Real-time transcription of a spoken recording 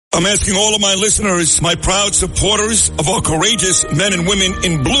I'm asking all of my listeners, my proud supporters of our courageous men and women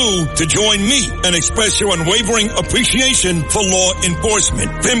in blue, to join me and express your unwavering appreciation for law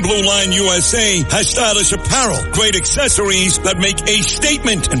enforcement. Thin Blue Line USA has stylish apparel, great accessories that make a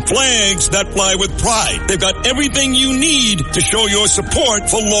statement, and flags that fly with pride. They've got everything you need to show your support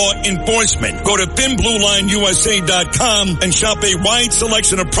for law enforcement. Go to thinbluelineusa.com and shop a wide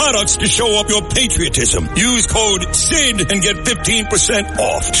selection of products to show up your patriotism. Use code SID and get 15%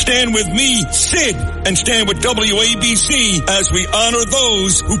 off. Stand with me, Sid, and stand with WABC as we honor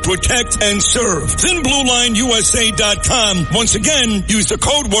those who protect and serve. ThinBlueLineUSA.com. Once again, use the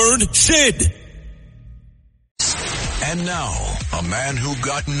code word SID. And now, a man who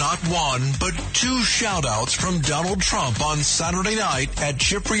got not one, but two shout-outs from Donald Trump on Saturday night at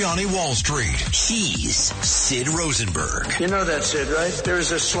Cipriani Wall Street. He's Sid Rosenberg. You know that, Sid, right? There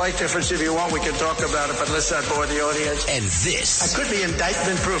is a slight difference. If you want, we can talk about it, but let's not bore the audience. And this... I could be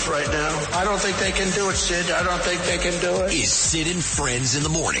indictment-proof right now. I don't think they can do it, Sid. I don't think they can do it. Is Sid and Friends in the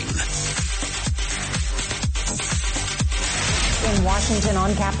Morning. In Washington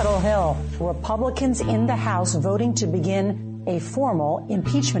on Capitol Hill, Republicans in the House voting to begin a formal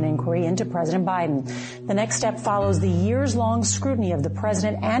impeachment inquiry into President Biden. The next step follows the years-long scrutiny of the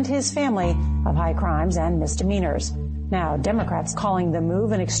president and his family of high crimes and misdemeanors. Now, Democrats calling the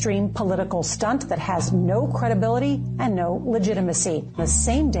move an extreme political stunt that has no credibility and no legitimacy. The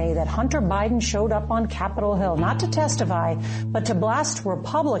same day that Hunter Biden showed up on Capitol Hill, not to testify, but to blast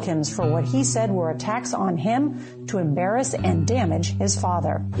Republicans for what he said were attacks on him to embarrass and damage his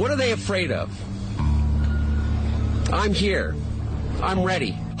father. What are they afraid of? I'm here. I'm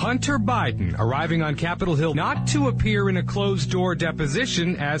ready. Hunter Biden arriving on Capitol Hill not to appear in a closed-door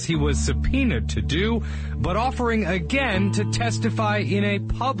deposition as he was subpoenaed to do, but offering again to testify in a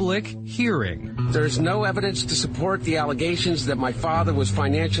public hearing. There's no evidence to support the allegations that my father was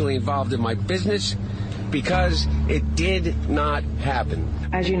financially involved in my business because it did not happen.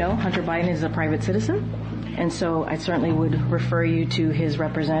 As you know, Hunter Biden is a private citizen, and so I certainly would refer you to his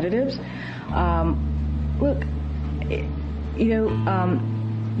representatives.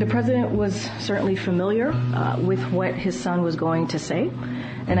 The president was certainly familiar with what his son was going to say,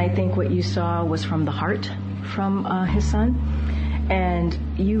 and I think what you saw was from the heart from his son. And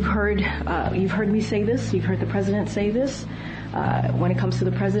you've heard me say this. You've heard the president say this. When it comes to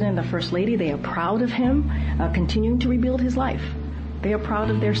the president and the first lady, they are proud of him continuing to rebuild his life. They are proud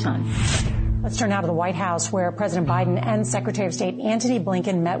of their son. Let's turn now to the White House, where President Biden and Secretary of State Antony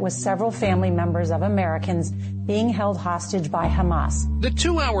Blinken met with several family members of Americans being held hostage by Hamas. The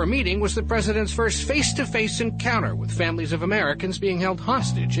 2-hour meeting was the president's first face-to-face encounter with families of Americans being held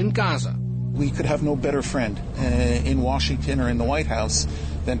hostage in Gaza. We could have no better friend in Washington or in the White House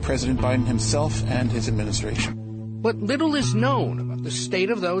than President Biden himself and his administration. But little is known about the state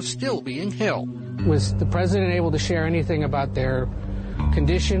of those still being held. Was the president able to share anything about their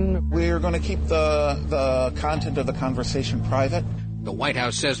condition? We're going to keep the content of the conversation private. The White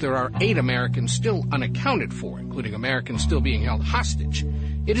House says there are 8 Americans still unaccounted for, including Americans still being held hostage.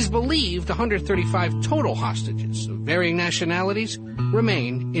 It is believed 135 total hostages of varying nationalities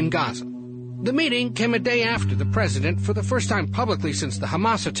remain in Gaza. The meeting came a day after the president, for the first time publicly since the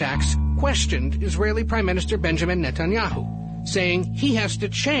Hamas attacks, questioned Israeli Prime Minister Benjamin Netanyahu, saying he has to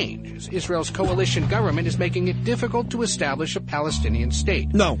change as Israel's coalition government is making it difficult to establish a Palestinian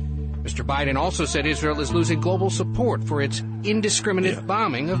state. No. Mr. Biden also said Israel is losing global support for its indiscriminate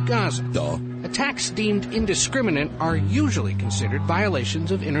bombing of Gaza. Attacks deemed indiscriminate are usually considered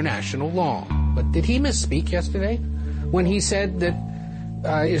violations of international law. But did he misspeak yesterday when he said that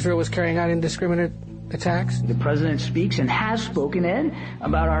Israel was carrying out indiscriminate attacks? The president speaks and has spoken, Ed,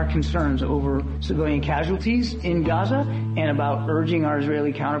 about our concerns over civilian casualties in Gaza and about urging our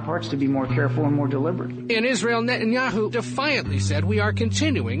Israeli counterparts to be more careful and more deliberate. In Israel, Netanyahu defiantly said we are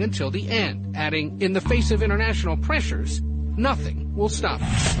continuing until the end, adding, in the face of international pressures, nothing will stop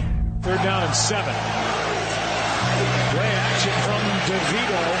us. 3rd down and 7. Play action from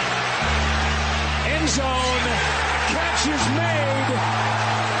DeVito. End zone. Catch is made.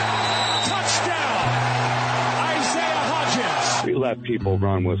 Touchdown. We let people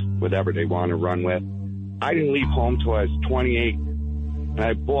run with whatever they want to run with. I didn't leave home till I was 28, and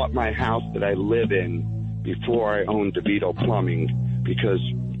I bought my house that I live in before I owned DeVito Plumbing because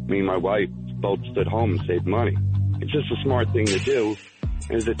me and my wife both stood home and saved money. It's just a smart thing to do.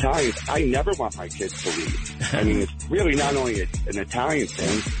 As Italians, I never want my kids to leave. I mean, it's really not only an Italian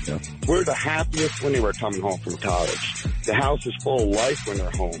thing. Yeah. We're the happiest when they were coming home from college. The house is full of life when they're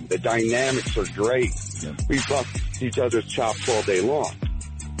home. The dynamics are great. Yeah. We bust each other's chops all day long.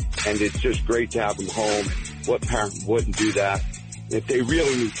 And it's just great to have them home. What parent wouldn't do that? If they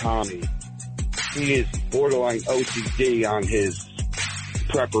really knew Tommy, he is borderline OCD on his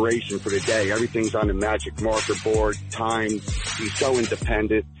preparation for the day. Everything's on the magic marker board, timed. He's so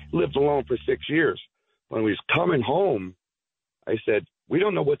independent. Lived alone for 6 years. When we was coming home, I said, we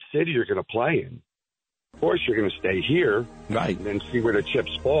don't know what city you're going to play in. Of course, you're going to stay here. Right. And then see where the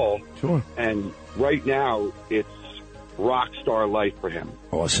chips fall. Sure. And right now, it's rock star life for him.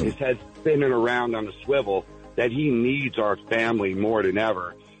 Awesome. His head's spinning around on a swivel that he needs our family more than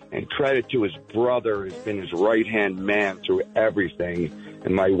ever. And credit to his brother, who's been his right-hand man through everything,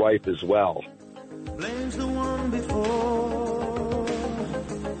 and my wife as well. Blames the one before,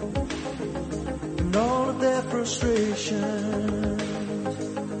 and all of their frustrations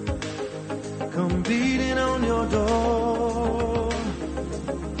come beating on your door.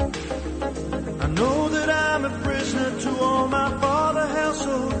 I know that I'm a prisoner to all my father held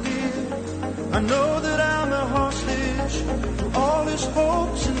so dear. I know that I'm a hostage to all his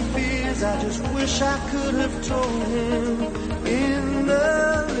hopes and fears. I just wish I could have told him in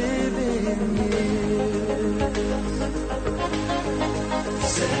the living years.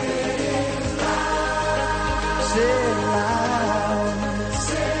 Say it loud. Say it loud.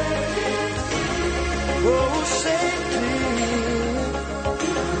 Say it clear. Oh, say it clear.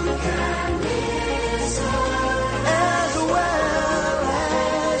 You can miss her as well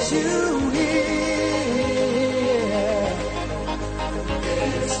as you hear.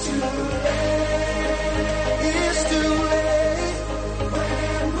 It's too late. It's too late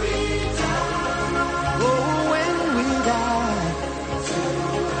when we die. Oh, when we die.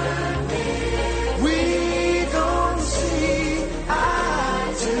 We don't see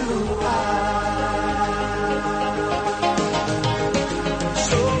eye to eye.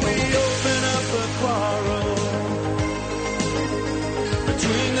 So we open up a quarrel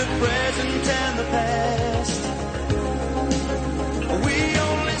between the present and the past. We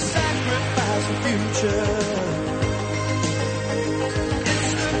only sacrifice the future.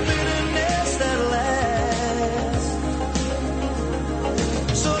 It's the bitterness that lasts.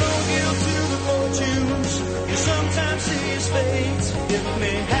 So don't yield to the fortunes you sometimes see as fate. It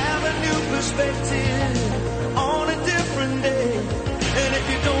may have a new perspective on a different day. And if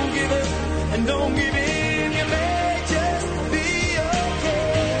you don't give up and don't give in, you may just be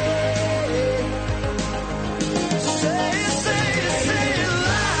okay. Say it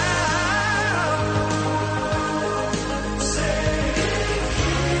loud. Say it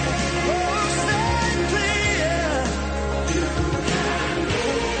clear. Oh, say it clear. You can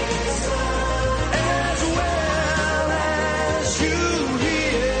miss her as well as you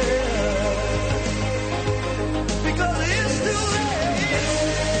hear. Because it's too late.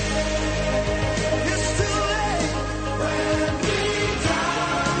 It's too late when we die.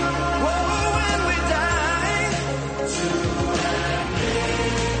 Oh, when we die.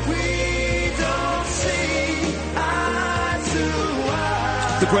 We don't see eye to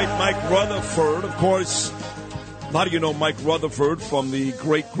eye. The great Mike Rutherford, of course. A lot of you know Mike Rutherford from the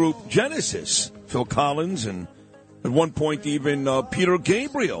great group Genesis. Phil Collins and at one point even Peter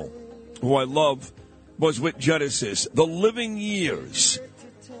Gabriel, who I love, was with Genesis. The Living Years.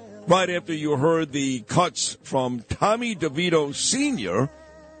 Right after you heard the cuts from Tommy DeVito Sr.,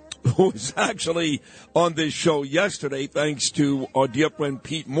 who was actually on this show yesterday, thanks to our dear friend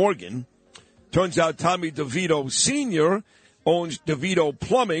Pete Morgan. Turns out Tommy DeVito Sr. owns DeVito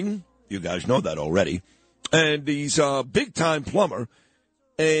Plumbing. You guys know that already. And he's a big-time plumber.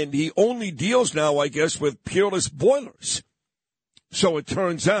 And he only deals now, I guess, with Peerless Boilers. So it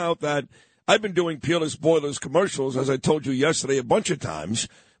turns out that I've been doing Peerless Boilers commercials, as I told you yesterday, a bunch of times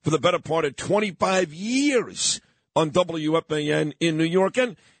for the better part of 25 years on WFAN in New York.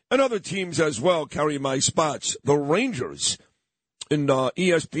 And other teams as well carry my spots. The Rangers in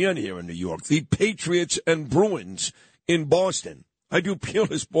ESPN here in New York. The Patriots and Bruins in Boston. I do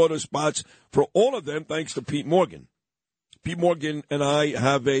Peerless Boiler spots for all of them thanks to Pete Morgan. Pete Morgan and I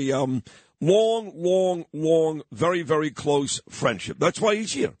have a long, very, very close friendship. That's why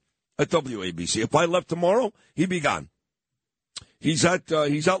he's here at WABC. If I left tomorrow, he'd be gone. He's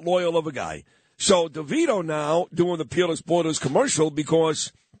that loyal of a guy. So DeVito now doing the Peerless Boilers commercial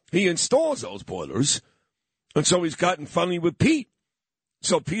because he installs those boilers. And so he's gotten funny with Pete.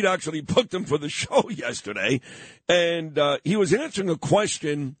 So Pete actually booked him for the show yesterday. And he was answering a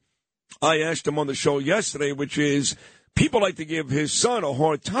question I asked him on the show yesterday, which is people like to give his son a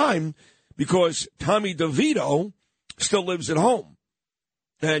hard time because Tommy DeVito still lives at home.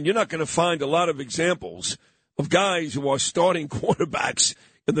 And you're not going to find a lot of examples of guys who are starting quarterbacks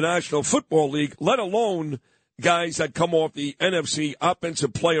in the National Football League, let alone guys that come off the NFC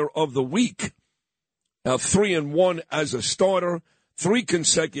Offensive Player of the Week. 3-1 as a starter, 3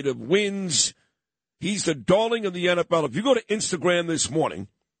 consecutive wins. He's the darling of the NFL. If you go to Instagram this morning,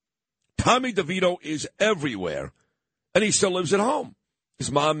 Tommy DeVito is everywhere, and he still lives at home.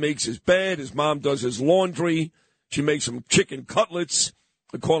 His mom makes his bed. His mom does his laundry. She makes him chicken cutlets.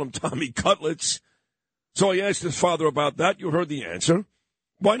 I call him Tommy Cutlets. So I asked his father about that. You heard the answer.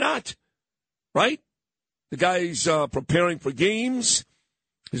 Why not? Right? The guy's preparing for games.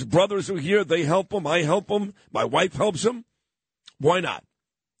 His brothers are here. They help him. I help him. My wife helps him. Why not?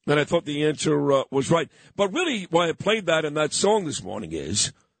 And I thought the answer was right. But really, why I played that in that song this morning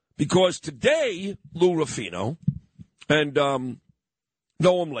is because today, Lou Ruffino and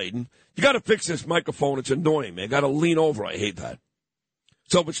Noam Laden, you got to fix this microphone. It's annoying, man. Got to lean over. I hate that.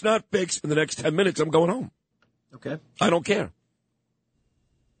 So if it's not fixed in the next 10 minutes, I'm going home. Okay. I don't care.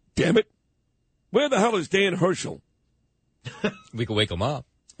 Damn it. Where the hell is Dan Herschel? We can wake him up.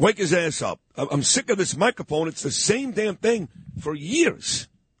 Wake his ass up. I'm sick of this microphone. It's the same damn thing for years.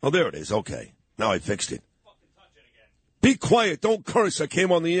 Oh, there it is. Okay. Now I fixed it. Be quiet. Don't curse. I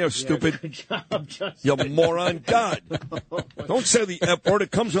came on the air, stupid. Good job, Justin. You moron. God. Don't say the F word. It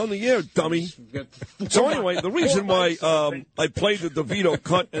comes on the air, dummy. So anyway, the reason why I played the DeVito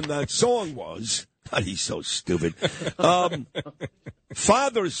cut in that song was, God, he's so stupid.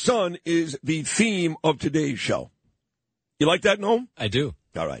 Father-son is the theme of today's show. You like that, Noam? I do.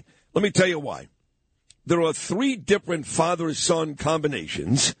 All right. Let me tell you why. There are 3 different father-son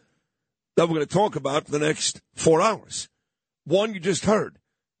combinations that we're going to talk about for the next 4 hours. One you just heard,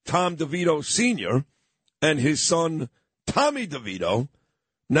 Tom DeVito Sr. and his son, Tommy DeVito,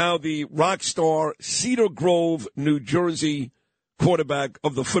 now the rock star Cedar Grove, New Jersey quarterback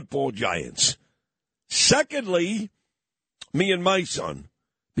of the football Giants. Secondly, me and my son,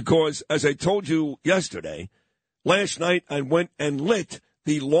 because as I told you yesterday, last night I went and lit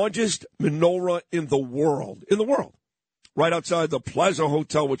the largest menorah in the world, right outside the Plaza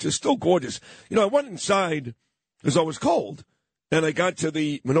Hotel, which is still gorgeous. You know, I went inside because I was cold, and I got to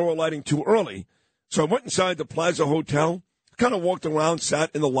the menorah lighting too early. So I went inside the Plaza Hotel, kind of walked around,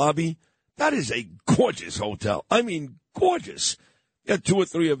 sat in the lobby. That is a gorgeous hotel. I mean, gorgeous. Had 2 or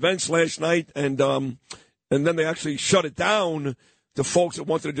 3 events last night, and then they actually shut it down to folks that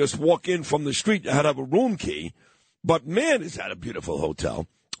wanted to just walk in from the street. You had to have a room key. But, man, is that a beautiful hotel.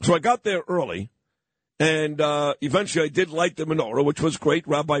 So I got there early, and eventually I did light the menorah, which was great.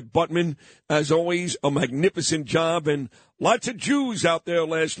 Rabbi Buttman, as always, a magnificent job. And lots of Jews out there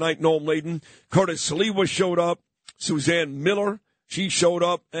last night, Noam Laden. Curtis Saliwa showed up. Suzanne Miller, she showed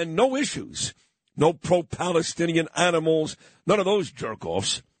up. And no issues. No pro-Palestinian animals. None of those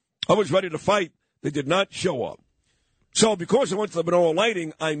jerk-offs. I was ready to fight. They did not show up. So because I went to the menorah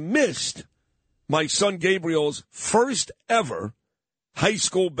lighting, I missed my son Gabriel's first ever high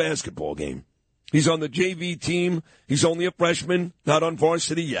school basketball game. He's on the JV team. He's only a freshman, not on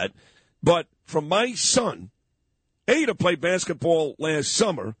varsity yet. But for my son, to play basketball last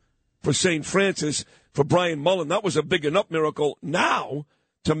summer for St. Francis, for Brian Mullen, that was a big enough miracle. Now,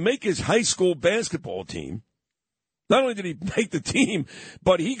 to make his high school basketball team, not only did he make the team,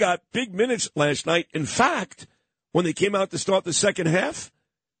 but he got big minutes last night. In fact, when they came out to start the second half,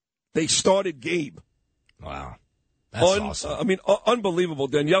 they started Gabe. Wow. That's awesome. I mean, unbelievable.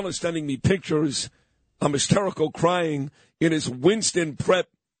 Danielle is sending me pictures. I'm hysterical crying in his Winston Prep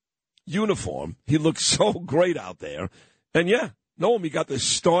uniform. He looks so great out there. And, yeah, Noam, he got the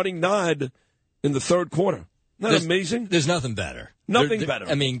starting nod in the third quarter. Isn't that amazing? There's nothing better. Nothing better.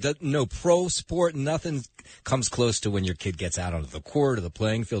 I mean, no pro sport, nothing comes close to when your kid gets out onto the court or the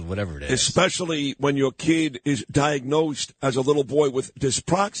playing field, whatever it is. Especially when your kid is diagnosed as a little boy with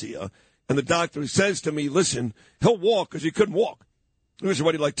dyspraxia, and the doctor says to me, listen, he'll walk because he couldn't walk. He was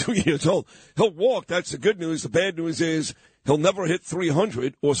already like 2 years old. He'll walk. That's the good news. The bad news is he'll never hit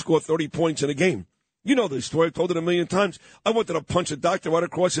 300 or score 30 points in a game. You know this story. I've told it a million times. I wanted to punch a doctor right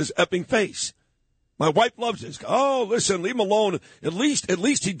across his effing face. My wife loves this guy. Oh, listen, leave him alone. At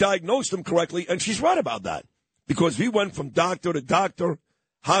least he diagnosed him correctly, and she's right about that. Because we went from doctor to doctor,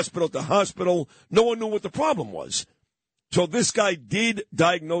 hospital to hospital. No one knew what the problem was. So this guy did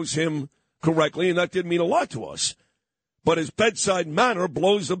diagnose him correctly, and that did mean a lot to us. But his bedside manner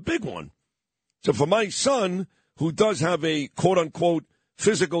blows a big one. So for my son, who does have a quote-unquote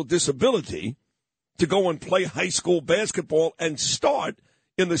physical disability, to go and play high school basketball and start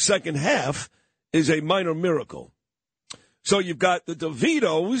in the second half is a minor miracle. So you've got the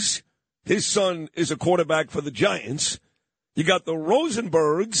DeVitos. His son is a quarterback for the Giants. You got the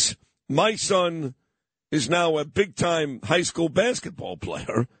Rosenbergs. My son is now a big-time high school basketball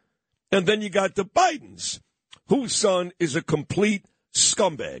player. And then you got the Bidens, whose son is a complete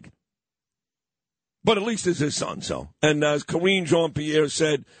scumbag. But at least it's his son, so. And as Karine Jean-Pierre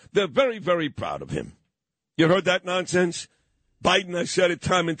said, they're very, very proud of him. You heard that nonsense? Biden has said it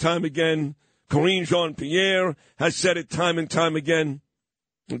time and time again. Karine Jean-Pierre has said it time and time again.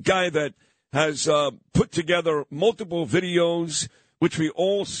 A guy that has put together multiple videos, which we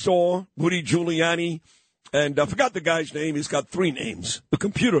all saw, Rudy Giuliani, and I forgot the guy's name. He's got 3 names. The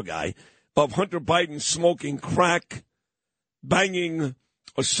computer guy, of Hunter Biden smoking crack, banging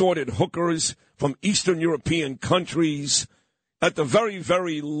assorted hookers from Eastern European countries. At the very,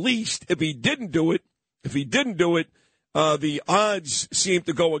 very least, if he didn't do it, the odds seem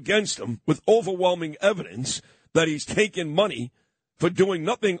to go against him with overwhelming evidence that he's taken money for doing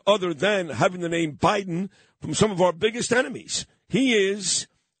nothing other than having the name Biden from some of our biggest enemies. He is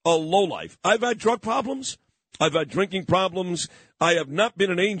a lowlife. I've had drug problems. I've had drinking problems. I have not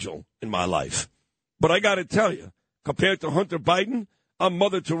been an angel in my life. But I got to tell you, compared to Hunter Biden, I'm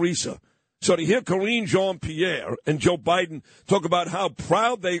Mother Teresa. So to hear Karine Jean-Pierre and Joe Biden talk about how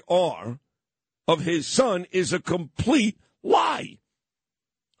proud they are of his son is a complete lie.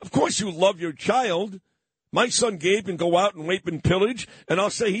 Of course you love your child. My son Gabe can go out and rape and pillage, and I'll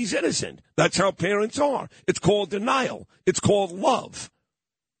say he's innocent. That's how parents are. It's called denial. It's called love.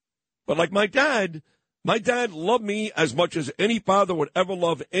 But like my dad loved me as much as any father would ever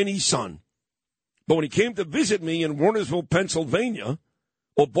love any son. But when he came to visit me in Wernersville, Pennsylvania,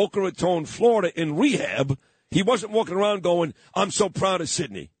 or Boca Raton, Florida, in rehab, he wasn't walking around going, I'm so proud of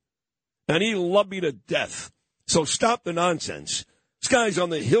Sidney. And he loved me to death. So stop the nonsense. This guy's on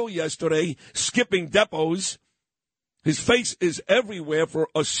the Hill yesterday, skipping depots. His face is everywhere for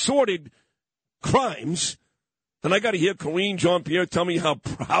assorted crimes. And I got to hear Karine Jean-Pierre tell me how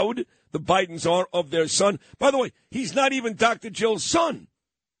proud the Bidens are of their son. By the way, he's not even Dr. Jill's son,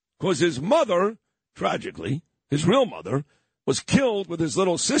 because his mother, tragically, his real mother, was killed with his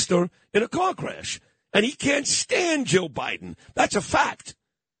little sister in a car crash. And he can't stand Jill Biden. That's a fact.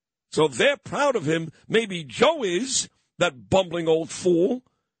 So they're proud of him. Maybe Joe is, that bumbling old fool.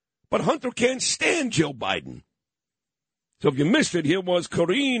 But Hunter can't stand Jill Biden. So if you missed it, here was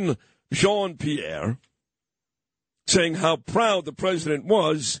Karine Jean-Pierre saying how proud the president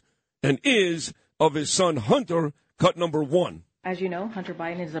was and is of his son Hunter, cut number 1. As you know, Hunter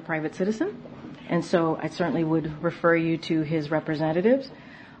Biden is a private citizen, and so I certainly would refer you to his representatives.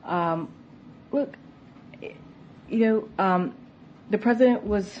 Look, the president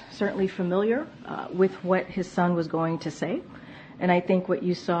was certainly familiar with what his son was going to say, and I think what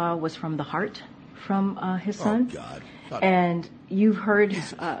you saw was from the heart from his son. Oh, God. And you've heard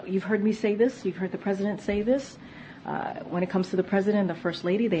me say this. You've heard the president say this. When it comes to the president and the first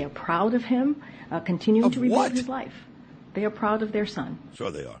lady, they are proud of him, continuing to rebuild his life. They are proud of their son.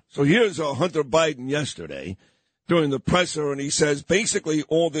 Sure they are. So here's Hunter Biden yesterday during the presser, and he says basically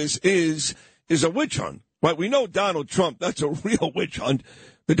all this is a witch hunt. Right? We know Donald Trump, that's a real witch hunt.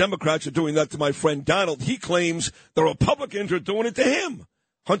 The Democrats are doing that to my friend Donald. He claims the Republicans are doing it to him.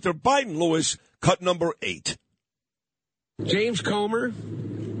 Hunter Biden, Lewis, cut number 8. James Comer,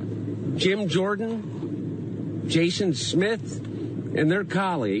 Jim Jordan, Jason Smith, and their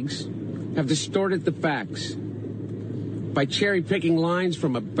colleagues have distorted the facts by cherry-picking lines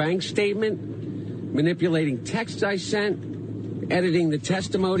from a bank statement, manipulating texts I sent, editing the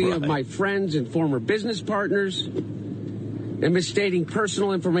testimony of my friends and former business partners, and misstating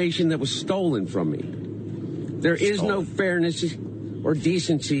personal information that was stolen from me. There is no fairness or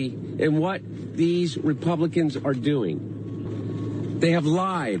decency in what these Republicans are doing. They have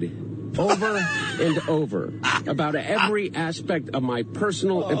lied over and over about every aspect of my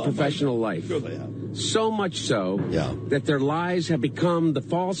personal and professional life. Sure they have. So much so that their lies have become the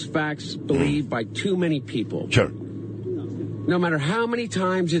false facts believed by too many people. Sure. No matter how many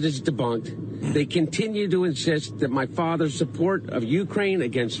times it is debunked, they continue to insist that my father's support of Ukraine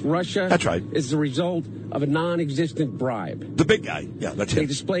against Russia is the result of a non-existent bribe. The big guy. Yeah, that's They him.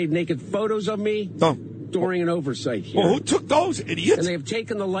 displayed naked photos of me during an oversight hearing. Well, who took those, idiots? And they have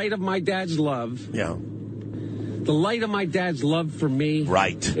taken the light of my dad's love. Yeah. The light of my dad's love for me.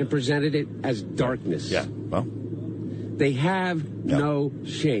 Right. And presented it as darkness. Yeah. Well. They have no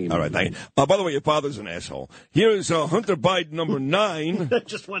shame. All right. Thank you. By the way, your father's an asshole. Here is Hunter Biden, number 9.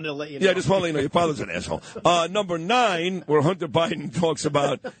 Just wanted to let you know. Yeah, just wanted to let you know your father's an asshole. Number 9, where Hunter Biden talks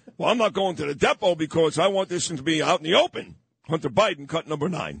about, well, I'm not going to the depot because I want this to be out in the open. Hunter Biden, cut number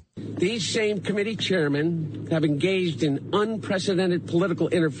 9. These same committee chairmen have engaged in unprecedented political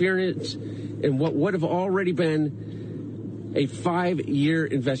interference in what would have already been a 5-year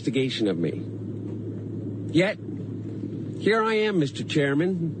investigation of me. Yet, here I am, Mr.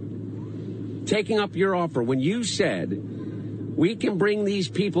 Chairman, taking up your offer when you said We can bring these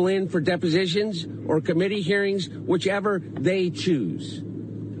people in for depositions or committee hearings, whichever they choose.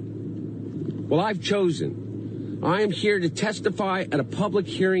 Well, I've chosen. I am here to testify at a public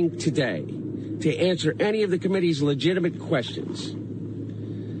hearing today to answer any of the committee's legitimate questions.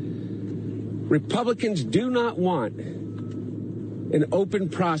 Republicans do not want an open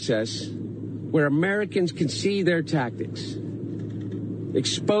process where Americans can see their tactics,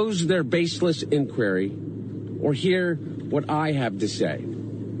 expose their baseless inquiry, or hear what I have to say.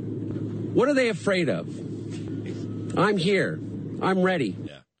 What are they afraid of? I'm here. I'm ready.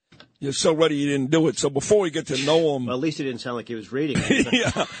 Yeah. You're so ready you didn't do it. So before we get to know him... Well, at least it didn't sound like he was reading.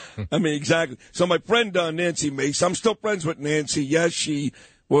 Yeah, I mean, exactly. So my friend Nancy Mace, I'm still friends with Nancy. Yes, she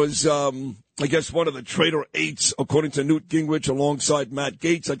was, I guess, one of the traitor eights, according to Newt Gingrich, alongside Matt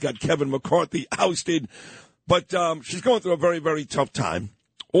Gaetz. That got Kevin McCarthy ousted. But she's going through a very, very tough time.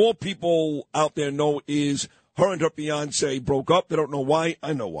 All people out there know is her and her fiancé broke up. They don't know why.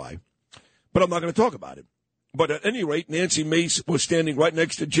 I know why. But I'm not going to talk about it. But at any rate, Nancy Mace was standing right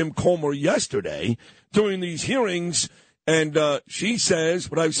next to Jim Comer yesterday during these hearings, and she says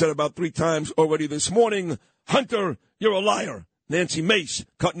what I've said about 3 times already this morning, Hunter, you're a liar. Nancy Mace,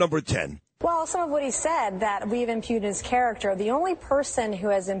 cut number 10. Well, some of what he said, that we've impugned his character. The only person who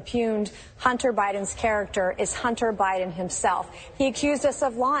has impugned Hunter Biden's character is Hunter Biden himself. He accused us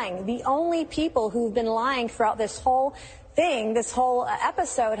of lying. The only people who've been lying throughout this whole thing, this whole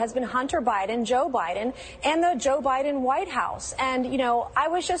episode, has been Hunter Biden, Joe Biden, and the Joe Biden White House. And, you know, I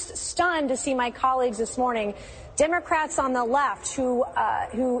was just stunned to see my colleagues this morning, Democrats on the left who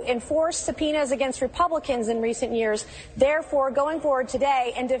enforced subpoenas against Republicans in recent years, therefore going forward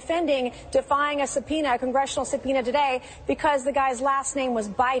today and defying a subpoena, a congressional subpoena today, because the guy's last name was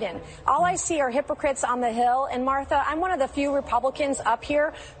Biden. All I see are hypocrites on the Hill. And Martha, I'm one of the few Republicans up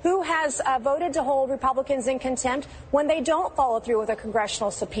here who has voted to hold Republicans in contempt when they don't follow through with a congressional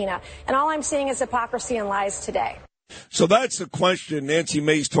subpoena. And all I'm seeing is hypocrisy and lies today. So that's the question. Nancy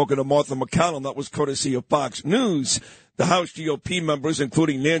Mace talking to Martha McCallum. That was courtesy of Fox News. The House GOP members,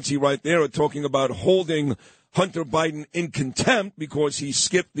 including Nancy right there, are talking about holding Hunter Biden in contempt because he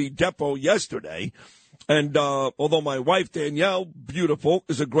skipped the depot yesterday. And although my wife, Danielle, beautiful,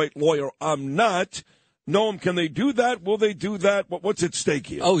 is a great lawyer, I'm not. Noam, can they do that? Will they do that? What's at stake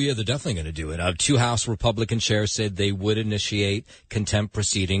here? Oh, yeah, they're definitely going to do it. 2 House Republican chairs said they would initiate contempt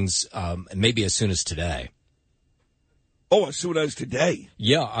proceedings maybe as soon as today. Oh, as soon as today.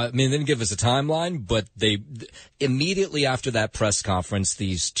 Yeah, I mean, they didn't give us a timeline, but they immediately after that press conference,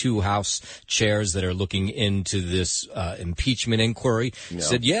 these 2 House chairs that are looking into this impeachment inquiry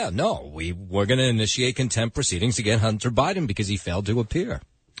said, we're going to initiate contempt proceedings against Hunter Biden because he failed to appear.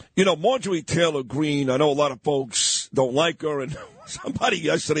 You know, Marjorie Taylor Greene, I know a lot of folks don't like her, and somebody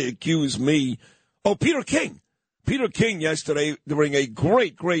yesterday accused me. Oh, Peter King. Peter King yesterday, during a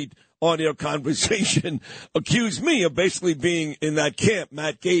great on-air conversation, accused me of basically being in that camp.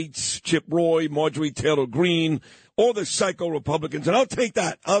 Matt Gaetz, Chip Roy, Marjorie Taylor Greene, all the psycho Republicans. And I'll take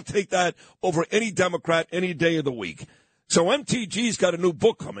that. I'll take that over any Democrat any day of the week. So MTG's got a new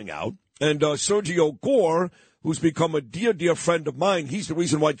book coming out. And Sergio Gore, who's become a dear, dear friend of mine, he's the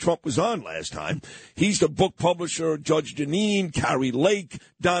reason why Trump was on last time. He's the book publisher, Judge Jeanine, Carrie Lake,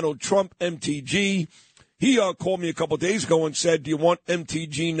 Donald Trump, MTG. He called me a couple of days ago and said, do you want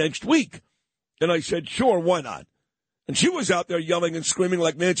MTG next week? And I said, sure, why not? And she was out there yelling and screaming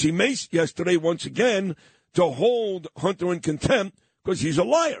like Nancy Mace yesterday once again to hold Hunter in contempt because he's a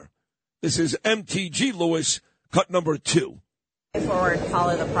liar. This is MTG, Lewis, cut number 2. Forward,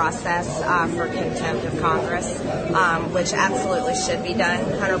 follow the process for contempt of Congress, which absolutely should be done.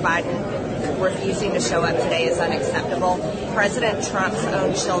 Hunter Biden refusing to show up today is unacceptable. President Trump's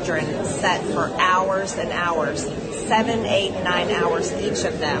own children sat for hours and hours, 7, 8, 9 hours each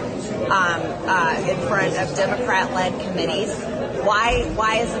of them, in front of Democrat-led committees.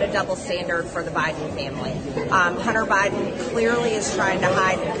 Why is it a double standard for the Biden family? Hunter Biden clearly is trying to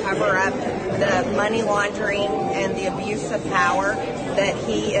hide and cover up the money laundering and the abuse of power that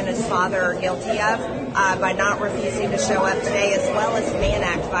he and his father are guilty of by not refusing to show up today, as well as Mann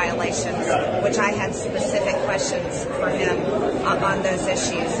Act violations, which I had specific questions for him on those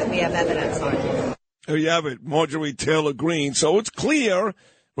issues that we have evidence on. There you have it, Marjorie Taylor Greene. So it's clear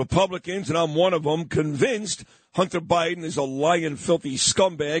Republicans, and I'm one of them, convinced Hunter Biden is a lying, filthy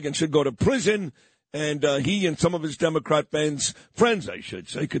scumbag and should go to prison. And he and some of his Democrat friends, I should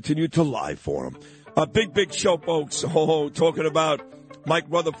say, continue to lie for him. A big show, folks. Talking about Mike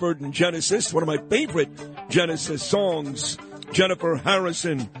Rutherford and Genesis, one of my favorite Genesis songs. Jennifer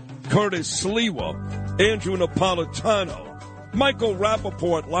Harrison, Curtis Sliwa, Andrew Napolitano, Michael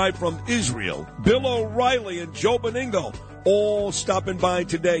Rappaport live from Israel, Bill O'Reilly and Joe Beningo. all stopping by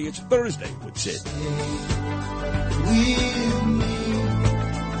today. It's Thursday with Sid. With me,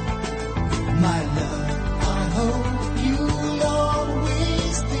 my love, I hope you'll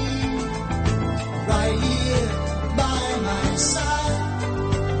always be right here by my side.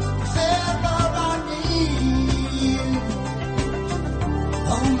 If ever I need you,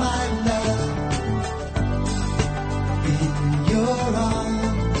 oh my love, in your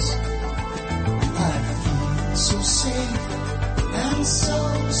arms, I feel so safe and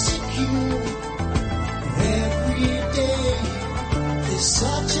so secure. Every day is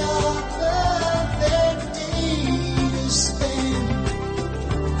such a perfect day to spend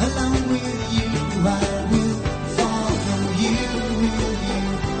along with you. I will follow you. Will you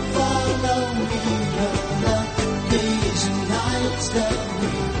follow me? All the days and nights that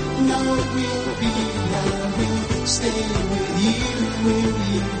we know will be. I will stay with you. Will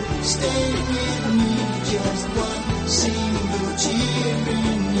you stay with me? Just one single tear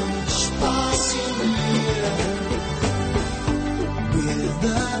in each passing year. With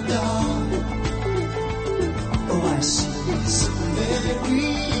the dawn, oh, I see so very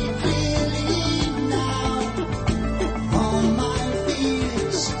clearly now. All my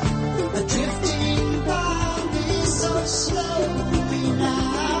fears are drifting by me so slowly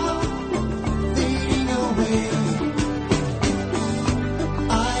now, fading away.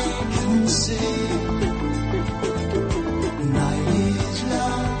 I can say night is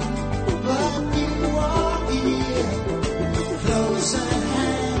long, but you are here, close at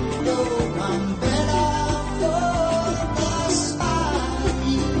hand. Oh, I'm better for the smile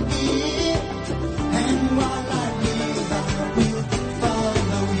you give. And while I live, I will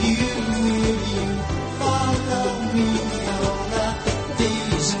follow you. Will you follow me? All the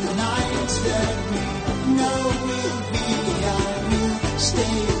days and nights that we know will be. I will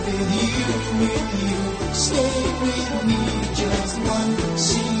stay with you. Will you stay with me? Just one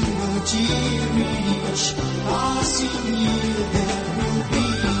single tear in each passing year there will be.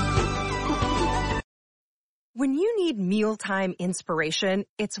 When you need mealtime inspiration,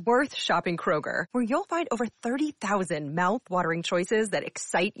 it's worth shopping Kroger, where you'll find over 30,000 mouth-watering choices that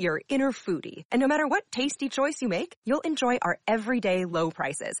excite your inner foodie. And no matter what tasty choice you make, you'll enjoy our everyday low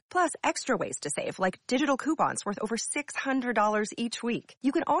prices, plus extra ways to save, like digital coupons worth over $600 each week.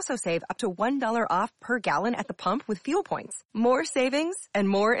 You can also save up to $1 off per gallon at the pump with fuel points. More savings and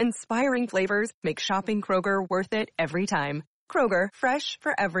more inspiring flavors make shopping Kroger worth it every time. Kroger, fresh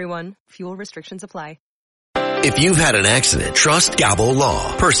for everyone. Fuel restrictions apply. If you've had an accident, trust Gabo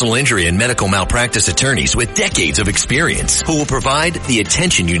Law, personal injury and medical malpractice attorneys with decades of experience who will provide the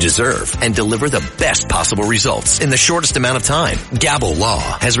attention you deserve and deliver the best possible results in the shortest amount of time. Gabo Law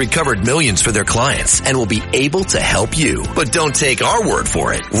has recovered millions for their clients and will be able to help you. But don't take our word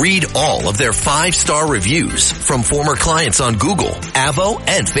for it. Read all of their 5-star reviews from former clients on Google, Avo,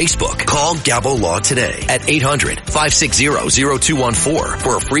 and Facebook. Call Gabo Law today at 800-560-0214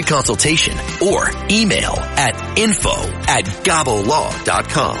 for a free consultation or email at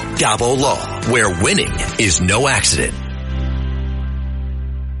info@gabolaw.com. Gabo Law, where winning is no accident.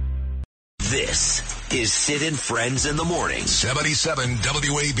 This is Sid and Friends in the Morning. 77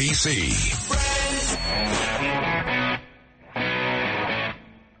 WABC.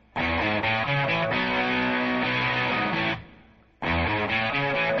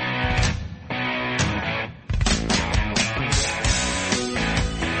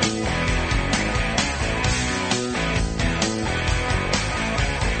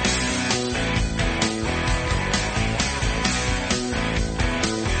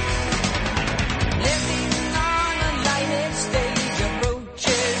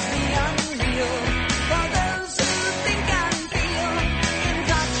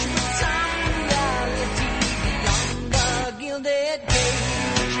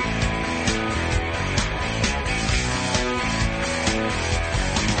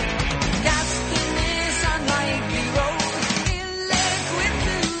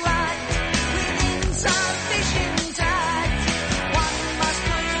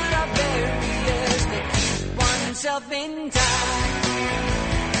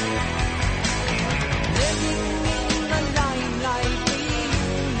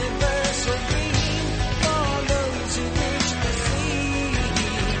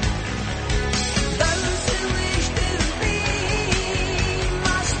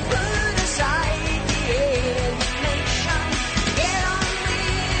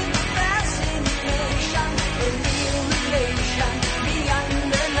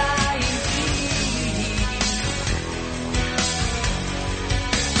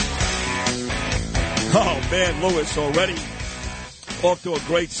 Oh, man, Lewis already off to a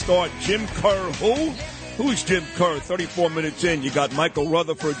great start. Jim Kerr, who? Who's Jim Kerr? 34 minutes in, you got Michael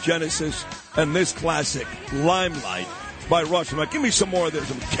Rutherford, Genesis, and this classic, Limelight, by Rush. Now, give me some more of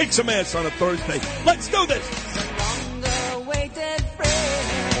this. Kick some ass on a Thursday. Let's do this.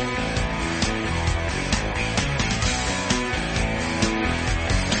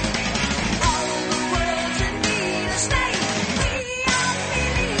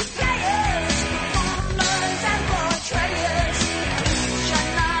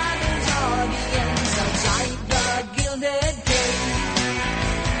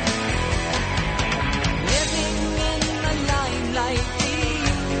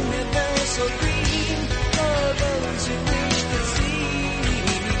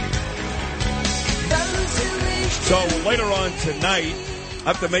 So later on tonight, I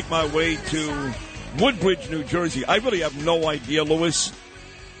have to make my way to Woodbridge, New Jersey. I really have no idea, Louis,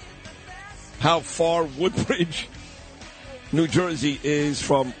 how far Woodbridge, New Jersey is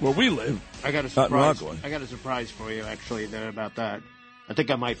from where we live. I got a surprise. I got a surprise for you, actually, about that. I think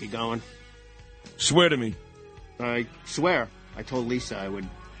I might be going. Swear to me. I swear. I told Lisa I would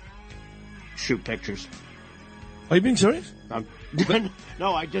shoot pictures. Are you being serious?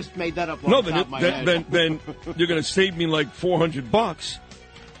 No, I just made that up. No, then you're going to save me like $400.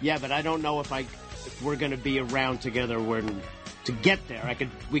 Yeah, but I don't know if we're going to be around together to get there.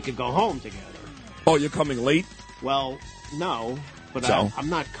 We could go home together. Oh, you're coming late? Well, no, but So? I'm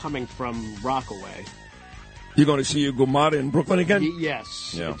not coming from Rockaway. You're going to see your Gumata in Brooklyn again?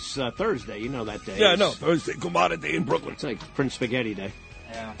 Yes. Yeah. It's Thursday. You know that day. Yeah, I know. Thursday, Gumata Day in Brooklyn. It's like Prince Spaghetti Day.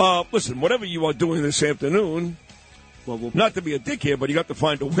 Yeah. Listen, whatever you are doing this afternoon, not to be a dick here, but you got to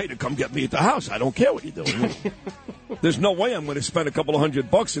find a way to come get me at the house. I don't care what you're doing. There's no way I'm going to spend a couple of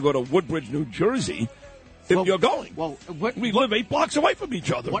 $100 to go to Woodbridge, New Jersey, if you're going. Well, we live 8 blocks away from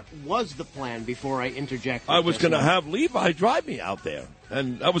each other. What was the plan before I interjected? I was going to have Levi drive me out there,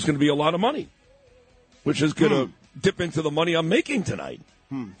 and that was going to be a lot of money, which is going to dip into the money I'm making tonight.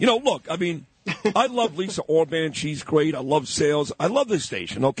 You know, look, I mean, I love Lisa Orban. She's great. I love sales. I love this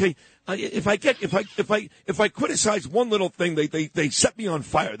station. Okay, if I criticize one little thing, they set me on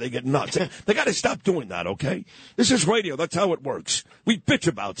fire. They get nuts. They got to stop doing that. Okay, this is radio. That's how it works. We bitch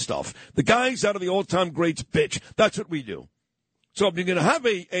about stuff. The guys out of the all-time greats bitch. That's what we do. So if you're going to have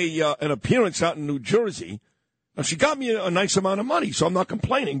an appearance out in New Jersey, now she got me a nice amount of money, so I'm not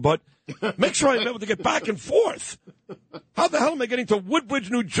complaining. But make sure I'm able to get back and forth. How the hell am I getting to Woodbridge,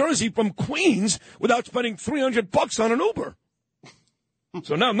 New Jersey from Queens without spending $300 on an Uber?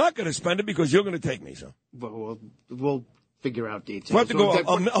 So now I'm not going to spend it because you're going to take me, so. We'll figure out details. We'll have to go.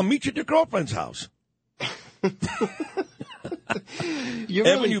 I'll meet you at your girlfriend's house.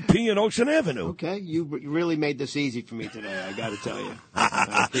 Avenue P and Ocean Avenue. Okay, you really made this easy for me today, I got to tell you.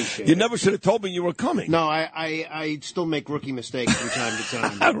 I appreciate You it. never should have told me you were coming. No, I still make rookie mistakes from time to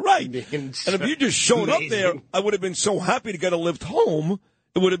time. Right. And if you just showed up there, I would have been so happy to get a lift home.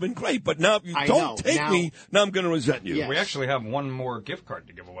 It would have been great. But now if you don't take me, now I'm going to resent you. Yes. We actually have one more gift card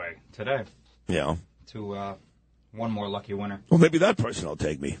to give away today. Yeah. To one more lucky winner. Well, maybe that person will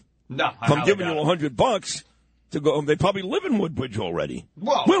take me. No, if I'm giving you $100 to go, they probably live in Woodbridge already.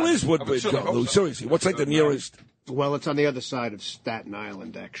 Well, where is Woodbridge? Seriously, what's like the nearest? Well, it's on the other side of Staten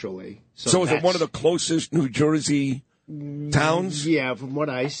Island, actually. So is it one of the closest New Jersey towns? Yeah, from what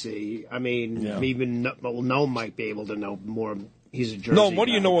I see. I mean, even Noam might be able to know more. He's a Jersey No, what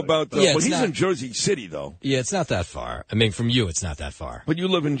do you know about? Well, he's not, in Jersey City, though. Yeah, it's not that far. I mean, from you, it's not that far. But you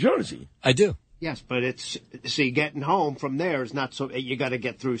live in Jersey. I do. Yes, but getting home from there is not so. You got to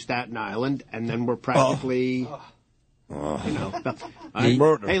get through Staten Island, and then we're practically.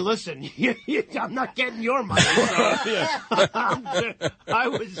 Murder. Hey, listen, I'm not getting your money. So I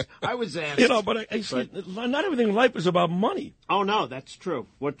was asked. You know, but I see, not everything in life is about money. Oh no, that's true.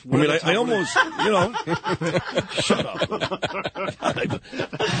 I almost, shut up.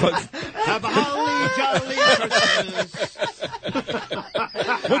 Have a holly jolly Christmas.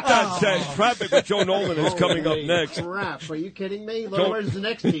 With that said, Traffic with Joe Nolan is coming up next. Crap, are you kidding me? Where's the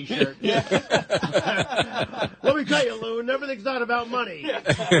next T-shirt? Let me tell you, Loon, everything's not about money.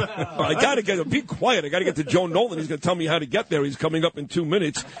 I got to be quiet. I got to get to Joe Nolan. He's going to tell me how to get there. He's coming up in 2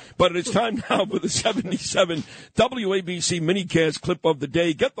 minutes. But it's time now for the 77 WABC minicast clip of the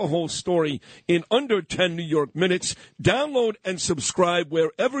day. Get the whole story in under 10 New York minutes. Download and subscribe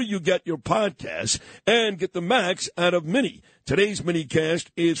wherever you get your podcasts and get the max out of Mini. Today's minicast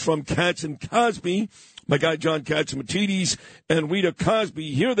is from Katz and Cosby. My guy John Katzimatidis and Rita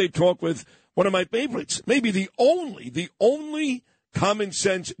Cosby. Here they talk with one of my favorites, maybe the only common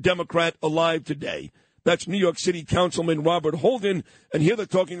sense Democrat alive today. That's New York City Councilman Robert Holden, and here they're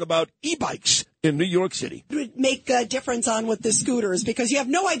talking about e-bikes in New York City. It would make a difference on with the scooters because you have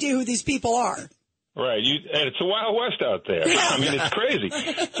no idea who these people are. Right. And it's a Wild West out there. I mean, it's crazy.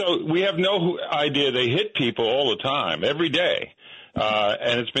 So we have no idea. They hit people all the time, every day.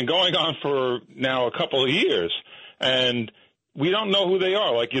 And it's been going on for now a couple of years. And we don't know who they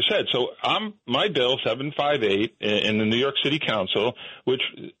are, like you said. So my bill, 758, in the New York City Council, which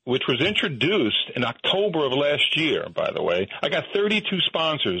was introduced in October of last year, by the way. I got 32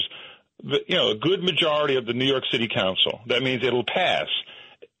 sponsors, a good majority of the New York City Council. That means it'll pass.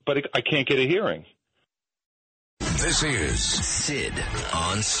 But I can't get a hearing. This is Sid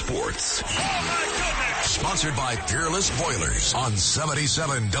on Sports. Oh, my goodness! Sponsored by Peerless Boilers on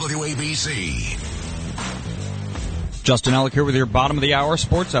 77 WABC. Justin Ellick here with your bottom of the hour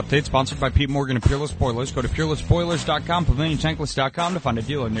sports update, sponsored by Pete Morgan and Peerless Boilers. Go to peerlessboilers.com, paviliontankless.com to find a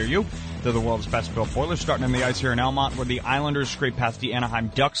dealer near you. They're the world's best built boilers, starting on the ice here in Elmont, where the Islanders scrape past the Anaheim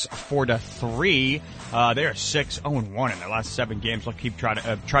Ducks 4-3. They are 6-0-1 in their last 7 games. They'll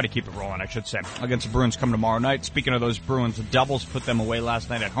try to keep it rolling, I should say. Against the Bruins come tomorrow night. Speaking of those Bruins, the Devils put them away last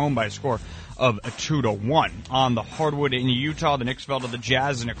night at home by a score of 2-1. On the hardwood in Utah, the Knicks fell to the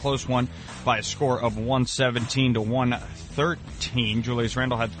Jazz in a close one by a score of 117-113. Julius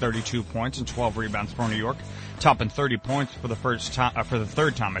Randle had 32 points and 12 rebounds for New York, topping 30 points for the third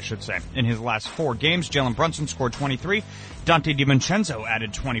time, I should say, in his last 4 games. Jalen Brunson scored 23. Dante DiVincenzo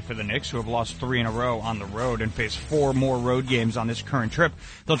added 20 for the Knicks, who have lost 3 in a row on the road and face 4 more road games on this current trip.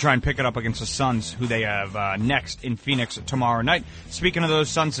 They'll try and pick it up against the Suns, who they have next in Phoenix tomorrow night. Speaking of those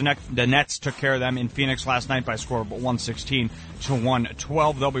Suns, the Nets took care of them in Phoenix last night by a score of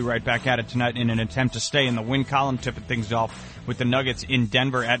 116-112. They'll be right back at it tonight in an attempt to stay in the win column, tipping things off with the Nuggets in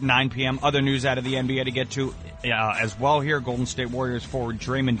Denver at 9 p.m. Other news out of the NBA to get to as well here. Golden State Warriors forward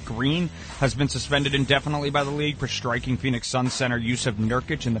Draymond Green has been suspended indefinitely by the league for striking Phoenix Suns center Yusuf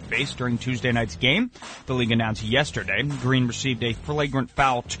Nurkic in the face during Tuesday night's game. The league announced yesterday Green received a flagrant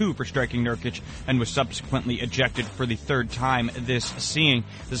foul 2 for striking Nurkic and was subsequently ejected for the 3rd time this season.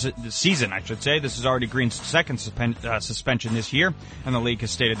 This is already Green's 2nd suspension this year, and the league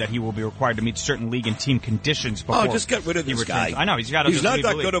has stated that he will be required to meet certain league and team conditions before. Oh, just get rid of this guy. I know he's not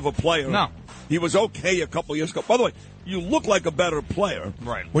that good of a player. No, he was okay a couple years ago. By the way, you look like a better player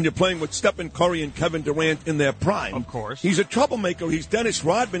when you're playing with Stephen Curry and Kevin Durant in their prime. Of course, he's a troublemaker. He's Dennis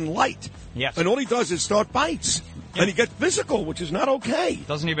Rodman light. Yes, and all he does is start fights, and he gets physical, which is not okay.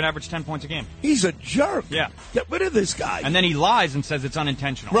 Doesn't even average 10 points a game. He's a jerk. Yeah, get rid of this guy. And then he lies and says it's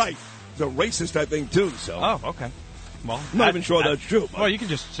unintentional. Right, he's a racist, I think, too. So. Oh, okay. Well, I'm not even sure that's true. Well, you can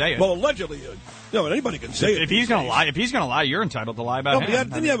just say it. Well, allegedly, anybody can say it. If he's going to lie, you're entitled to lie about him.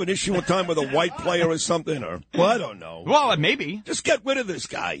 Didn't you have an issue one time with a white player or something? Or I don't know. Well, maybe. Just get rid of this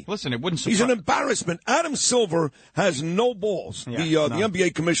guy. Listen, it wouldn't surprise. He's an embarrassment. Adam Silver has no balls. The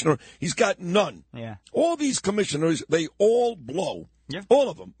NBA commissioner, he's got none. Yeah. All these commissioners, they all blow. Yeah. All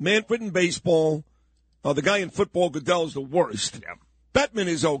of them. Manfred in baseball. The guy in football, Goodell's the worst. Yeah. Bettman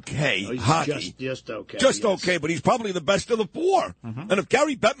is okay. Oh, he's hockey. just okay. Okay, but he's probably the best of the 4. Mm-hmm. And if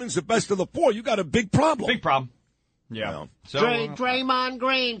Gary Bettman's the best of the 4, you got a big problem. Big problem. Yeah. So, Draymond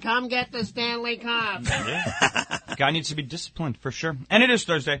Green, come get the Stanley Cup. Guy needs to be disciplined, for sure. And it is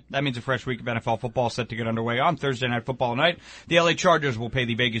Thursday. That means a fresh week of NFL football set to get underway on Thursday Night Football night. The LA Chargers will pay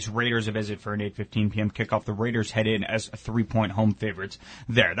the Vegas Raiders a visit for an 8:15 p.m. kickoff. The Raiders head in as 3-point home favorites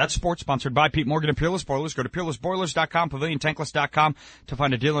there. That's sports, sponsored by Pete Morgan and Peerless Boilers. Go to peerlessboilers.com, paviliontankless.com to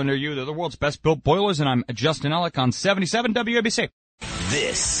find a dealer near you. They're the world's best built boilers, and I'm Justin Ellick on 77 WABC.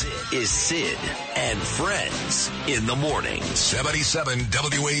 This is Sid and Friends in the morning. 77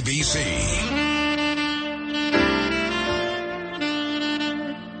 WABC.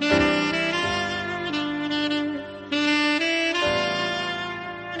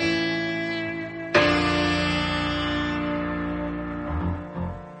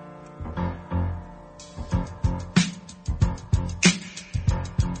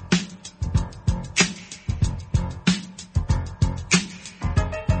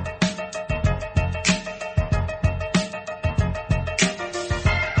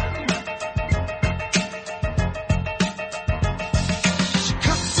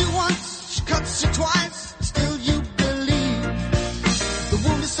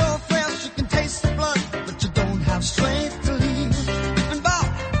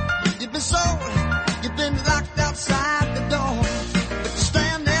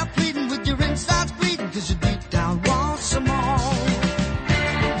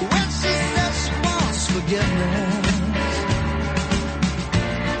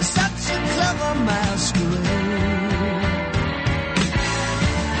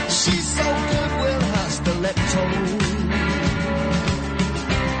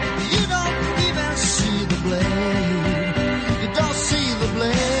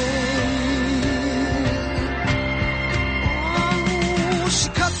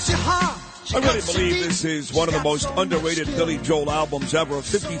 I really believe this is one of the most underrated Billy Joel albums ever.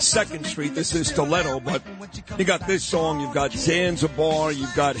 52nd Street, this is Stiletto, but you got this song, you've got Zanzibar,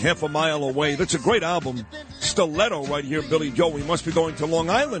 you've got Half a Mile Away. That's a great album. Stiletto right here, Billy Joel. We must be going to Long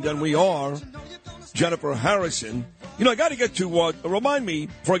Island, and we are. Jennifer Harrison. You know, I got to get to, remind me,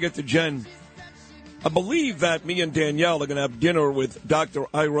 before I get to Jen, I believe that me and Danielle are going to have dinner with Dr.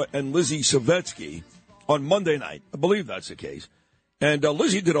 Ira and Lizzie Savetsky on Monday night. I believe that's the case. And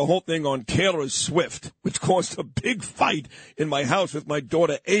Lizzie did a whole thing on Taylor Swift, which caused a big fight in my house with my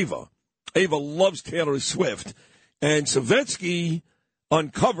daughter Ava. Ava loves Taylor Swift. And Savetsky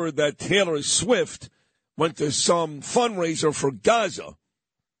uncovered that Taylor Swift went to some fundraiser for Gaza.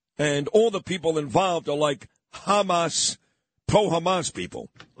 And all the people involved are like Hamas, pro-Hamas people.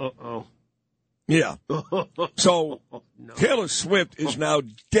 Uh-oh. Yeah. So Taylor Swift is now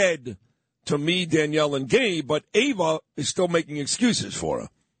dead to me, Danielle, and Gabe, but Ava is still making excuses for her.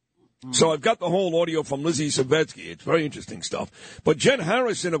 So I've got the whole audio from Lizzie Savetsky. It's very interesting stuff. But Jen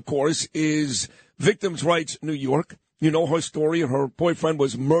Harrison, of course, is Victims' Rights New York. You know her story. Her boyfriend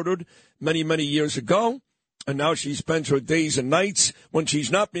was murdered many, many years ago. And now she spends her days and nights when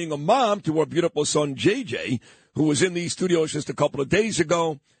she's not being a mom to her beautiful son, JJ, who was in these studios just a couple of days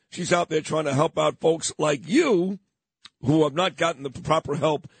ago. She's out there trying to help out folks like you who have not gotten the proper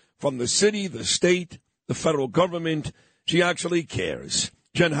help from the city, the state, the federal government. She actually cares.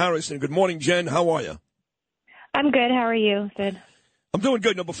 Jen Harrison. Good morning, Jen. How are you? I'm good. How are you, Sid? I'm doing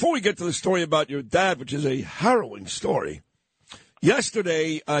good. Now, before we get to the story about your dad, which is a harrowing story,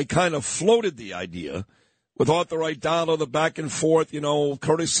 yesterday I kind of floated the idea with Arthur Aidala, the back and forth. You know,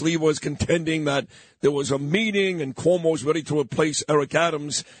 Curtis Lee was contending that there was a meeting and Cuomo was ready to replace Eric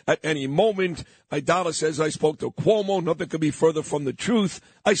Adams at any moment. Aidala says, I spoke to Cuomo. Nothing could be further from the truth.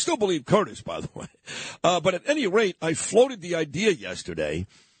 I still believe Curtis, by the way. But at any rate, I floated the idea yesterday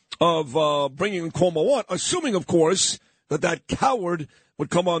of bringing Cuomo on, assuming, of course, that coward would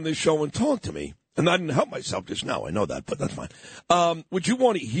come on this show and talk to me. And I didn't help myself just now. I know that, but that's fine. Would you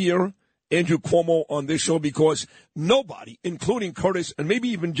want to hear Andrew Cuomo on this show? Because nobody, including Curtis and maybe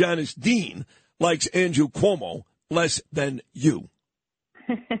even Janice Dean, likes Andrew Cuomo less than you.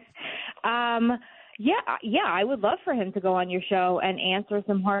 Yeah, I would love for him to go on your show and answer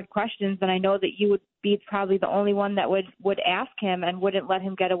some hard questions. And I know that you would be probably the only one that would ask him and wouldn't let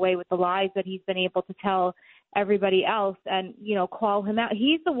him get away with the lies that he's been able to tell everybody else and, you know, call him out.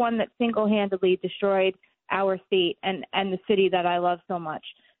 He's the one that single-handedly destroyed our state and the city that I love so much.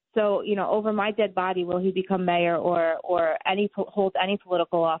 So, you know, over my dead body, will he become mayor or hold any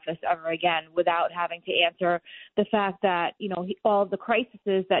political office ever again without having to answer the fact that, you know, all of the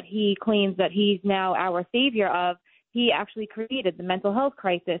crises that he claims that he's now our savior of, he actually created the mental health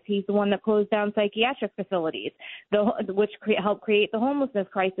crisis. He's the one that closed down psychiatric facilities, which helped create the homelessness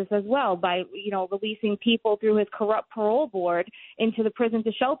crisis as well by, you know, releasing people through his corrupt parole board into the prison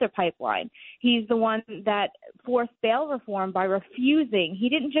to shelter pipeline. He's the one that forced bail reform by refusing. He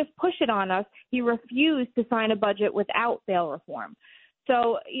didn't just push it on us. He refused to sign a budget without bail reform.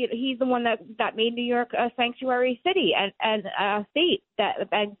 So he's the one that made New York a sanctuary city and a state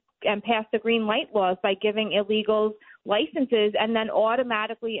and passed the green light laws by giving illegals licenses and then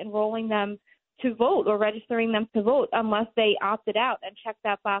automatically enrolling them to vote or registering them to vote unless they opted out and checked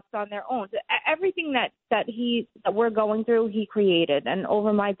that box on their own. So everything that we're going through, he created, and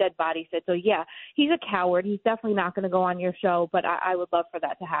over my dead body said. So yeah, he's a coward. He's definitely not going to go on your show, but I would love for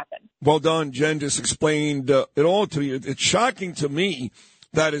that to happen. Well done. Jen just explained it all to you. It's shocking to me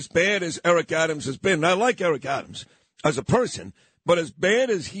that as bad as Eric Adams has been, and I like Eric Adams as a person, but as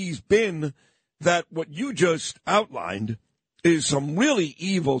bad as he's been, that what you just outlined is some really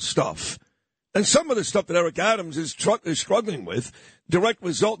evil stuff. And some of the stuff that Eric Adams is struggling with, direct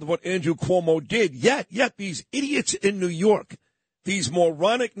result of what Andrew Cuomo did. Yet these idiots in New York, these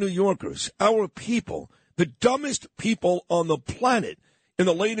moronic New Yorkers, our people, the dumbest people on the planet, in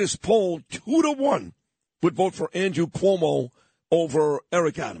the latest poll, 2-1, would vote for Andrew Cuomo over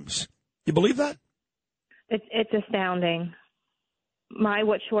Eric Adams. You believe that? It's astounding.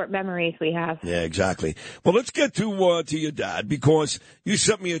 What short memories we have. Yeah, exactly. Well, let's get to your dad, because you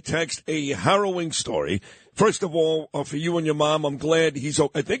sent me a text, a harrowing story. First of all, for you and your mom, I'm glad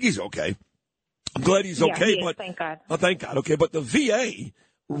I think he's okay. I'm glad he's okay. He is, thank God. Oh, thank God. Okay, but the VA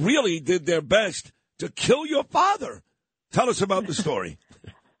really did their best to kill your father. Tell us about the story.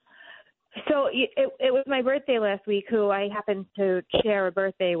 So it was my birthday last week, who I happened to share a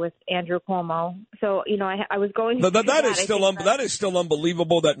birthday with Andrew Cuomo. So, you know, I was going to that is still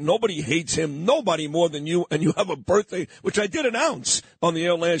unbelievable that nobody hates him, nobody more than you, and you have a birthday, which I did announce on the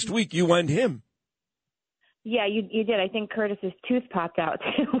air last week, you and him. Yeah, you did. I think Curtis's tooth popped out,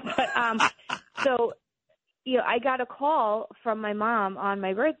 too. But So, I got a call from my mom on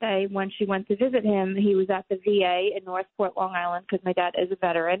my birthday when she went to visit him. He was at the VA in Northport, Long Island, because my dad is a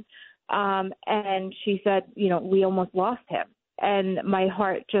veteran. And she said, we almost lost him. And my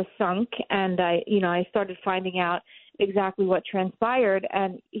heart just sunk. And I started finding out exactly what transpired.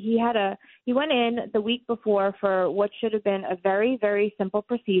 And he went in the week before for what should have been a very, very simple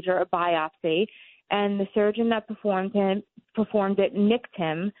procedure, a biopsy. And the surgeon that performed it nicked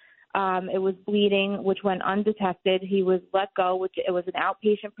him. It was bleeding, which went undetected. He was let go, it was an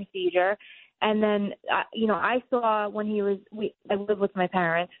outpatient procedure. And then, I saw when I live with my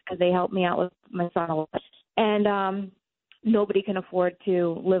parents because they helped me out with my son a lot. And nobody can afford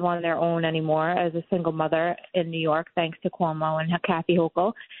to live on their own anymore as a single mother in New York, thanks to Cuomo and Kathy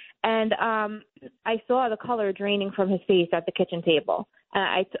Hochul. And I saw the color draining from his face at the kitchen table.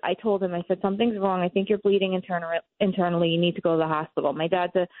 And I told him, I said, something's wrong. I think you're bleeding internally. You need to go to the hospital. My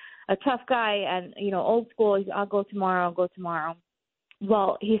dad's a tough guy and, old school. I'll go tomorrow.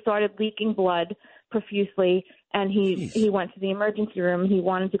 Well, he started leaking blood profusely, and he went to the emergency room. He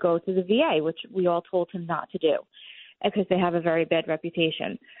wanted to go to the VA, which we all told him not to do because they have a very bad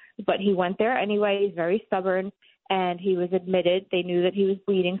reputation. But he went there anyway. He's very stubborn, and he was admitted. They knew that he was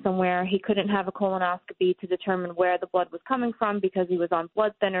bleeding somewhere. He couldn't have a colonoscopy to determine where the blood was coming from because he was on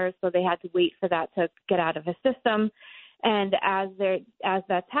blood thinners, so they had to wait for that to get out of his system. And as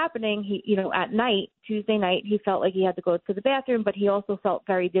that's happening, he, at night, Tuesday night, he felt like he had to go to the bathroom, but he also felt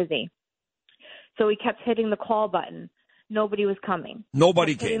very dizzy. So he kept hitting the call button. Nobody was coming.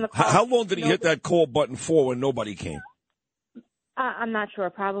 Nobody came. How long did he hit that call button for when nobody came? I'm not sure.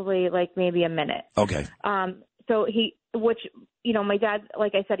 Probably like maybe a minute. Okay. So my dad,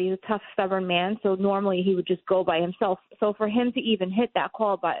 like I said, he's a tough, stubborn man. So normally he would just go by himself. So for him to even hit that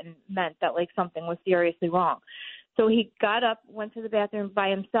call button meant that like something was seriously wrong. So he got up, went to the bathroom by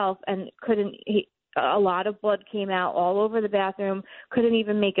himself, and a lot of blood came out all over the bathroom, couldn't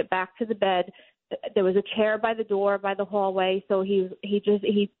even make it back to the bed. There was a chair by the door, by the hallway. So he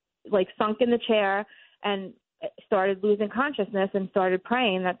sunk in the chair and started losing consciousness and started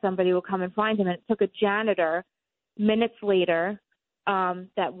praying that somebody would come and find him. And it took a janitor minutes later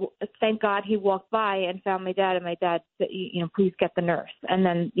thank God he walked by and found my dad, and my dad said, please get the nurse. And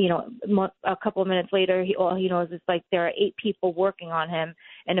then, a couple of minutes later, all he knows is like there are 8 people working on him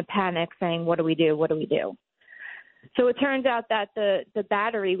in a panic saying, what do we do? What do we do? So it turns out that the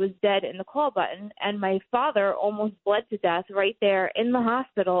battery was dead in the call button, and my father almost bled to death right there in the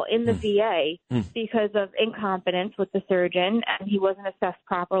hospital in the VA because of incompetence with the surgeon, and he wasn't assessed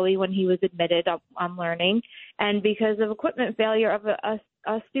properly when he was admitted, I'm learning, and because of equipment failure of a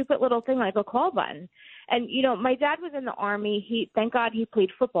stupid little thing like a call button. And, my dad was in the Army. Thank God he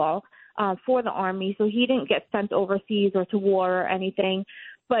played football for the Army, so he didn't get sent overseas or to war or anything.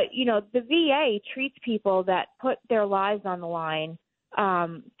 But, the VA treats people that put their lives on the line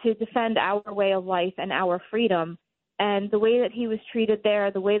to defend our way of life and our freedom. And the way that he was treated there,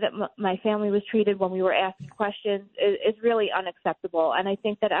 the way that my family was treated when we were asking questions is really unacceptable. And I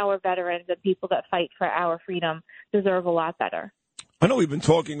think that our veterans and people that fight for our freedom deserve a lot better. I know we've been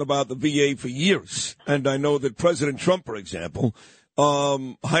talking about the VA for years, and I know that President Trump, for example,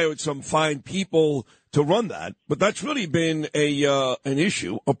 hired some fine people to run that, but that's really been an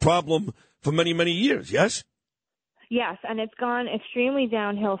issue, a problem for many, many years, yes? Yes, and it's gone extremely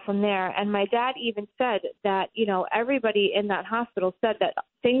downhill from there. And my dad even said that, everybody in that hospital said that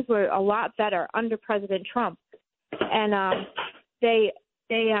things were a lot better under President Trump. And sorry,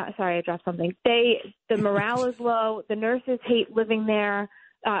 I dropped something. The morale is low. The nurses hate living there.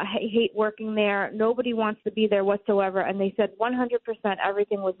 Hate working there. Nobody wants to be there whatsoever. And they said 100%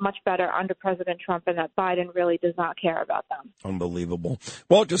 everything was much better under President Trump, and that Biden really does not care about them. Unbelievable.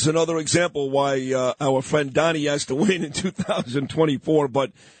 Well, just another example why our friend Donnie has to win in 2024.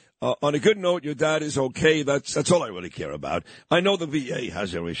 But on a good note, your dad is okay. That's all I really care about. I know the VA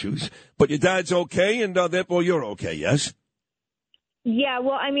has their issues, but your dad's okay, and therefore you're okay, yes? Yeah,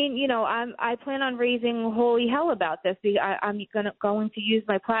 well, I mean, I plan on raising holy hell about this. I'm going to use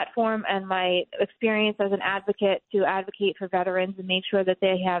my platform and my experience as an advocate to advocate for veterans and make sure that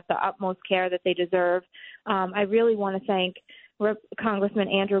they have the utmost care that they deserve. I really want to thank Congressman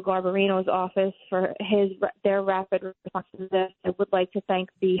Andrew Garbarino's office for their rapid response to this. I would like to thank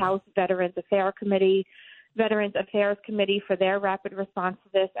the House Veterans Affairs Committee for their rapid response to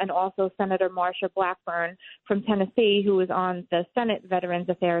this, and also Senator Marsha Blackburn from Tennessee, who is on the Senate Veterans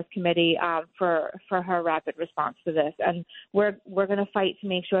Affairs Committee, for her rapid response to this. And we're going to fight to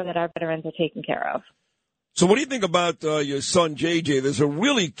make sure that our veterans are taken care of. So what do you think about your son, JJ? There's a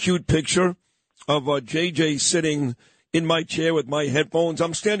really cute picture of JJ sitting in my chair with my headphones.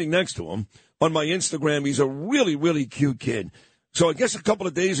 I'm standing next to him. on my Instagram. He's a really, really cute kid. So I guess a couple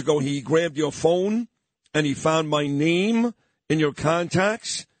of days ago, he grabbed your phone and he found my name in your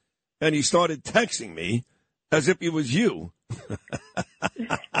contacts, and he started texting me as if it was you.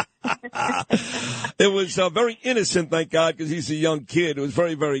 It was very innocent, thank God, because he's a young kid. It was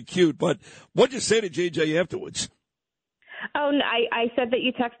very, very cute. But what'd you say to JJ afterwards? Oh, no, I said that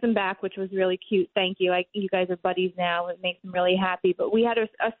you texted him back, which was really cute. Thank you. You guys are buddies now. It makes him really happy. But we had a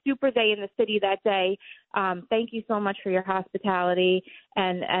super day in the city that day. Thank you so much for your hospitality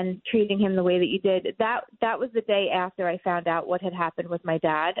and treating him the way that you did. That was the day after I found out what had happened with my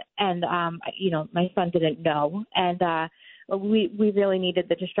dad. And, my son didn't know. And we really needed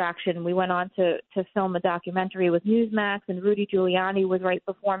the distraction. We went on to film a documentary with Newsmax, and Rudy Giuliani was right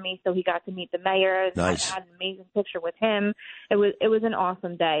before me, so he got to meet the mayor. Nice. I had an amazing picture with him. It was an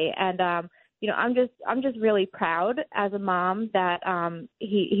awesome day, and I'm just really proud as a mom that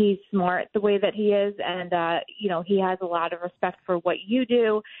he's smart the way that he is, and he has a lot of respect for what you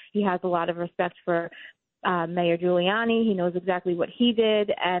do. He has a lot of respect for Mayor Giuliani. He knows exactly what he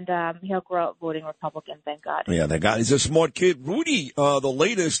did, and he'll grow up voting Republican, thank God. Yeah, that guy, he's a smart kid. Rudy, the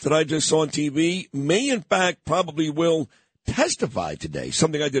latest that I just saw on TV, may in fact probably will testify today,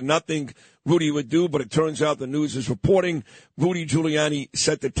 something I did not think Rudy would do, but it turns out the news is reporting Rudy Giuliani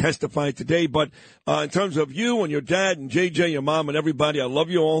set to testify today. But in terms of you and your dad and JJ, your mom, and everybody, I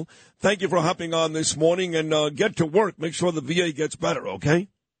love you all. Thank you for hopping on this morning, and get to work. Make sure the VA gets better, okay?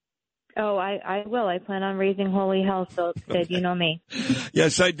 Oh, I will. I plan on raising holy hell, so Sid, you know me.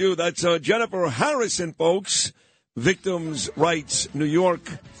 Yes, I do. That's Jennifer Harrison, folks. Victims' Rights, New York.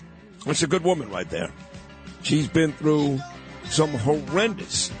 That's a good woman right there. She's been through some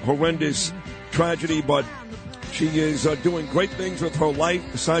horrendous tragedy, but she is doing great things with her life,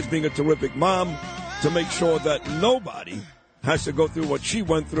 besides being a terrific mom, to make sure that nobody has to go through what she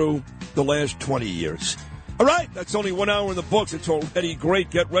went through the last 20 years. All right, that's only 1 hour in the books. It's already great.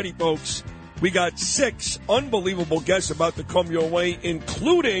 Get ready, folks. We got 6 unbelievable guests about to come your way,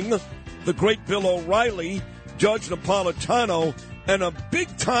 including the great Bill O'Reilly, Judge Napolitano, and a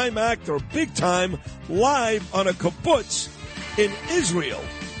big-time actor, big-time, live on a kibbutz in Israel.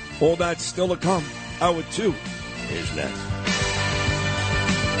 All that's still to come. Hour 2 is next.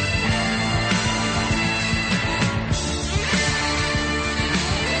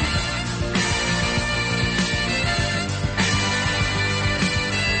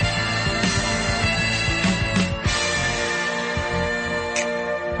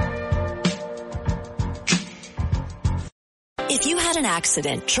 If you had an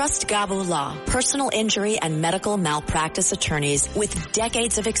accident, trust Gabo Law, personal injury and medical malpractice attorneys with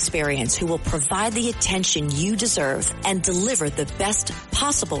decades of experience who will provide the attention you deserve and deliver the best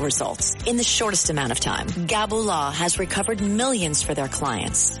possible results in the shortest amount of time. Gabo Law has recovered millions for their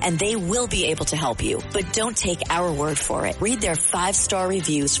clients, and they will be able to help you. But don't take our word for it. Read their 5-star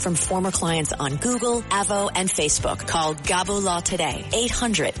reviews from former clients on Google, Avo, and Facebook. Call Gabo Law today,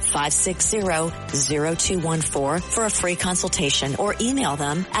 800-560-0214 for a free consultation, or email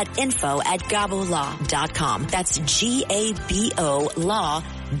them at info@gabolaw.com. That's GABO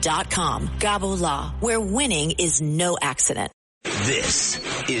law.com. Gabo Law, where winning is no accident. This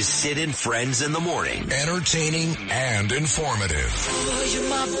is Sid and Friends in the Morning. Entertaining and informative. Oh, you're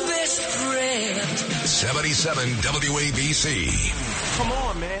my best friend. 77 WABC. Come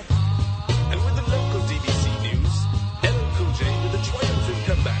on, man. And with the local DBC news, LL Cool J with a triumphant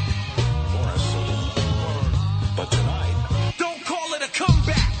comeback. But tonight, don't call it a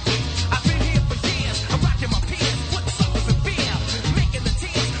comeback. I've been here for years. I'm rocking my pants, putting suckers in fear, making the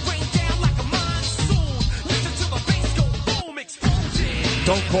tears rain down like a monsoon. Listen to the bass go boom, explosion.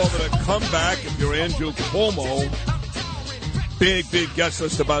 Don't call it a comeback if you're Andrew Cuomo. Big guest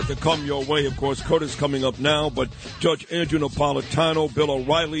list about to come your way. Of course, Coda's coming up now, but Judge Andrew Napolitano, Bill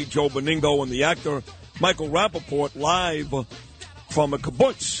O'Reilly, Joe Benigno, and the actor Michael Rappaport live from a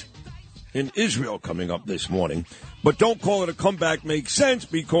kibbutz in Israel coming up this morning. But don't call it a comeback makes sense,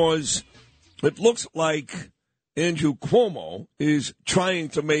 because it looks like Andrew Cuomo is trying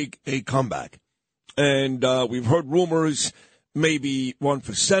to make a comeback. And we've heard rumors maybe run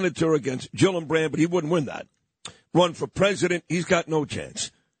for senator against Gillibrand, but he wouldn't win that. Run for president, he's got no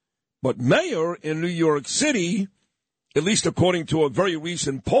chance. But mayor in New York City, at least according to a very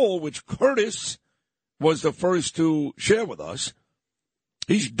recent poll, which Curtis was the first to share with us,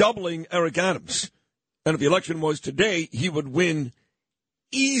 he's doubling Eric Adams. And if the election was today, he would win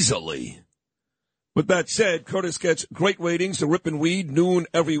easily. With that said, Curtis gets great ratings. The Rip and Weed, noon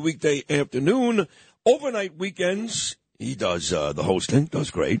every weekday afternoon. Overnight weekends, he does the hosting,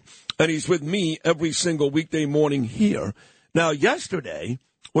 does great. And he's with me every single weekday morning here. Now, yesterday,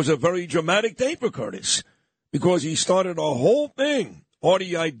 was a very dramatic day for Curtis because he started a whole thing.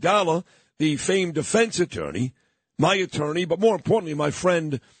 Audie Idala, the famed defense attorney, my attorney, but more importantly, my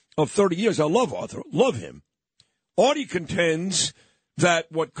friend of 30 years. I love Arthur, love him. Audie contends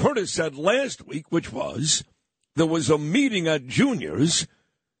that what Curtis said last week, which was there was a meeting at Junior's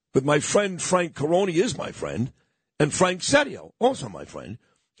with my friend Frank Caroni, is my friend, and Frank Sedio, also my friend.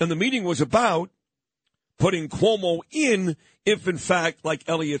 And the meeting was about putting Cuomo in if, in fact, like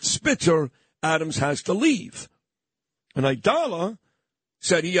Elliot Spitzer, Adams has to leave. And Idala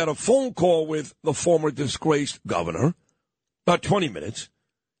said he had a phone call with the former disgraced governor, about 20 minutes,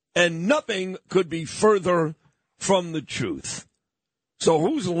 and nothing could be further from the truth. So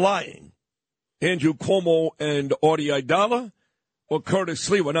who's lying? Andrew Cuomo and Audie Idala or Curtis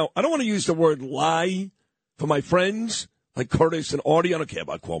Sliwa? Now, I don't want to use the word lie for my friends like Curtis and Audie. I don't care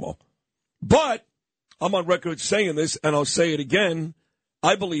about Cuomo. But I'm on record saying this, and I'll say it again.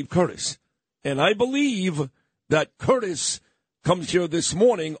 I believe Curtis. And I believe that Curtis comes here this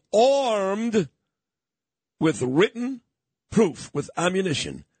morning armed with written proof, with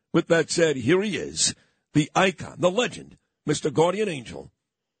ammunition. With that said, here he is, the icon, the legend, Mr. Guardian Angel,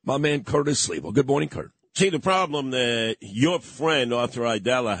 my man Curtis Sliwa. Good morning, Kurt. See, the problem that your friend Arthur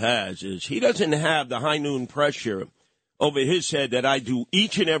Idala has is he doesn't have the high noon pressure over his head that I do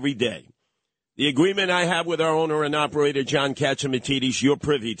each and every day. The agreement I have with our owner and operator, John Katzimatidis, you're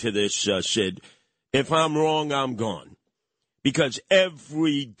privy to this, Sid. If I'm wrong, I'm gone. Because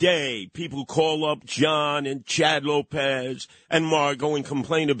every day people call up John and Chad Lopez and Margot and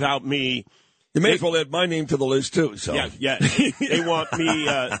complain about me. You may as well add my name to the list, too. So. Yeah. They want me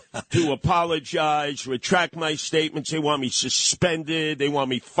to apologize, retract my statements. They want me suspended. They want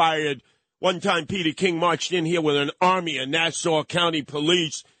me fired. One time Peter King marched in here with an army of Nassau County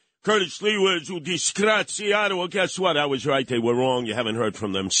Police. Curtis Sliwa is disgraziato. Well, guess what? I was right. They were wrong. You haven't heard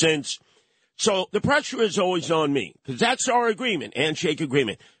from them since. So the pressure is always on me because that's our agreement, handshake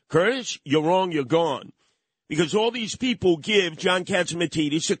agreement. Curtis, you're wrong. You're gone. Because all these people give John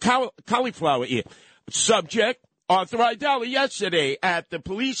Katzimatidis a cauliflower ear. Subject, Arthur Idala yesterday at the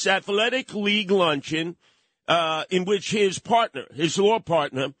Police Athletic League luncheon in which his law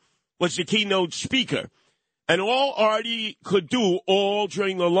partner, was the keynote speaker. And all Artie could do all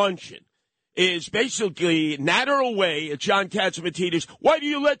during the luncheon is basically natter away at John Katzimatidis. Why do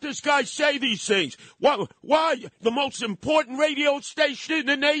you let this guy say these things? Why? The most important radio station in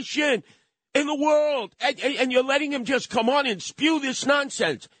the nation. In the world, and you're letting him just come on and spew this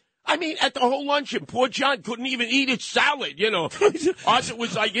nonsense. I mean, at the whole luncheon, poor John couldn't even eat his salad, you know. Arthur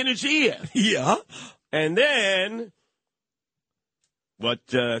was like in his ear. Yeah. And then what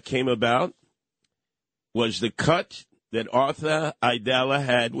came about was the cut that Arthur Idala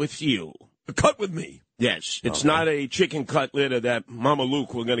had with you. The cut with me? Yes. It's not a chicken cutlet of that Mama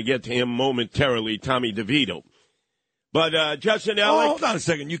Luke. We're going to get to him momentarily, Tommy DeVito. But Justin Ellick. Hold on a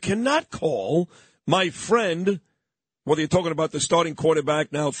second. You cannot call my friend, whether you're talking about the starting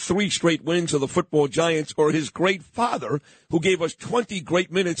quarterback, now 3 straight wins of the football Giants, or his great father, who gave us 20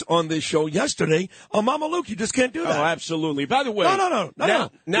 great minutes on this show yesterday, a Mama Luke. You just can't do that. Oh, absolutely. By the way. No. Now,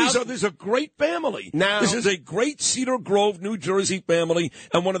 there's a great family. This is a great Cedar Grove, New Jersey family,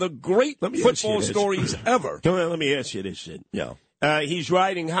 and one of the great football stories ever. Let me ask you this, Sid. Yeah. He's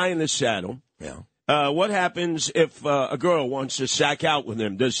riding high in the saddle. Yeah. What happens if a girl wants to sack out with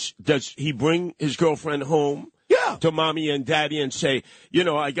him? Does he bring his girlfriend home to mommy and daddy and say,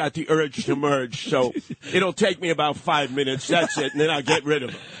 I got the urge to merge, so it'll take me about 5 minutes, that's it, and then I'll get rid of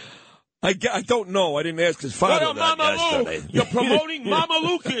him? I don't know. I didn't ask his father that yesterday. Luke. You're promoting Mama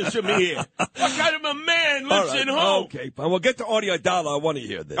Lukeism here. What kind of a man lives at home? Okay, we'll get to Audie Idala. I want to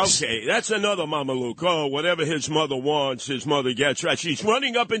hear this. Okay, that's another Mama Luke. Oh, whatever his mother wants, his mother gets. Right? She's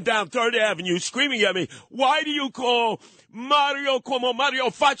running up and down 3rd Avenue screaming at me, why do you call Mario como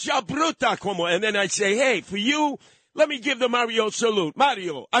Mario faccia brutta como? And then I say, hey, for you, let me give the Mario salute.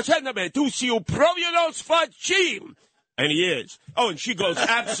 Mario, accendame tu si proviedos facim. And he is. Oh, and she goes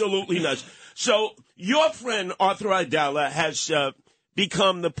absolutely nuts. So your friend Arthur Idala has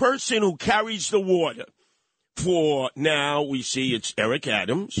become the person who carries the water for, now we see it's Eric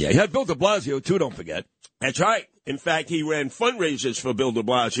Adams. Yeah, he had Bill de Blasio, too, don't forget. That's right. In fact, he ran fundraisers for Bill de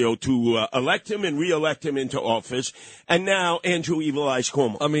Blasio to elect him and re-elect him into office. And now Andrew Evil Eyes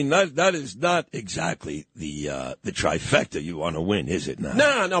Cuomo. I mean, that is not exactly the trifecta you want to win, is it not?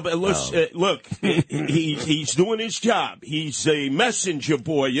 No, but look, he's doing his job. He's a messenger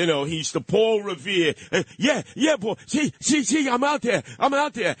boy, he's the Paul Revere. Yeah, boy. See, I'm out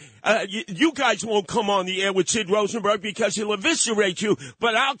there. You guys won't come on the air with Sid Rosenberg because he'll eviscerate you,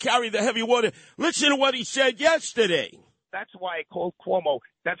 but I'll carry the heavy water. Listen to what he said yesterday. That's why I called Cuomo.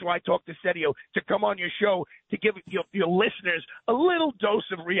 That's why I talked to Sergio to come on your show to give your listeners a little dose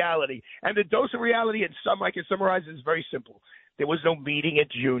of reality. And the dose of reality, in some I can summarize, is very simple. There was no meeting at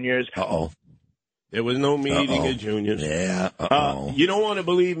Junior's. There was no meeting at Junior's. Yeah. You don't want to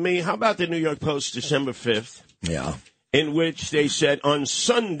believe me? How about the New York Post, December 5th? Yeah. In which they said on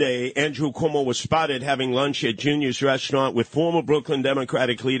Sunday, Andrew Cuomo was spotted having lunch at Junior's restaurant with former Brooklyn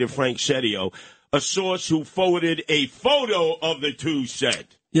Democratic leader Frank Sergio. A source who forwarded a photo of the two said.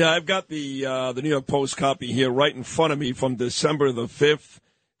 Yeah, I've got the New York Post copy here right in front of me from December the 5th,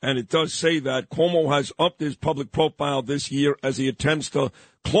 and it does say that Cuomo has upped his public profile this year as he attempts to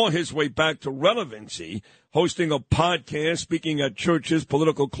claw his way back to relevancy, hosting a podcast, speaking at churches,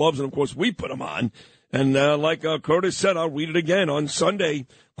 political clubs, and, of course, we put him on. And like Curtis said, I'll read it again. On Sunday,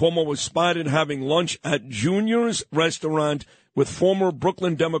 Cuomo was spotted having lunch at Junior's restaurant with former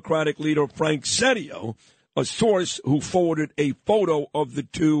Brooklyn Democratic leader Frank Sergio, a source who forwarded a photo of the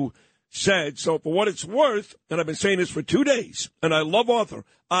two said. So for what it's worth, and I've been saying this for 2 days, and I love Arthur.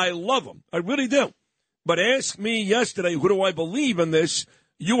 I love him. I really do. But ask me yesterday, who do I believe in this?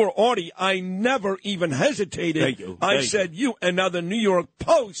 You or Artie. I never even hesitated. Thank you. I said you. And now the New York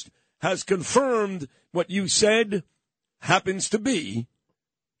Post has confirmed what you said happens to be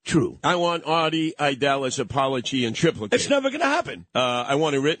true. I want Artie Idala's apology in triplicate. It's never going to happen. I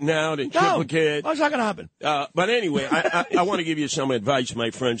want it written out in triplicate. It's not going to happen. But anyway, I want to give you some advice, my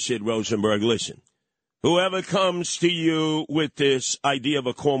friend Sid Rosenberg. Listen, whoever comes to you with this idea of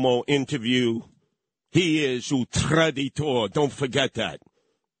a Cuomo interview, he is un traditor. Don't forget that.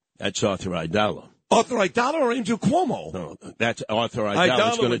 That's Arthur Idala. Arthur Idala or Andrew Cuomo? No, that's Arthur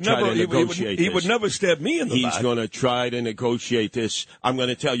Idala's going to try to negotiate this. He would never stab me in the back. He's going to try to negotiate this. I'm going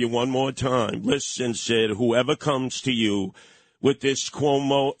to tell you one more time. Listen, Sid, whoever comes to you with this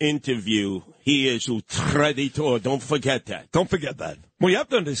Cuomo interview, he is un traditor. Don't forget that. Don't forget that. Well, you have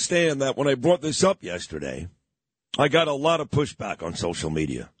to understand that when I brought this up yesterday, I got a lot of pushback on social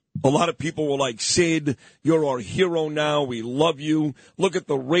media. A lot of people were like, Sid, you're our hero now. We love you. Look at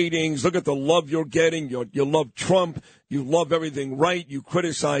the ratings. Look at the love you're getting. You love Trump. You love everything right. You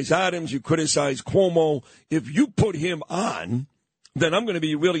criticize Adams. You criticize Cuomo. If you put him on, then I'm going to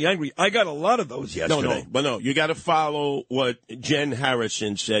be really angry. I got a lot of those yesterday. No. You got to follow what Jen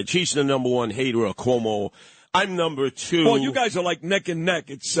Harrison said. She's the number one hater of Cuomo. I'm number two. Well, you guys are like neck and neck.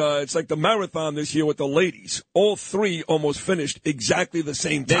 It's like the marathon this year with the ladies. All three almost finished exactly the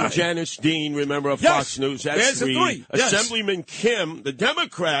same time. Then Janice Dean, remember, of Fox News. That's three. Yes. Assemblyman Kim, the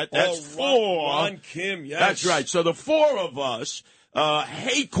Democrat, that's four. Ron Kim, yes. That's right. So the four of us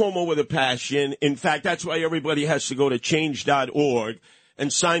hate Cuomo with a passion. In fact, that's why everybody has to go to change.org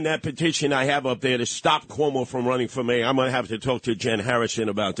and sign that petition I have up there to stop Cuomo from running for mayor. I'm going to have to talk to Jen Harrison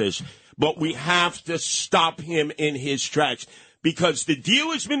about this. But we have to stop him in his tracks because the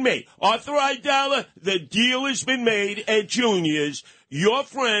deal has been made. Arthur Idala, the deal has been made at Junior's. Your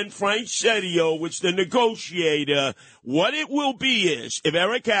friend, Frank Sergio, was the negotiator. What it will be is, if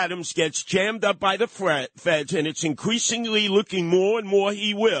Eric Adams gets jammed up by the feds, and it's increasingly looking more and more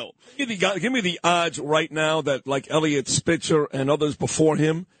he will. Give me the odds right now that, like Elliot Spitzer and others before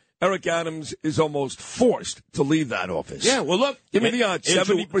him, Eric Adams is almost forced to leave that office. Yeah, well, look. Give me the odds,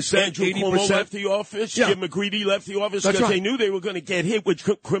 70%, 80%. left the office. Yeah. Jim McGreedy left the office That's because right. they knew they were going to get hit with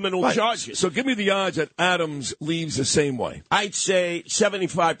criminal charges. So give me the odds that Adams leaves the same way. I'd say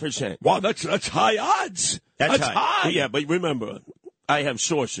 75%. Wow, that's high odds. That's high. Yeah, but remember, I have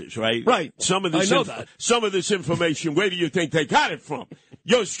sources, right? Right. Some of this I know that. Some of this information, where do you think they got it from?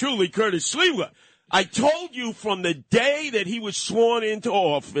 Yours truly, Curtis Sliwa. I told you from the day that he was sworn into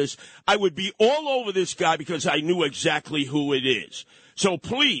office, I would be all over this guy because I knew exactly who it is. So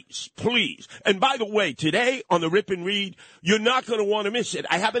please. And by the way, today on the Rip and Read, you're not going to want to miss it.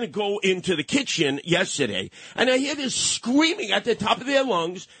 I happened to go into the kitchen yesterday, and I hear this screaming at the top of their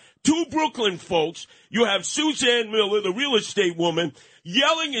lungs. Two Brooklyn folks. You have Suzanne Miller, the real estate woman,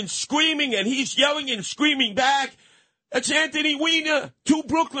 yelling and screaming, and he's yelling and screaming back. That's Anthony Weiner, two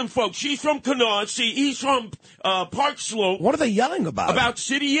Brooklyn folks. She's from Canarsie. He's from Park Slope. What are they yelling about? About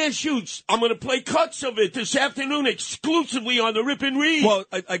city issues. I'm going to play cuts of it this afternoon exclusively on the Rip and Read. Well,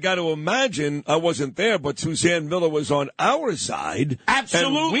 I got to imagine, I wasn't there, but Suzanne Miller was on our side.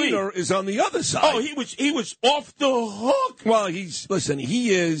 Absolutely. And Weiner is on the other side. Oh, he was off the hook. Well,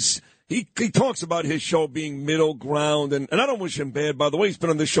 he He talks about his show being middle ground, and I don't wish him bad, by the way. He's been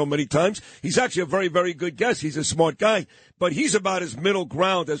on this show many times. He's actually a very, very good guest. He's a smart guy. But he's about as middle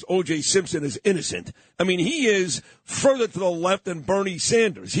ground as O.J. Simpson is innocent. I mean, he is further to the left than Bernie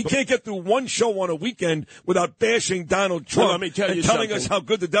Sanders. He can't get through one show on a weekend without bashing Donald Trump let me tell you and telling something. us how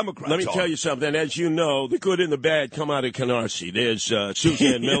good the Democrats are. Let me tell you something. As you know, the good and the bad come out of Canarsie. There's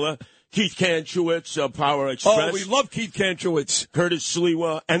Suzanne Miller, Keith Kantrowitz, Power Express. Oh, we love Keith Kantrowitz. Curtis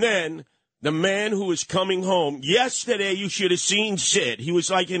Sliwa. And then the man who is coming home. Yesterday, you should have seen Sid. He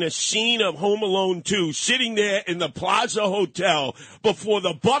was like in a scene of Home Alone 2, sitting there in the Plaza Hotel before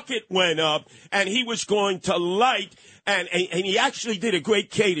the bucket went up, and he was going to light. And he actually did a great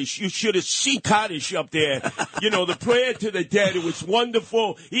Kaddish. You should have seen Kaddish up there. You know, the prayer to the dead. It was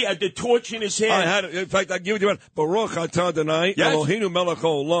wonderful. He had the torch in his hand. I had it. In fact, I give it to you. Baruch atah Adonai, Eloheinu melech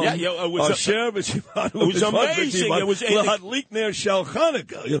haolam. Yeah, it was amazing. It was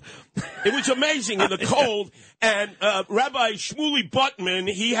It was amazing in the cold. And Rabbi Shmuley Buttman,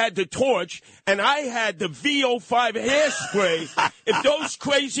 he had the torch, and I had the VO5 hairspray. If those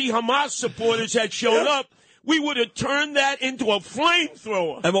crazy Hamas supporters had shown up, we would have turned that into a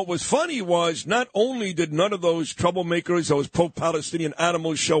flamethrower. And what was funny was not only did none of those troublemakers, those pro-Palestinian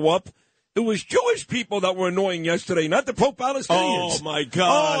animals show up, it was Jewish people that were annoying yesterday, not the pro-Palestinians. Oh, my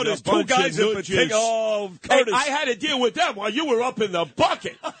God. Oh, there's two guys in particular. Oh, Curtis. Hey, I had to deal with them while you were up in the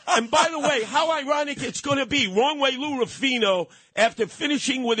bucket. And by the way, how ironic it's going to be. Wrong Way Lou Rufino, after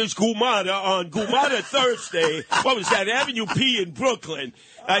finishing with his Gumada on Gumada Thursday, what was that, Avenue P in Brooklyn,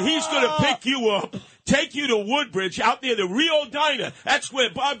 he's going to pick you up, take you to Woodbridge, out near the Rio Diner. That's where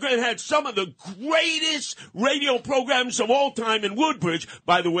Bob Grant had some of the greatest radio programs of all time in Woodbridge.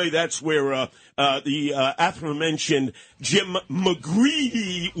 By the way, that's where the aforementioned Jim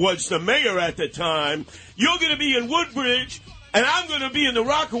McGreevy was the mayor at the time. You're going to be in Woodbridge, and I'm going to be in the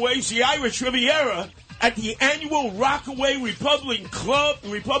Rockaways, the Irish Riviera, at the annual Rockaway Republican Club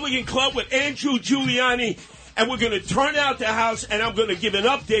with Andrew Giuliani. And we're going to turn out the house, and I'm going to give an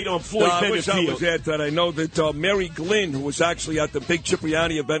update on Floyd Bennett I wish I Field. was at that. I know that Mary Glynn, who was actually at the big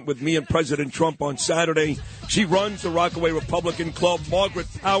Cipriani event with me and President Trump on Saturday, she runs the Rockaway Republican Club. Margaret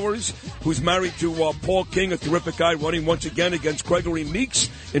Powers, who's married to Paul King, a terrific guy, running once again against Gregory Meeks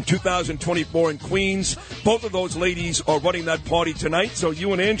in 2024 in Queens. Both of those ladies are running that party tonight. So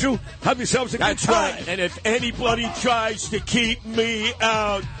you and Andrew, have yourselves a good time. Right. And if anybody tries to keep me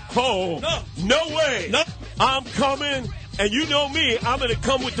out, no way. No. I'm coming, and you know me, I'm going to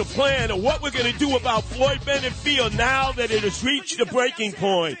come with the plan of what we're going to do about Floyd Bennett Field now that it has reached the breaking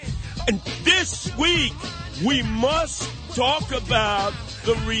point. And this week, we must talk about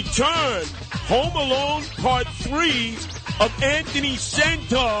the return, Home Alone Part 3, of Anthony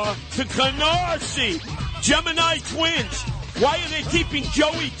Centaur to Canarsie. Gemini Twins. Why are they keeping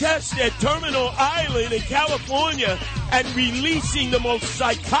Joey Test at Terminal Island in California and releasing the most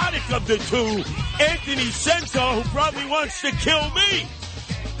psychotic of the two, Anthony Centaur, who probably wants to kill me?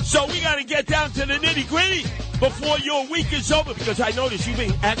 So we got to get down to the nitty-gritty before your week is over, because I noticed you've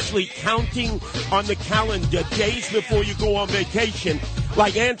been actually counting on the calendar days before you go on vacation,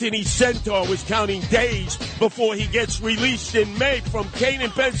 like Anthony Centaur was counting days before he gets released in May from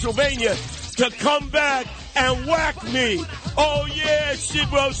Canaan, Pennsylvania, to come back and whack me. Oh, yeah,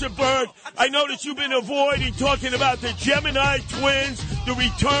 Sid Rosenberg. I noticed you've been avoiding talking about the Gemini Twins, the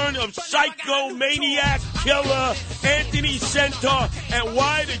return of psychomaniac killer Anthony Centaur, and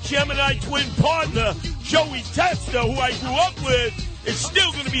why the Gemini Twin partner, Joey Testa, who I grew up with, is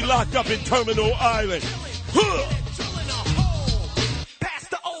still going to be locked up in Terminal Island. Huh.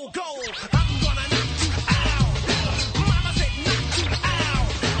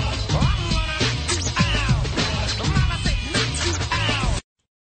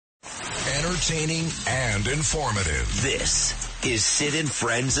 Entertaining and informative. This is Sid and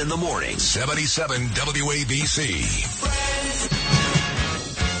Friends in the Morning. 77 WABC.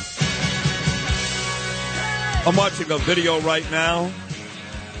 I'm watching a video right now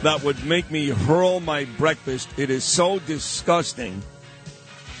that would make me hurl my breakfast. It is so disgusting.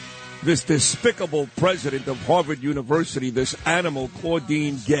 This despicable president of Harvard University, this animal,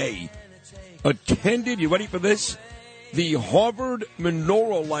 Claudine Gay, attended, you ready for this? The Harvard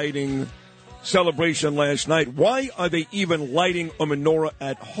menorah lighting celebration last night. Why are they even lighting a menorah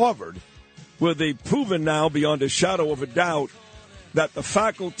at Harvard, where they've proven now beyond a shadow of a doubt that the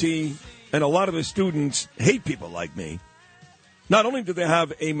faculty and a lot of the students hate people like me? Not only do they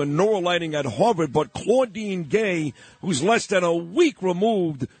have a menorah lighting at Harvard, but Claudine Gay, who's less than a week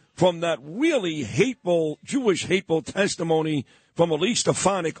removed from that really hateful, Jewish hateful testimony from Elise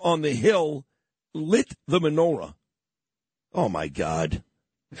Stefanik on the Hill, lit the menorah. Oh, my God.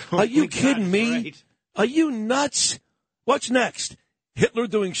 Are you kidding me? Right. Are you nuts? What's next? Hitler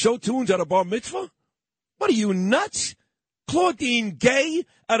doing show tunes at a bar mitzvah? What are you, nuts? Claudine Gay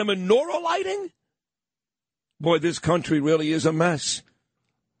at a menorah lighting? Boy, this country really is a mess.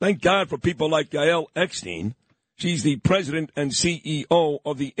 Thank God for people like Yael Eckstein. She's the president and CEO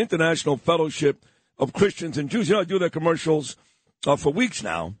of the International Fellowship of Christians and Jews. You know, I do their commercials for weeks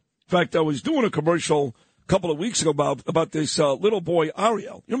now. In fact, I was doing a commercial a couple of weeks ago about this little boy,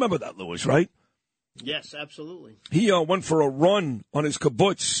 Ariel. You remember that, Louis, right? Yes, absolutely. He went for a run on his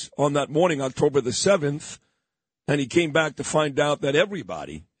kibbutz on that morning, October the 7th, and he came back to find out that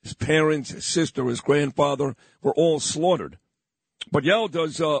everybody, his parents, his sister, his grandfather, were all slaughtered. But Yael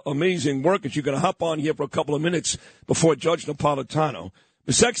does amazing work, and she's going to hop on here for a couple of minutes before Judge Napolitano.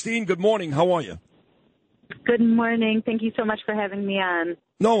 Ms. Eckstein, good morning. How are you? Good morning. Thank you so much for having me on.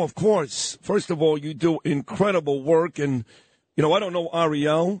 No, of course. First of all, you do incredible work, and you know, I don't know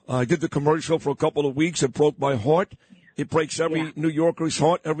Ariel. I did the commercial for a couple of weeks. It broke my heart. It breaks every New Yorker's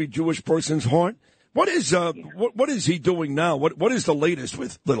heart, every Jewish person's heart. What is what is he doing now? What is the latest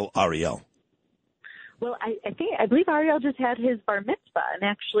with little Ariel? Well, I believe Ariel just had his bar mitzvah, and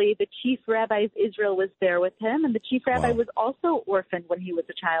actually the chief rabbi of Israel was there with him, and the chief rabbi was also orphaned when he was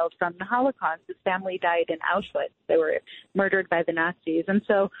a child from the Holocaust. His family died in Auschwitz. They were murdered by the Nazis. And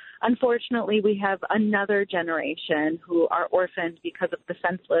so, unfortunately, we have another generation who are orphaned because of the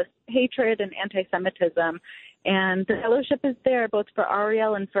senseless hatred and anti-Semitism. And the fellowship is there both for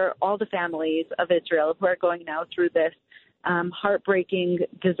Ariel and for all the families of Israel who are going now through this heartbreaking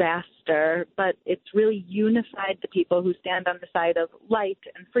disaster, but it's really unified the people who stand on the side of light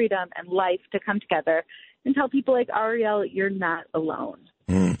and freedom and life to come together and tell people like Ariel, you're not alone.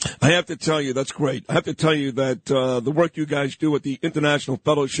 I have to tell you, that's great. I have to tell you that the work you guys do at the International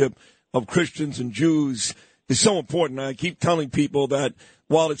Fellowship of Christians and Jews is so important. I keep telling people that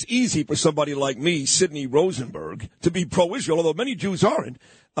while it's easy for somebody like me, Sidney Rosenberg, to be pro-Israel, although many Jews aren't,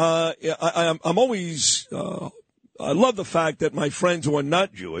 I'm always... I love the fact that my friends who are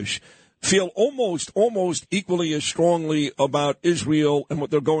not Jewish feel almost equally as strongly about Israel and what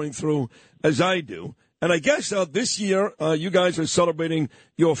they're going through as I do. And I guess this year you guys are celebrating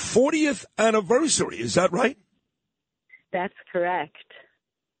your 40th anniversary. Is that right? That's correct.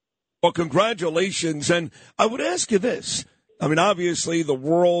 Well, congratulations. And I would ask you this. I mean, obviously, the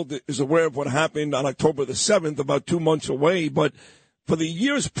world is aware of what happened on October the 7th, about 2 months away. But for the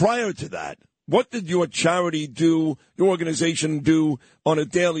years prior to that, what did your charity do, your organization do on a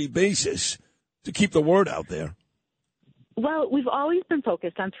daily basis to keep the word out there? Well, we've always been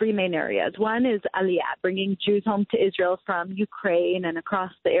focused on three main areas. One is Aliyah, bringing Jews home to Israel from Ukraine and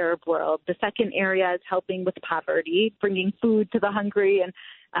across the Arab world. The second area is helping with poverty, bringing food to the hungry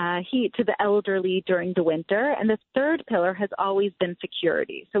and heat to the elderly during the winter. And the third pillar has always been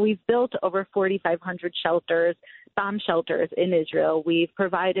security. So we've built over 4,500 shelters, bomb shelters in Israel. We've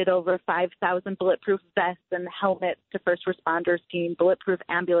provided over 5,000 bulletproof vests and helmets to first responders team, bulletproof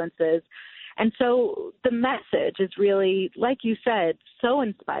ambulances. And so the message is really, like you said, so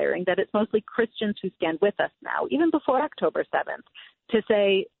inspiring that it's mostly Christians who stand with us now, even before October 7th, to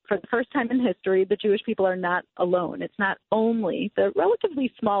say, for the first time in history, the Jewish people are not alone. It's not only the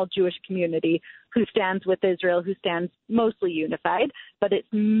relatively small Jewish community who stands with Israel, who stands mostly unified, but it's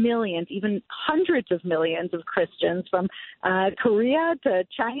millions, even hundreds of millions of Christians from Korea to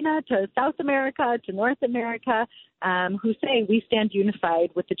China to South America to North America who say we stand unified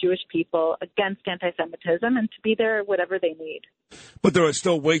with the Jewish people against anti-Semitism and to be there whatever they need. But there are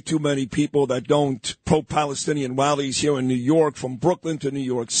still way too many people that don't pro-Palestinian rallies here in New York, from Brooklyn to New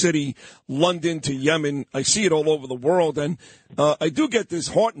York City, London to Yemen. I see it all over the world, and I do get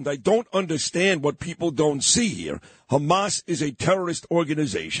disheartened. I don't understand what people don't see here. Hamas is a terrorist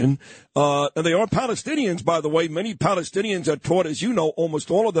organization, and they are Palestinians, by the way. Many Palestinians are taught, as you know,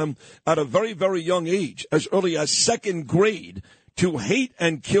 almost all of them, at a very, very young age, as early as second grade, to hate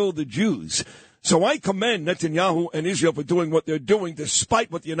and kill the Jews. So I commend Netanyahu and Israel for doing what they're doing,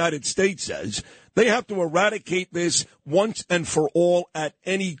 despite what the United States says. They have to eradicate this once and for all at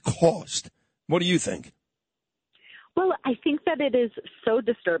any cost. What do you think? Well, I think that it is so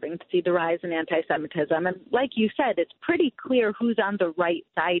disturbing to see the rise in anti-Semitism. And like you said, it's pretty clear who's on the right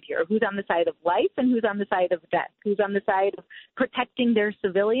side here, who's on the side of life and who's on the side of death, who's on the side of protecting their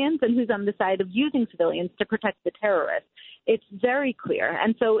civilians and who's on the side of using civilians to protect the terrorists. It's very clear.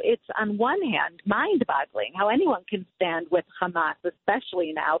 And so it's, on one hand, mind-boggling how anyone can stand with Hamas,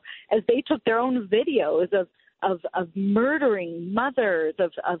 especially now, as they took their own videos of murdering mothers,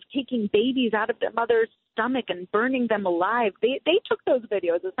 of taking babies out of their mother's stomach and burning them alive. They took those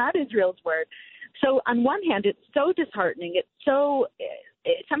videos. It's not Israel's word. So on one hand, it's so disheartening.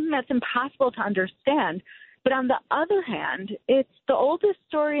 It's something that's impossible to understand. But on the other hand, it's the oldest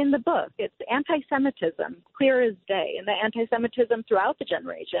story in the book. It's anti-Semitism, clear as day. And the anti-Semitism throughout the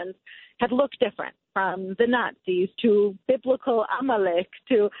generations had looked different, from the Nazis to biblical Amalek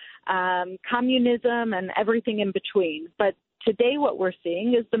to communism and everything in between. But today what we're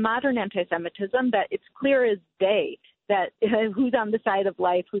seeing is the modern anti-Semitism, that it's clear as day that who's on the side of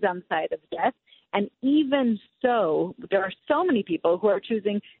life, who's on the side of death. And even so, there are so many people who are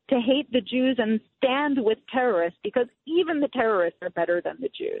choosing to hate the Jews and stand with terrorists, because even the terrorists are better than the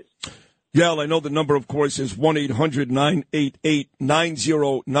Jews. Yael, I know the number, of course, is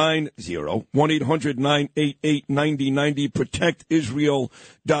 1-800-988-9090, 1-800-988-9090,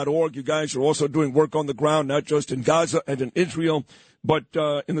 protectisrael.org. You guys are also doing work on the ground, not just in Gaza and in Israel, but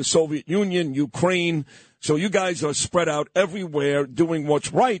in the Soviet Union, Ukraine. So you guys are spread out everywhere doing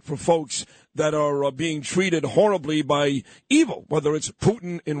what's right for folks that are being treated horribly by evil, whether it's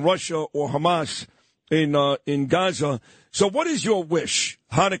Putin in Russia or Hamas in Gaza. So what is your wish?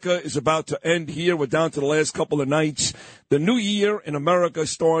 Hanukkah is about to end here. We're down to the last couple of nights. The new year in America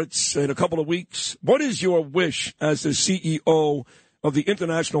starts in a couple of weeks. What is your wish as the CEO of the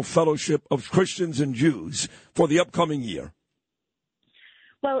International Fellowship of Christians and Jews for the upcoming year?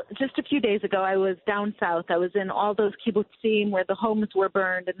 Well, just a few days ago, I was down south. I was in all those kibbutzim where the homes were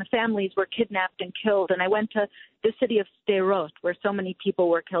burned and the families were kidnapped and killed. And I went to the city of Sderot, where so many people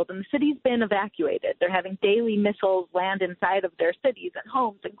were killed. And the city's been evacuated. They're having daily missiles land inside of their cities and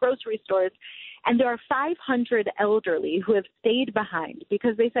homes and grocery stores. And there are 500 elderly who have stayed behind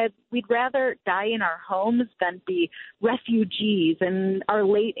because they said, we'd rather die in our homes than be refugees in our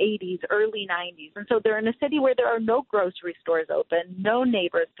late 80s, early 90s. And so they're in a city where there are no grocery stores open, no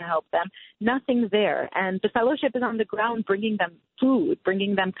neighbors to help them, nothing there. And the fellowship is on the ground bringing them food,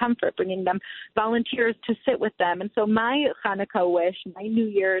 bringing them comfort, bringing them volunteers to sit with them. And so my Hanukkah wish, my New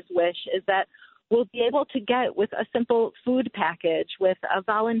Year's wish is that we'll be able to get with a simple food package, with a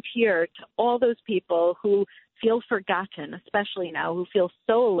volunteer, to all those people who feel forgotten, especially now, who feel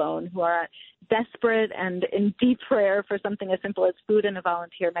so alone, who are desperate and in deep prayer for something as simple as food and a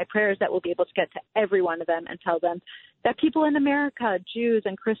volunteer. My prayer is that we'll be able to get to every one of them and tell them that people in America, Jews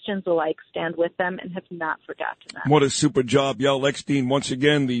and Christians alike, stand with them and have not forgotten them. What a super job. Yael Eckstein, once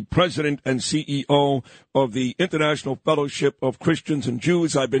again, the president and CEO of the International Fellowship of Christians and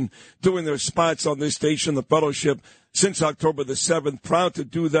Jews. I've been doing their spots on this station, the fellowship, since October the 7th. Proud to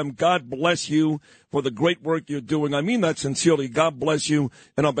do them. God bless you for the great work you're doing. I mean that sincerely. God bless you.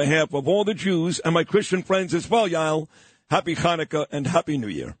 And on behalf of all the Jews and my Christian friends as well, Yael, happy Hanukkah and Happy New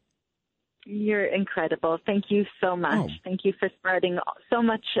Year. You're incredible. Thank you so much. Thank you for spreading so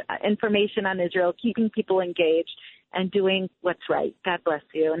much information on Israel, keeping people engaged, and doing what's right. God bless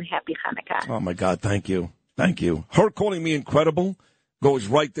you, and happy Hanukkah. Oh, my God. Thank you. Thank you. Her calling me incredible goes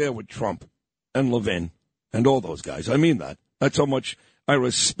right there with Trump and Levin and all those guys. I mean that. That's how much I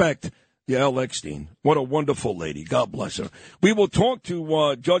respect Yael Eckstein. What a wonderful lady. God bless her. We will talk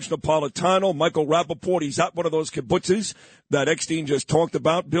to Judge Napolitano, Michael Rappaport. He's at one of those kibbutzes that Eckstein just talked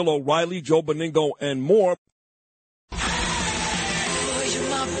about, Bill O'Reilly, Joe Beningo, and more.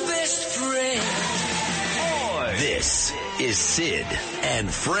 This is Sid and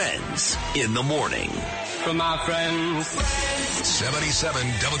Friends in the morning. From my friends. 77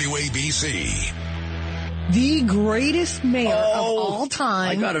 WABC. The greatest mayor of all time.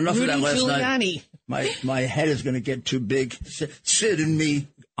 I got enough Rudy of that last Giuliani. night. My head is going to get too big. Sid and me,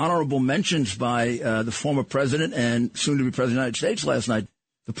 honorable mentions by the former president and soon-to-be president of the United States last night.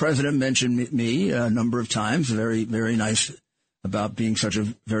 The president mentioned me a number of times, very, very nice about being such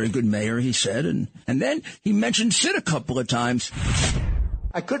a very good mayor, he said. And then he mentioned Sid a couple of times.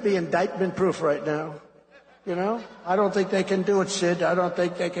 I could be indictment-proof right now. You know, I don't think they can do it, Sid. I don't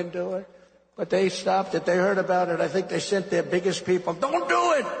think they can do it. But they stopped it. They heard about it. I think they sent their biggest people. Don't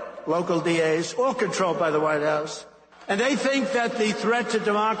do it! Local DAs, all controlled by the White House. And they think that the threat to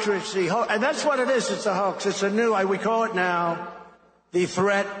democracy, and that's what it is. It's a hoax. It's a new, we call it now, the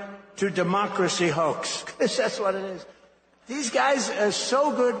threat to democracy hoax. That's what it is. These guys are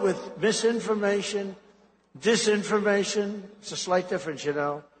so good with misinformation, disinformation. It's a slight difference, you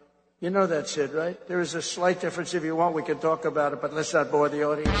know. You know that, Sid, right? There is a slight difference. If you want, we can talk about it, but let's not bore the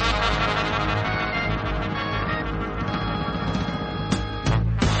audience.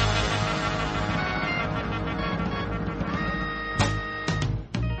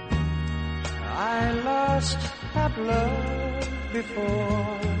 I lost that love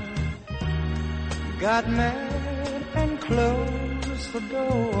before, got mad and closed the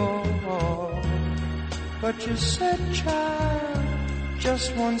door, but you said, child,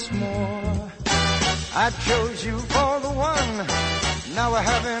 just once more. I chose you for the one, Now we're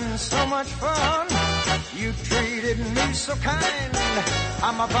having so much fun. You treated me so kind.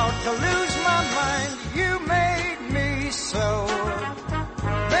 I'm about to lose my mind. You made me so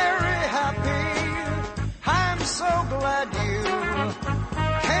very happy. I'm so glad you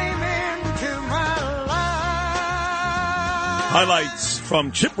came into my life. Highlights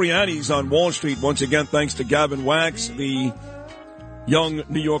from Cipriani's on Wall Street. Once again, thanks to Gavin Wax, the Young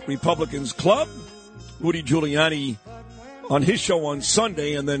New York Republicans Club. Rudy Giuliani on his show on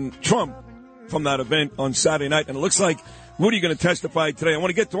Sunday, and then Trump from that event on Saturday night. And it looks like Rudy going to testify today. I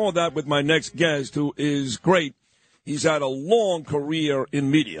want to get to all that with my next guest, who is great. He's had a long career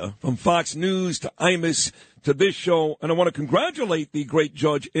in media, from Fox News to Imus to this show. And I want to congratulate the great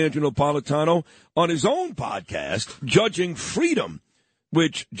Judge Andrew Napolitano on his own podcast, Judging Freedom,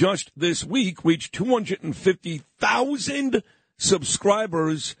 which just this week reached 250,000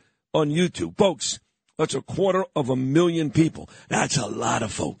 subscribers on YouTube. Folks, that's 250,000 people. That's a lot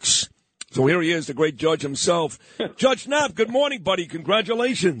of folks. So here he is, the great judge himself. Judge Knapp, good morning, buddy.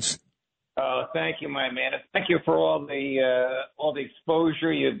 Congratulations. Thank you, my man. Thank you for all the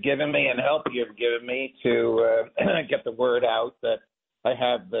exposure you've given me and help you've given me to get the word out that I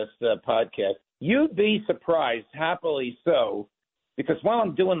have this podcast. You'd be surprised, happily so, because while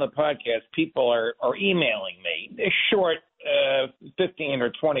I'm doing the podcast, people are emailing me. They're short 15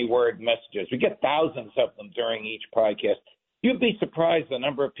 or 20-word messages. We get thousands of them during each podcast. You'd be surprised the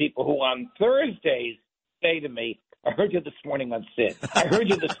number of people who on Thursdays say to me, I heard you this morning on Sid. I heard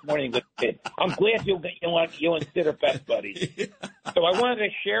you this morning with Sid. I'm glad you and Sid are best buddies. So I wanted to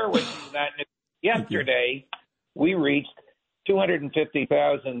share with you that yesterday we reached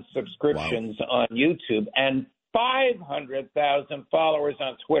 250,000 subscriptions on YouTube and 500,000 followers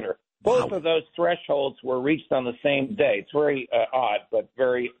on Twitter. Both of those thresholds were reached on the same day. It's very odd, but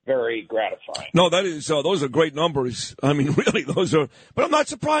very, very gratifying. No, that is those are great numbers. I mean, really, those are. But I'm not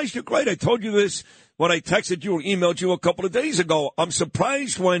surprised. You're great. I told you this when I texted you or emailed you a couple of days ago. I'm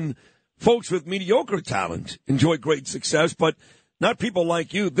surprised when folks with mediocre talent enjoy great success, but not people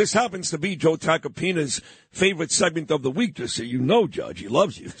like you. This happens to be Joe Tacopina's favorite segment of the week, just so you know, Judge. He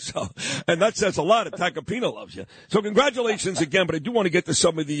loves you. So, and that says a lot. Tacopina loves you. So congratulations again, but I do want to get to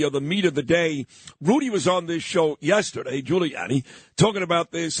some of the meat of the day. Rudy was on this show yesterday, Giuliani, talking about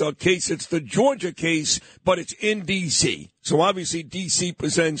this case. It's the Georgia case, but it's in D.C. So obviously D.C.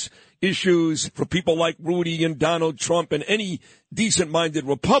 presents issues for people like Rudy and Donald Trump and any decent-minded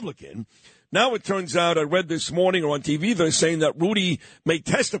Republican. Now it turns out, I read this morning or on TV, they're saying that Rudy may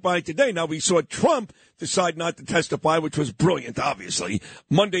testify today. Now we saw Trump decide not to testify, which was brilliant, obviously.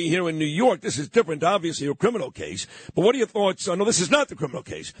 Monday here in New York, this is different, obviously, a criminal case. But what are your thoughts? No, this is not the criminal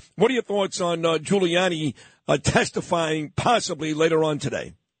case. What are your thoughts on Giuliani testifying possibly later on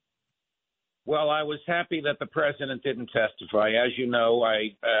today? Well, I was happy that the president didn't testify. As you know,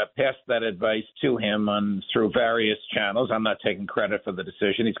 I passed that advice to him through various channels. I'm not taking credit for the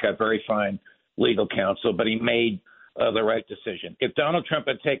decision. He's got very fine legal counsel, but he made the right decision. If Donald Trump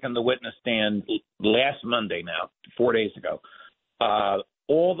had taken the witness stand last Monday now, 4 days ago,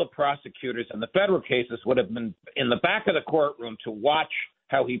 all the prosecutors in the federal cases would have been in the back of the courtroom to watch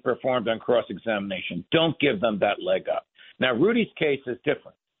how he performed on cross-examination. Don't give them that leg up. Now, Rudy's case is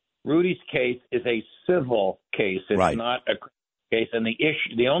different. Rudy's case is a civil case. It's not a criminal case. And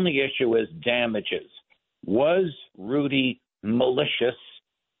the only issue is damages. Was Rudy malicious,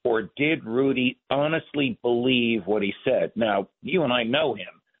 or did Rudy honestly believe what he said? Now, you and I know him.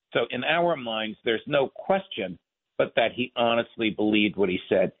 So in our minds, there's no question but that he honestly believed what he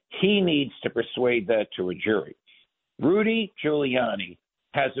said. He needs to persuade that to a jury. Rudy Giuliani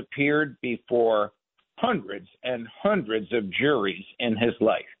has appeared before hundreds and hundreds of juries in his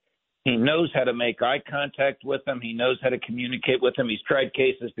life. He knows how to make eye contact with them. He knows how to communicate with them. He's tried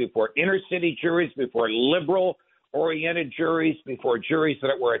cases before inner-city juries, before liberal-oriented juries, before juries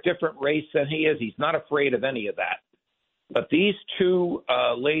that were a different race than he is. He's not afraid of any of that. But these two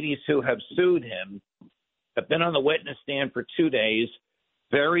ladies who have sued him have been on the witness stand for 2 days.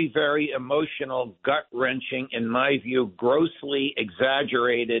 Very, very emotional, gut-wrenching, in my view, grossly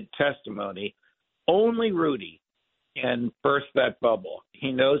exaggerated testimony. Only Rudy can burst that bubble.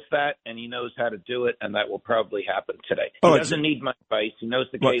 He knows that, and he knows how to do it, and that will probably happen today. He doesn't need my advice. He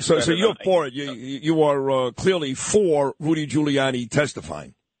knows the case. So you're for it. You are clearly for Rudy Giuliani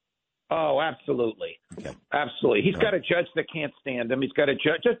testifying. Oh, absolutely. Okay. Absolutely. He's got a judge that can't stand him. He's got a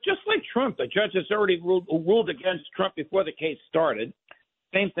judge, just like Trump. The judge has already ruled against Trump before the case started.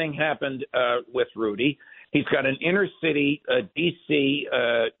 Same thing happened with Rudy. He's got an inner city D.C.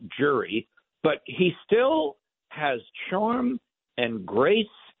 Jury, but he still has charm and grace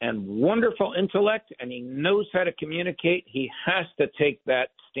and wonderful intellect, and he knows how to communicate. He has to take that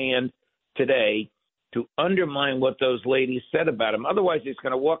stand today to undermine what those ladies said about him. Otherwise, he's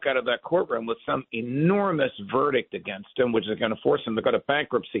going to walk out of that courtroom with some enormous verdict against him, which is going to force him to go to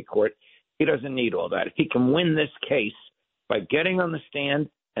bankruptcy court. He doesn't need all that. He can win this case by getting on the stand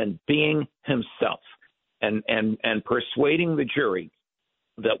and being himself and persuading the jury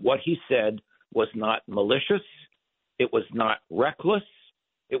that what he said was not malicious, it was not reckless,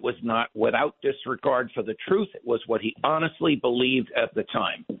 it was not without disregard for the truth. It was what he honestly believed at the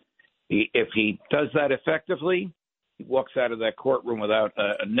time. If he does that effectively, he walks out of that courtroom without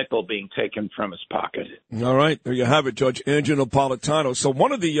a nickel being taken from his pocket. All right, there you have it, Judge Andrew Napolitano. So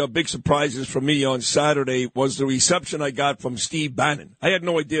one of the big surprises for me on Saturday was the reception I got from Steve Bannon. I had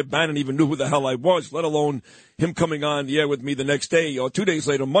no idea Bannon even knew who the hell I was, let alone him coming on the air with me the next day or 2 days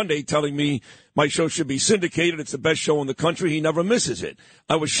later, Monday, telling me my show should be syndicated. It's the best show in the country. He never misses it.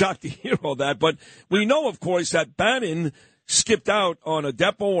 I was shocked to hear all that. But we know, of course, that Bannon skipped out on a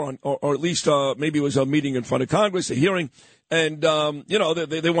depo or at least maybe it was a meeting in front of Congress, a hearing, and,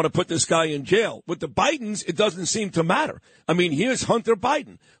 they want to put this guy in jail. With the Bidens, it doesn't seem to matter. I mean, here's Hunter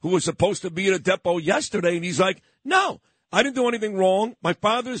Biden, who was supposed to be at a depo yesterday, and he's like, no, I didn't do anything wrong. My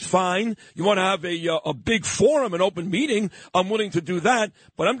father's fine. You want to have a big forum, an open meeting, I'm willing to do that,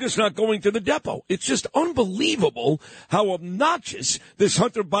 but I'm just not going to the depo. It's just unbelievable how obnoxious this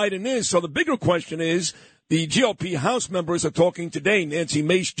Hunter Biden is. So the bigger question is, the GOP House members are talking today, Nancy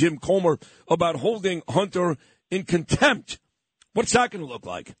Mace, Jim Comer, about holding Hunter in contempt. What's that going to look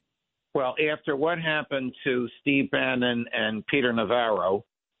like? Well, after what happened to Steve Bannon and Peter Navarro,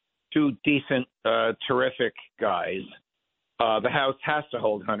 two decent, terrific guys, the House has to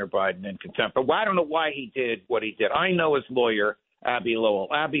hold Hunter Biden in contempt. But I don't know why he did what he did. I know his lawyer, Abby Lowell.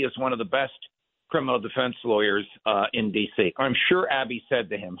 Abby is one of the best criminal defense lawyers in D.C. I'm sure Abby said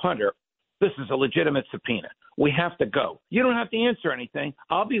to him, Hunter, this is a legitimate subpoena. We have to go. You don't have to answer anything.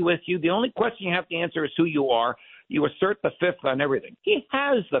 I'll be with you. The only question you have to answer is who you are. You assert the Fifth on everything. He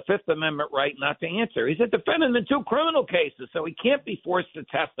has the Fifth Amendment right not to answer. He's a defendant in 2 criminal cases, so he can't be forced to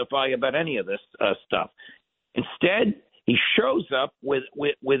testify about any of this stuff. Instead, he shows up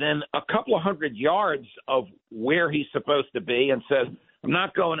within a couple of hundred yards of where he's supposed to be and says, I'm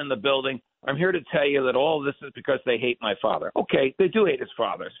not going in the building. I'm here to tell you that all of this is because they hate my father. Okay, they do hate his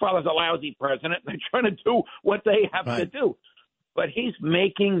father. His father's a lousy president. They're trying to do what they have to do. But he's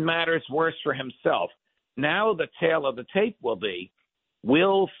making matters worse for himself. Now the tale of the tape will be,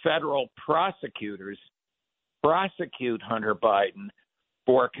 will federal prosecutors prosecute Hunter Biden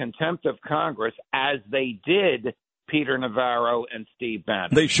for contempt of Congress as they did Peter Navarro and Steve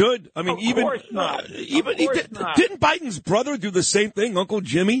Bannon? They should. I mean, of course not. Didn't Biden's brother do the same thing, Uncle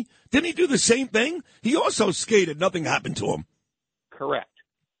Jimmy? Didn't he do the same thing? He also skated. Nothing happened to him. Correct.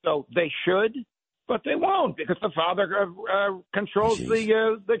 So they should, but they won't because the father controls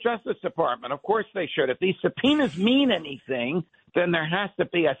the Justice Department. Of course they should. If these subpoenas mean anything, then there has to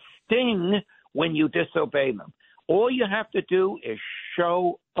be a sting when you disobey them. All you have to do is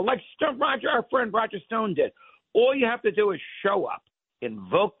show, like our friend Roger Stone did. All you have to do is show up,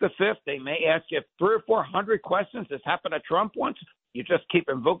 invoke the Fifth. They may ask you 300 or 400 questions. This happened to Trump once. You just keep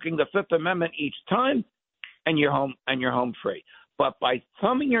invoking the Fifth Amendment each time, and you're home free. But by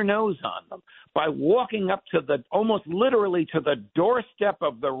thumbing your nose on them, by walking up to almost literally to the doorstep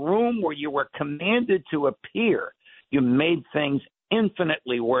of the room where you were commanded to appear, you made things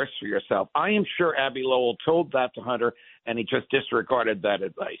infinitely worse for yourself. I am sure Abby Lowell told that to Hunter, and he just disregarded that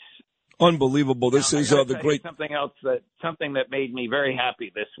advice. Unbelievable. This is the great. Something that made me very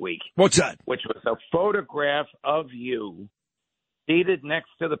happy this week. What's that? Which was a photograph of you seated next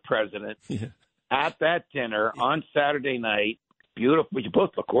to the president at that dinner on Saturday night. Beautiful. You both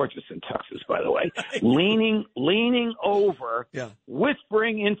look gorgeous in tuxes, by the way. leaning over,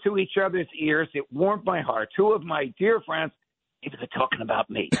 whispering into each other's ears. It warmed my heart. Two of my dear friends. Maybe they're talking about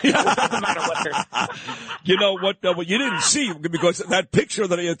me. It doesn't matter what they're You know what you didn't see, because that picture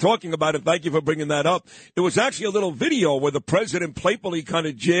that you're talking about, and thank you for bringing that up, it was actually a little video where the president playfully kind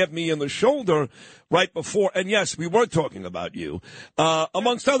of jabbed me in the shoulder right before. And yes, we were talking about you.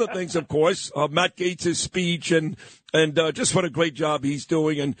 Amongst other things, of course, Matt Gaetz' speech and just what a great job he's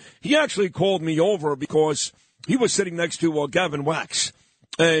doing. And he actually called me over because he was sitting next to Gavin Wax.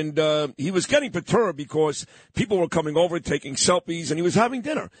 And he was getting perturbed because people were coming over, taking selfies, and he was having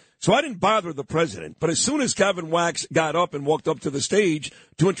dinner. So I didn't bother the president. But as soon as Gavin Wax got up and walked up to the stage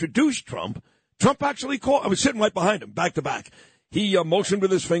to introduce Trump, Trump actually called. I was sitting right behind him, back to back. He motioned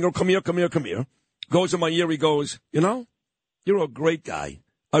with his finger, come here, come here, come here. Goes in my ear, he goes, you're a great guy.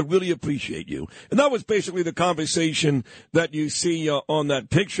 I really appreciate you. And that was basically the conversation that you see on that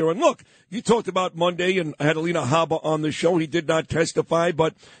picture. And look, you talked about Monday, and I had Alina Habba on the show. He did not testify,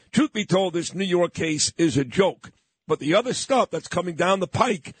 but truth be told, this New York case is a joke. But the other stuff that's coming down the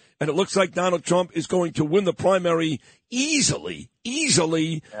pike, and it looks like Donald Trump is going to win the primary easily,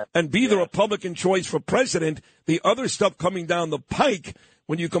 and be the Republican choice for president. The other stuff coming down the pike,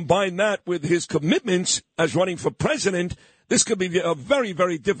 when you combine that with his commitments as running for president, this could be a very,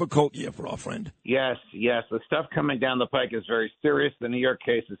 very difficult year for our friend. Yes. The stuff coming down the pike is very serious. The New York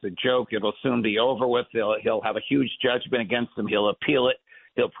case is a joke. It'll soon be over with. He'll have a huge judgment against him. He'll appeal it.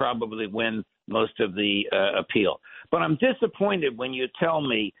 He'll probably win most of the appeal. But I'm disappointed when you tell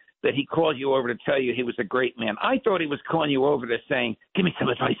me that he called you over to tell you he was a great man. I thought he was calling you over to saying, give me some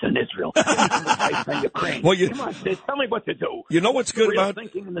advice on Israel. Give me some advice on Ukraine. Well, come on, sis, tell me what to do. You know what's good about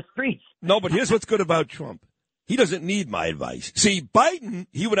thinking in the streets. No, but here's what's good about Trump. He doesn't need my advice. See, Biden,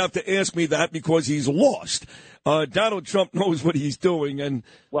 he would have to ask me that because he's lost. Donald Trump knows what he's doing. And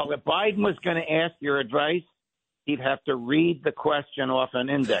well, if Biden was going to ask your advice, he'd have to read the question off an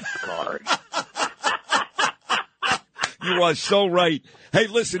index card. You are so right. Hey,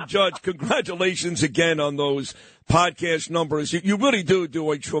 listen, Judge, congratulations again on those podcast numbers. You really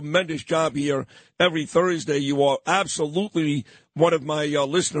do a tremendous job here every Thursday. You are absolutely one of my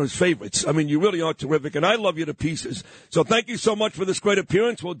listeners' favorites. I mean, you really are terrific, and I love you to pieces. So thank you so much for this great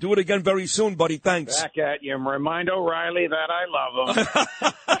appearance. We'll do it again very soon, buddy. Thanks. Back at you. Remind O'Reilly that I love him.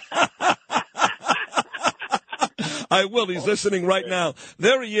 I will. He's listening right now.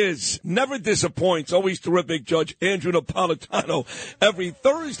 There he is. Never disappoints. Always terrific, Judge Andrew Napolitano. Every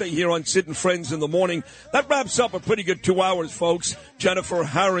Thursday here on Sid and Friends in the Morning. That wraps up a pretty good 2 hours, folks. Jennifer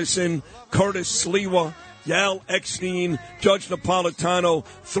Harrison, Curtis Sliwa, Yal Eckstein, Judge Napolitano.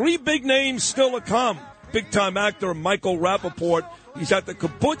 3 big names still to come. Big-time actor Michael Rappaport. He's at the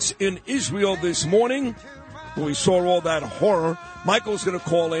kibbutz in Israel this morning, where we saw all that horror. Michael's going to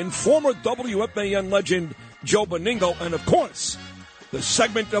call in. Former WFAN legend Joe Beningo, and, of course, the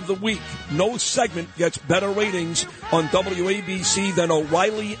segment of the week. No segment gets better ratings on WABC than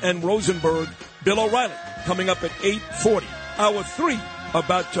O'Reilly and Rosenberg. Bill O'Reilly coming up at 8:40. Hour 3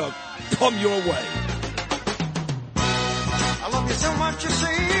 about to come your way. I love you so much, you see.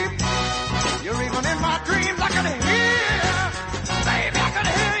 You're even in my dreams. I can hear, baby, I can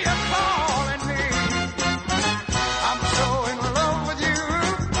hear you calling me. I'm so in love with you.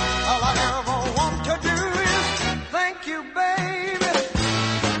 All I ever want to do is thank you, baby.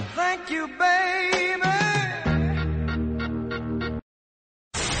 Thank you, baby.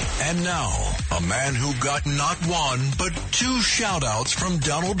 And now, a man who got not one, but 2 shout-outs from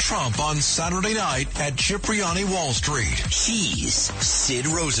Donald Trump on Saturday night at Cipriani Wall Street. He's Sid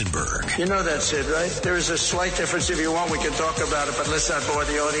Rosenberg. You know that, Sid, right? There is a slight difference. If you want, we can talk about it, but let's not bore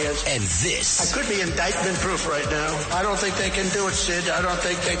the audience. And this... I could be indictment-proof right now. I don't think they can do it, Sid. I don't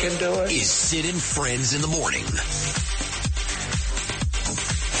think they can do it. Is Sid and Friends in the Morning.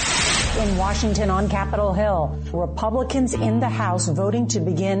 In Washington on Capitol Hill, Republicans in the House voting to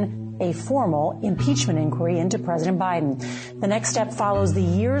begin a formal impeachment inquiry into President Biden. The next step follows the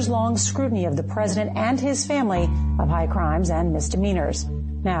years-long scrutiny of the president and his family of high crimes and misdemeanors.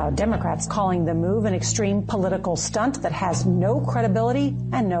 Now, Democrats calling the move an extreme political stunt that has no credibility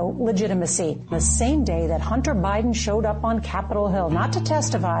and no legitimacy. The same day that Hunter Biden showed up on Capitol Hill, not to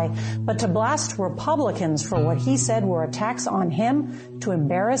testify, but to blast Republicans for what he said were attacks on him to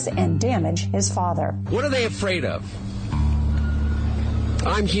embarrass and damage his father. What are they afraid of?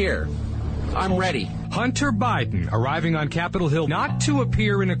 I'm here. I'm ready. Hunter Biden arriving on Capitol Hill not to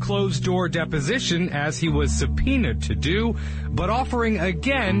appear in a closed-door deposition as he was subpoenaed to do, but offering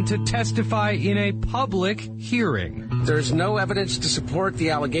again to testify in a public hearing. There's no evidence to support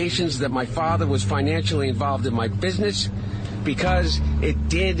the allegations that my father was financially involved in my business because it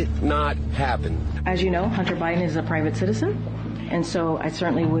did not happen. As you know, Hunter Biden is a private citizen, and so I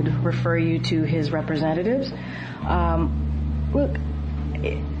certainly would refer you to his representatives. Look,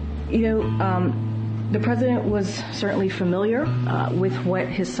 the president was certainly familiar with what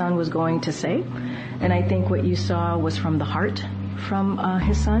his son was going to say, and I think what you saw was from the heart from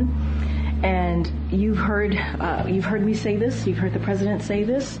his son. And you've heard me say this. You've heard the president say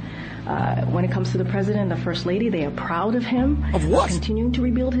this. When it comes to the president and the first lady, they are proud of him. Of what? Continuing to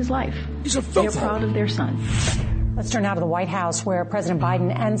rebuild his life. He's a They are proud of their son. Let's turn now to the White House, where President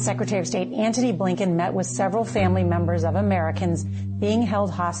Biden and Secretary of State Antony Blinken met with several family members of Americans being held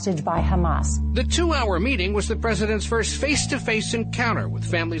hostage by Hamas. The 2-hour meeting was the president's first face-to-face encounter with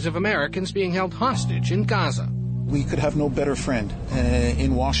families of Americans being held hostage in Gaza. We could have no better friend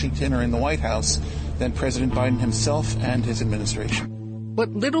in Washington or in the White House than President Biden himself and his administration. but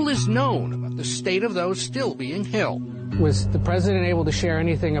little is known about the state of those still being held. Was the president able to share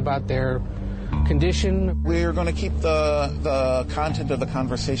anything about their condition? We're going to keep the content of the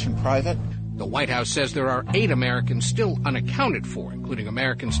conversation private. The White House says there are 8 Americans still unaccounted for, including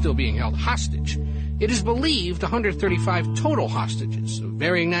Americans still being held hostage. It is believed 135 total hostages of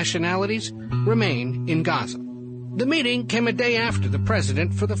varying nationalities remain in Gaza. The meeting came a day after the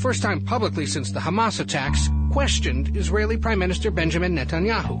president, for the first time publicly since the Hamas attacks, questioned Israeli Prime Minister Benjamin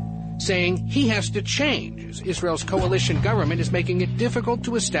Netanyahu, saying he has to change as Israel's coalition government is making it difficult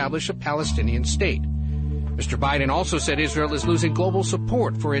to establish a Palestinian state. Mr. Biden also said Israel is losing global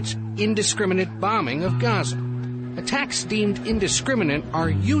support for its indiscriminate bombing of Gaza. Attacks deemed indiscriminate are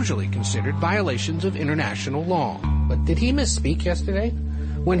usually considered violations of international law. But did he misspeak yesterday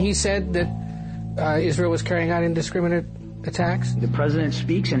when he said that Israel was carrying out indiscriminate attacks? The president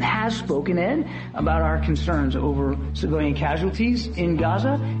speaks and has spoken, Ed, about our concerns over civilian casualties in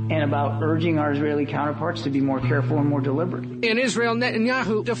Gaza and about urging our Israeli counterparts to be more careful and more deliberate. In Israel,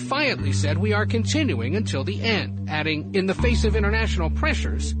 Netanyahu defiantly said we are continuing until the end, adding, in the face of international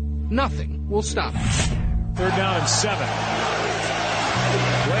pressures, nothing will stop us. 3rd down and 7. Play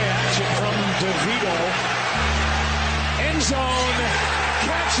action from DeVito. End zone.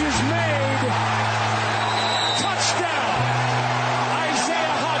 Catch is made. Touchdown.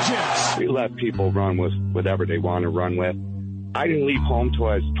 Isaiah Hodgins. We let people run with whatever they want to run with. I didn't leave home till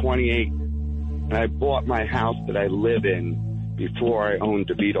I was 28, and I bought my house that I live in before I owned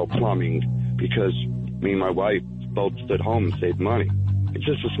DeVito Plumbing because me and my wife both stood home and saved money. It's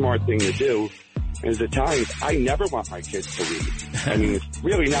just a smart thing to do. As Italians, I never want my kids to leave. I mean, it's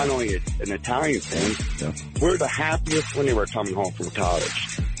really not only an Italian thing. Yeah. We're the happiest when they were coming home from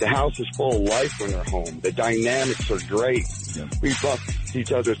college. The house is full of life when they're home. The dynamics are great. Yeah. We bust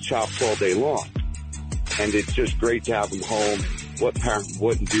each other's chops all day long. And it's just great to have them home. What parent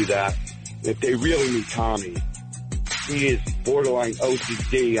wouldn't do that? If they really knew Tommy, he is borderline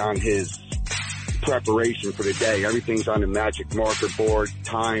OCD on his preparation for the day. Everything's on the magic marker board,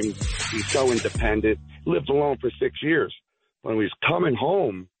 timed. He's so independent. Lived alone for 6 years. When we was coming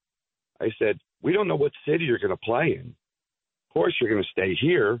home, I said, we don't know what city you're going to play in. Of course, you're going to stay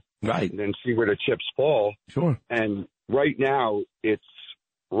here. Right. And then see where the chips fall. Sure. And right now, it's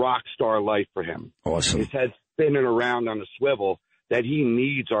rock star life for him. Awesome. His head's spinning around on the swivel that he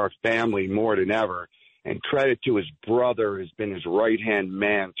needs our family more than ever. And credit to his brother, has been his right-hand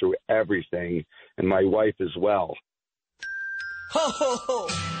man through everything, and my wife as well. Ho, ho, ho.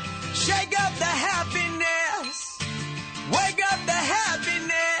 Shake up the happiness. Wake up the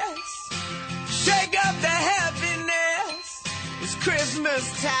happiness. Shake up the happiness. It's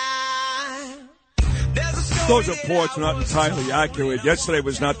Christmas time. Those reports are not entirely accurate. Yesterday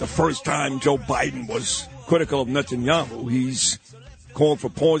was not the first time Joe Biden was critical of Netanyahu. He's called for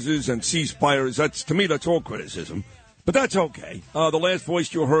pauses and ceasefires. To me, that's all criticism. But that's okay. The last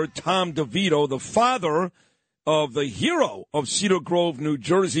voice you heard, Tom DeVito, the father of the hero of Cedar Grove, New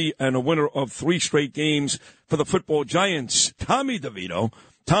Jersey, and a winner of 3 straight games for the football Giants, Tommy DeVito.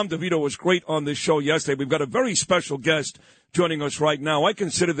 Tom DeVito was great on this show yesterday. We've got a very special guest joining us right now. I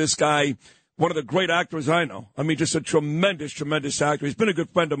consider this guy one of the great actors I know. I mean, just a tremendous, tremendous actor. He's been a good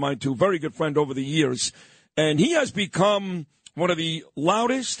friend of mine, too, very good friend over the years. And he has become one of the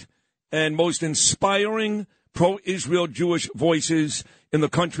loudest and most inspiring pro-Israel Jewish voices in the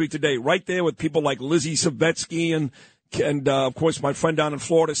country today, right there with people like Lizzie Savetsky and of course, my friend down in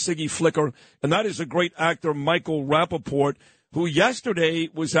Florida, Siggy Flicker. And that is a great actor, Michael Rappaport, who yesterday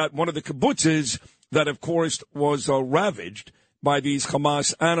was at one of the kibbutzes that, of course, was ravaged by these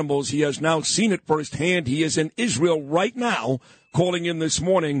Hamas animals. He has now seen it firsthand. He is in Israel right now, calling in this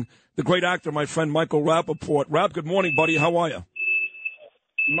morning. The great actor, my friend Michael Rappaport. Rap, good morning, buddy. How are you?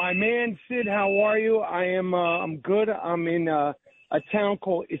 My man, Sid, how are you? I'm good. I'm in a town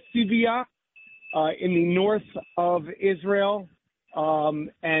called Isivia in the north of Israel.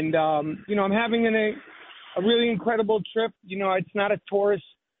 I'm having a really incredible trip. You know, it's not a tourist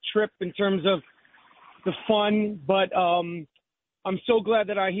trip in terms of the fun, but I'm so glad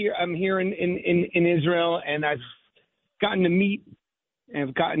that I'm here in Israel, and I've gotten to meet and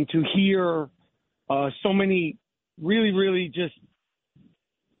I've gotten to hear so many really, really just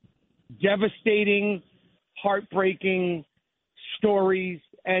devastating, heartbreaking stories.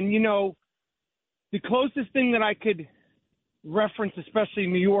 And, you know, the closest thing that I could reference, especially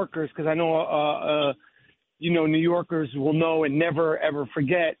New Yorkers, because I know, New Yorkers will know and never, ever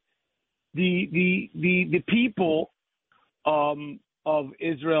forget, the people of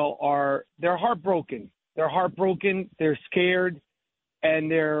Israel they're heartbroken. They're heartbroken. They're scared, and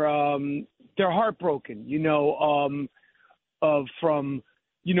they're heartbroken. You know, from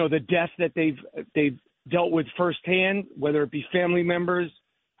the death that they've dealt with firsthand, whether it be family members,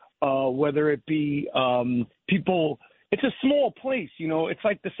 whether it be people. It's a small place, It's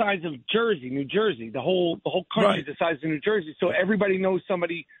like the size of New Jersey. The whole country is the size of New Jersey. So everybody knows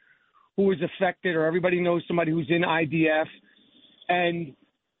somebody who was affected, or everybody knows somebody who's in IDF. And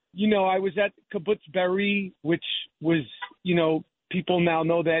I was at Kibbutz Be'eri, which was, people now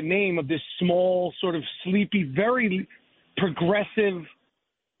know that name, of this small, sort of sleepy, very progressive,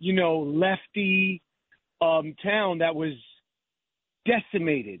 lefty town that was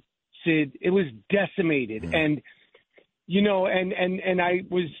decimated, Sid. It was decimated. Mm-hmm. And, and I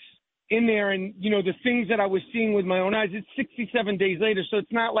was in there, and, the things that I was seeing with my own eyes, it's 67 days later, so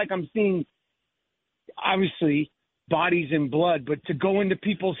it's not like I'm seeing, obviously, bodies and blood, but to go into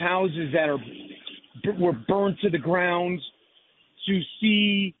people's houses that were burned to the ground, to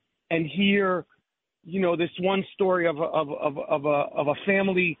see and hear, this one story of a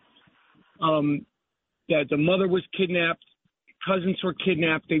family that the mother was kidnapped, cousins were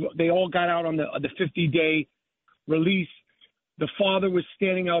kidnapped. They all got out on the 50-day release. The father was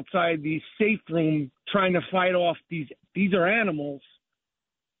standing outside the safe room trying to fight off these are animals.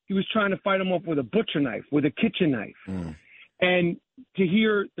 He was trying to fight them off with a butcher knife, with a kitchen knife. Mm. And to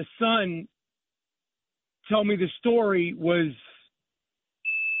hear the son tell me the story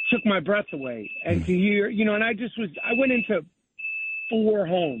took my breath away. And to hear, and I went into 4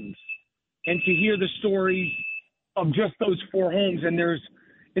 homes, and to hear the stories of just those 4 homes. And there's,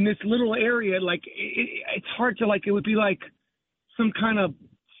 in this little area, like, it's hard to, like, it would be like some kind of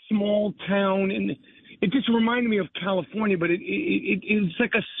small town. And it just reminded me of California, but it's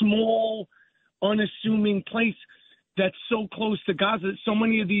like a small, unassuming place that's so close to Gaza. So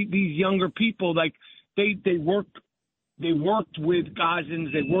many of these younger people, like, they worked with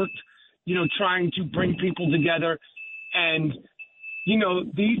Gazans. They worked, trying to bring people together. And,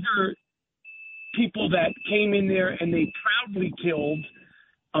 these are people that came in there and they proudly killed.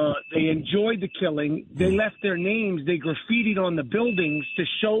 They enjoyed the killing. They left their names. They graffitied on the buildings to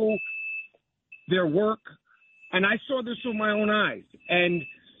show their work. And I saw this with my own eyes. And,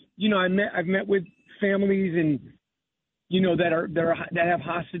 I've met with families and, that have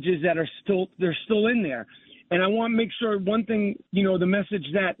hostages that are still in there. And I want to make sure one thing, the message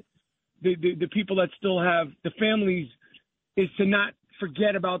that the people that still have the families is to not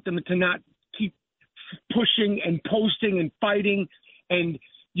forget about them and to not keep pushing and posting and fighting and,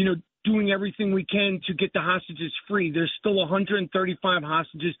 doing everything we can to get the hostages free. There's still 135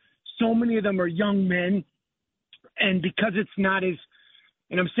 hostages. So many of them are young men. And because it's not as,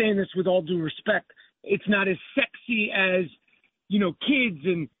 and I'm saying this with all due respect, it's not as sexy as, kids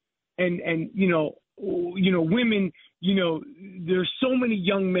and women, there's so many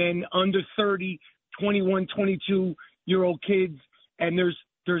young men under 30, 21, 22-year-old kids, and there's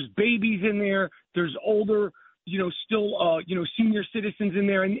babies in there. There's older, still, senior citizens in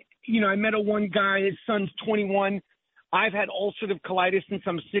there. And, I met one guy, his son's 21. I've had ulcerative colitis since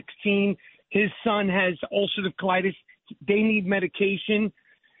I'm 16. His son has ulcerative colitis. They need medication.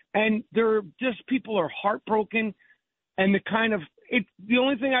 And people are heartbroken. And the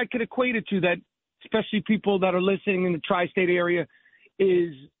only thing I could equate it to, that especially people that are listening in the tri-state area,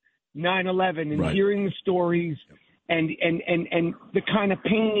 is 9/11 and hearing the stories and the kind of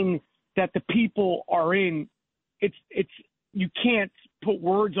pain that the people are in. It's you can't put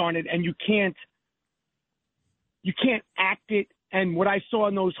words on it, and you can't act it. And what I saw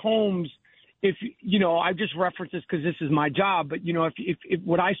in those homes, if I just reference this because this is my job, but if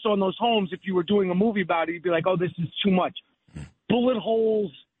what I saw in those homes, if you were doing a movie about it, you'd be like, oh, this is too much. Bullet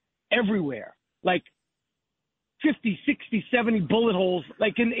holes everywhere, like 50, 60, 70 bullet holes,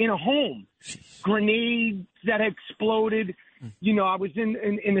 like in a home. Grenades that had exploded. I was in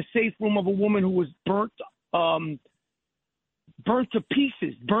the safe room of a woman who was burnt to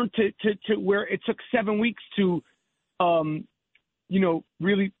pieces, burnt to where it took 7 weeks to,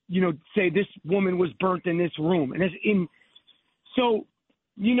 really, say this woman was burnt in this room. And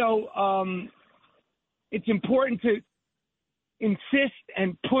it's important to insist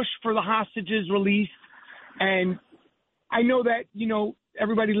and push for the hostages released. And I know that,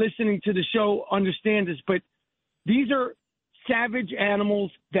 everybody listening to the show understands this, but these are savage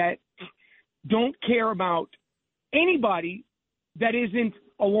animals that don't care about anybody that isn't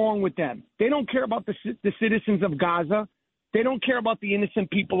along with them. They don't care about the citizens of Gaza. They don't care about the innocent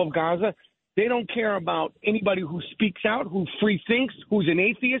people of Gaza. They don't care about anybody who speaks out, who free thinks, who's an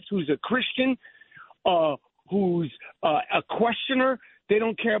atheist, who's a Christian, who's a questioner. They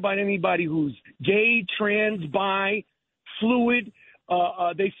don't care about anybody who's gay, trans, bi, fluid.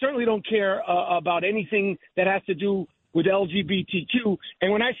 They certainly don't care about anything that has to do with LGBTQ.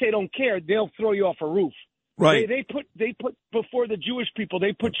 And when I say don't care, they'll throw you off a roof. Right. They put before the Jewish people,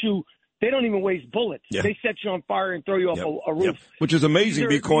 they put you. They don't even waste bullets. Yeah. They set you on fire and throw you off a roof. Which is amazing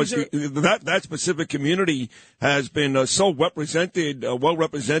because these that specific community has been so well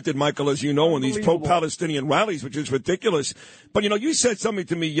represented, Michael, as you know, in these pro-Palestinian rallies, which is ridiculous. But, you said something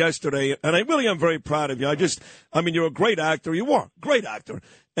to me yesterday, and I really am very proud of you. You're a great actor. You are a great actor.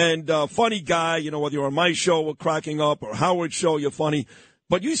 And funny guy, whether you're on my show or Cracking Up or Howard's show, you're funny.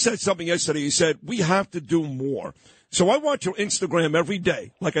 But you said something yesterday. You said, we have to do more. So I watch your Instagram every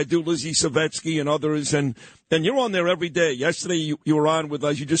day, like I do Lizzie Savetsky and others, and you're on there every day. Yesterday you were on with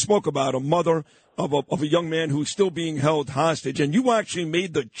us. You just spoke about a mother of a young man who's still being held hostage, and you actually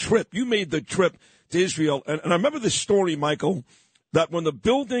made the trip. You made the trip to Israel. And I remember this story, Michael, that when the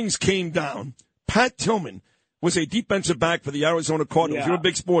buildings came down, Pat Tillman was a defensive back for the Arizona Cardinals. Yeah. You're a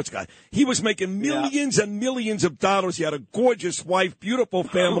big sports guy. He was making millions and millions of dollars. He had a gorgeous wife, beautiful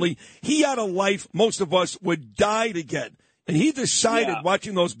family. He had a life most of us would die to get. And he decided,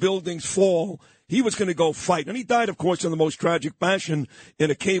 watching those buildings fall, he was going to go fight. And he died, of course, in the most tragic fashion in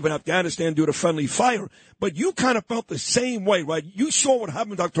a cave in Afghanistan due to friendly fire. But you kind of felt the same way, right? You saw what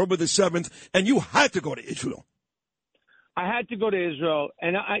happened October the 7th, and you had to go to Israel. I had to go to Israel,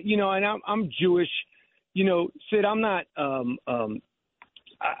 and I'm Jewish. Sid, I'm not. I'm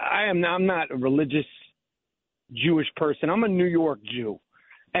not a religious Jewish person. I'm a New York Jew,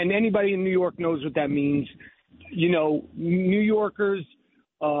 and anybody in New York knows what that means. New Yorkers.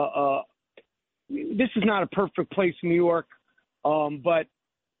 This is not a perfect place, New York, but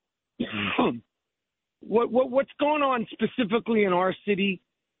what's going on specifically in our city?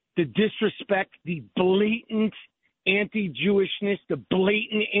 The disrespect, the blatant anti-Jewishness, the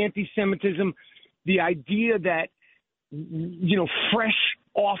blatant anti-Semitism. The idea that, fresh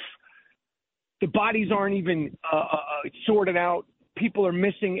off, the bodies aren't even sorted out, people are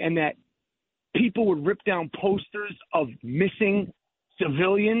missing, and that people would rip down posters of missing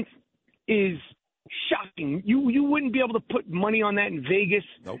civilians is shocking. You wouldn't be able to put money on that in Vegas,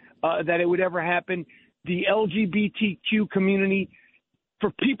 that it would ever happen. The LGBTQ community, for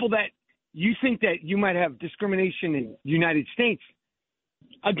people that you think that you might have discrimination in the United States,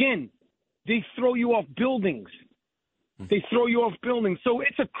 again, they throw you off buildings. So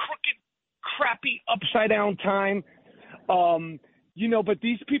it's a crooked, crappy, upside-down time. But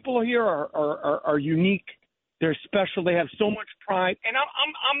these people here are unique. They're special. They have so much pride. And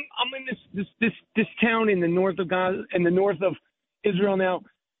I'm in this town in the north of Gaza, in the north of Israel now.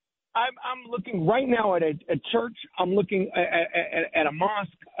 I'm looking right now at a church. I'm looking at a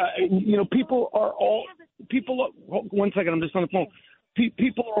mosque. People are all people. One second, I'm just on the phone.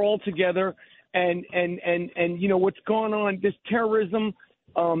 People are all together, and what's going on? This terrorism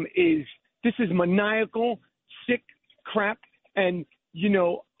is maniacal, sick crap, and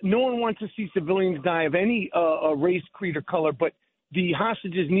no one wants to see civilians die of any race, creed, or color. But the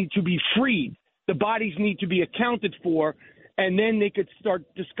hostages need to be freed. The bodies need to be accounted for, and then they could start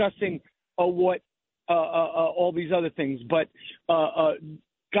discussing what all these other things. But Hamas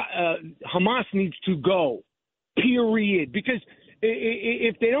needs to go. Period. Because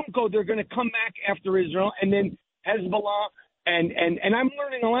if they don't go, they're going to come back after Israel, and then Hezbollah, and I'm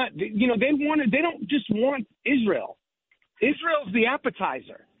learning a lot. They don't just want Israel. Israel's the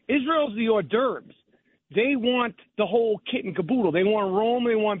appetizer. Israel's the hors d'oeuvres. They want the whole kit and caboodle. They want Rome.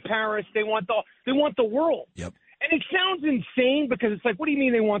 They want Paris. They want the world. Yep. And it sounds insane because it's like, what do you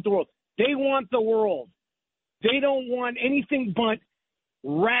mean they want the world? They want the world. They don't want anything but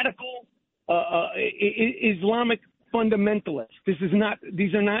radical Islamic fundamentalists.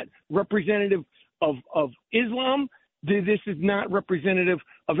 These are not representative of Islam. This is not representative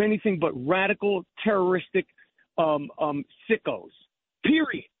of anything but radical terroristic sickos.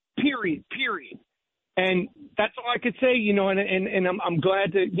 Period. And that's all I could say, and I'm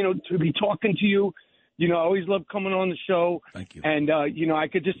glad to be talking to you. I always love coming on the show. Thank you. And, I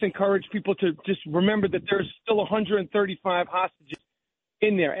could just encourage people to just remember that there's still 135 hostages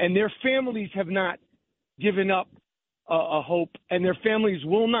in there, and their families have not given up a hope, and their families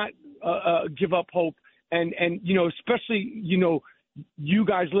will not give up hope. And especially, you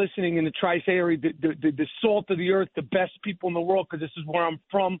guys listening in the Tri-State area, the salt of the earth, the best people in the world, because this is where I'm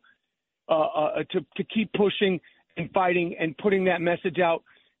from, to keep pushing and fighting and putting that message out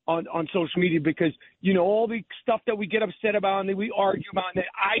on social media, because, all the stuff that we get upset about and that we argue about and that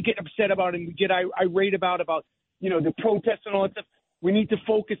I get upset about and we get irate about, the protests and all that stuff, we need to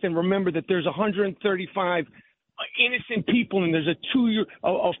focus and remember that there's 135 innocent people, and there's a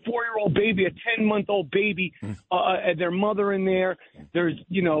 4-year-old baby, a 10-month-old baby, and their mother in there. There's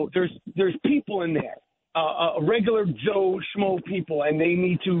people in there. regular Joe Schmo people, and they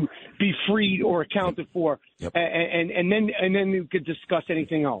need to be freed or accounted for, and then you could discuss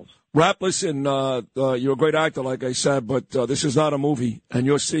anything else. Rap, listen, you're a great actor, like I said, but this is not a movie, and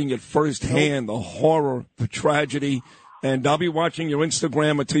you're seeing it firsthand, the horror, the tragedy. And I'll be watching your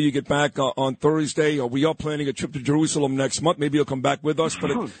Instagram until you get back on Thursday. We are planning a trip to Jerusalem next month. Maybe you'll come back with us.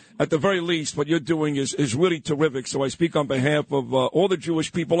 But at the very least, what you're doing is really terrific. So I speak on behalf of all the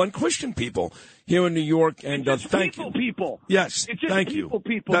Jewish people and Christian people here in New York. And thank you. People. Yes, it's just thank people,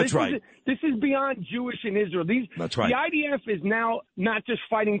 you. People. That's right. This is beyond Jewish and Israel. That's right. The IDF is now not just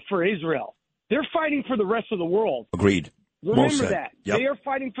fighting for Israel. They're fighting for the rest of the world. Agreed. Remember that. Yep. They are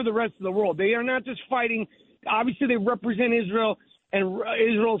fighting for the rest of the world. They are not just fighting. Obviously, they represent Israel, and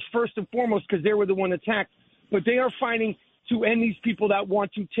Israel's first and foremost because they were the one attacked. But they are fighting to end these people that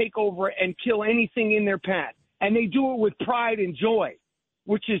want to take over and kill anything in their path. And they do it with pride and joy,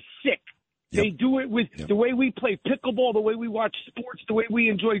 which is sick. Yep. They do it with the way we play pickleball, the way we watch sports, the way we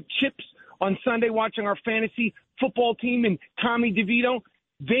enjoy chips on Sunday watching our fantasy football team and Tommy DeVito.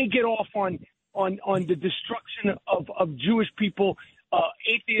 They get off on the destruction of Jewish people,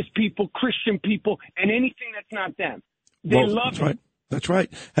 atheist people, Christian people, and anything that's not them. They love it. Right. That's right.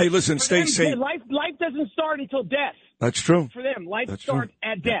 Hey, listen, stay safe. Life doesn't start until death. That's true. For them, life starts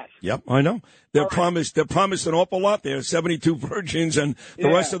at death. Yep, I know. They're promised an awful lot there, 72 virgins and the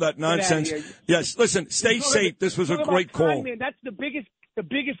rest of that nonsense. Yes, listen, stay safe. This was a great call. Man, that's the biggest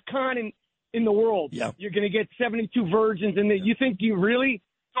con in the world. Yeah. You're going to get 72 virgins, and you think you really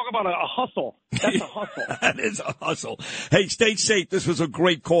talk about a hustle. That's a hustle. That is a hustle. Hey, stay safe. This was a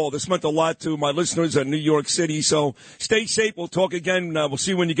great call. This meant a lot to my listeners in New York City. So stay safe. We'll talk again. We'll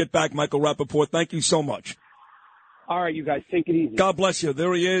see you when you get back, Michael Rappaport. Thank you so much. All right, you guys, take it easy. God bless you.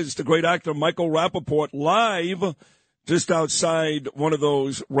 There he is, the great actor Michael Rappaport, live just outside one of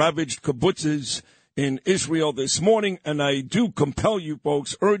those ravaged kibbutzes in Israel this morning. And I do compel you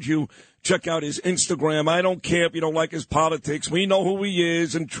folks, urge you, check out his Instagram. I don't care if you don't like his politics. We know who he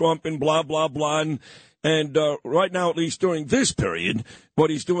is and Trump and blah, blah, blah. And right now, at least during this period, what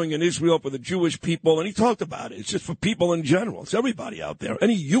he's doing in Israel for the Jewish people, and he talked about it. It's just for people in general. It's everybody out there.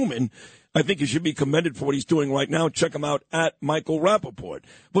 Any human, I think he should be commended for what he's doing right now. Check him out at Michael Rappaport.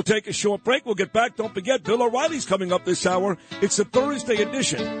 We'll take a short break. We'll get back. Don't forget, Bill O'Reilly's coming up this hour. It's the Thursday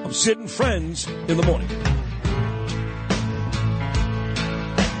edition of Sid and Friends in the Morning.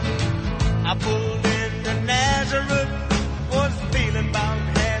 I pulled into Nazareth, was feeling about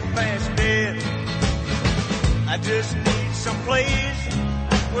half past dead. I just need some place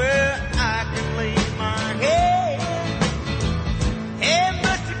where I can lay my head. Hey,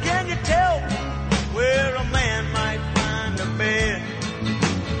 mister, can you tell me where a man might find a bed?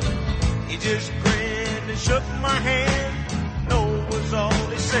 He just grinned and shook my hand. No was all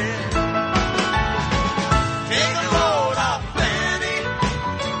he said. Take a load off, Fanny.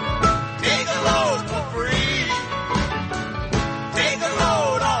 Take a load for free. Take a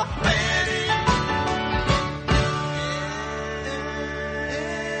load off, Fanny.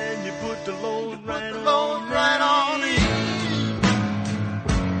 And you put the load right on me.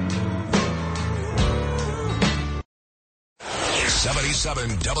 77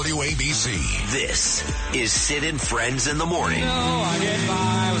 WABC. This is Sid and Friends in the Morning. I get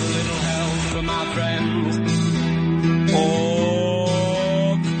by with a little help from my friends.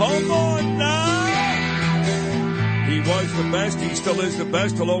 Oh, come on now. He was the best. He still is the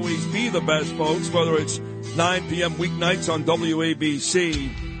best. He'll always be the best, folks, whether it's 9 p.m. weeknights on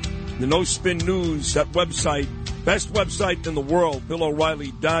WABC. The No Spin News, that website, best website in the world,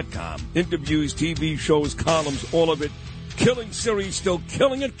 BillO'Reilly.com. Interviews, TV shows, columns, all of it. Killing series, still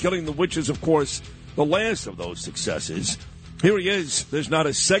killing it. Killing the Witches, of course, the last of those successes. Here he is. There's not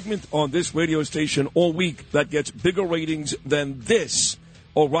a segment on this radio station all week that gets bigger ratings than this.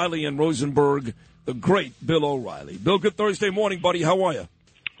 O'Reilly and Rosenberg, the great Bill O'Reilly. Bill, good Thursday morning, buddy. How are you?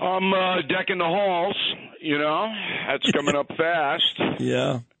 I'm decking the halls, you know. That's coming up fast.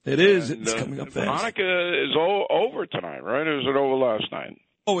 Yeah, it is. It's coming up fast. Hanukkah is over tonight, right? Or is it over last night?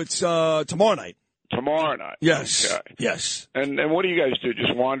 Oh, it's tomorrow night. Tomorrow night. Yes. Okay. Yes. And what do you guys do?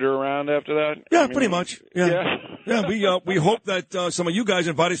 Just wander around after that? Yeah, pretty much. Yeah. We hope that some of you guys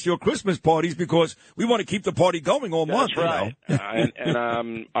invite us to your Christmas parties because we want to keep the party going all month. That's right. You know? and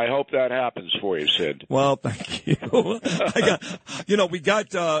I hope that happens for you, Sid. Well, thank you. We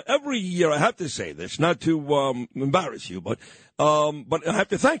got every year. I have to say this, not to embarrass you, but I have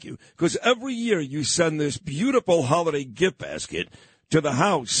to thank you because every year you send this beautiful holiday gift basket to the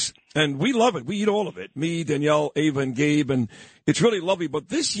house. And we love it. We eat all of it. Me, Danielle, Ava, and Gabe. And it's really lovely. But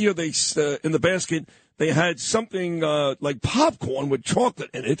this year, they in the basket, they had something like popcorn with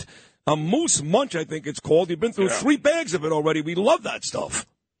chocolate in it. A Moose Munch, I think it's called. You've been through 3 bags of it already. We love that stuff.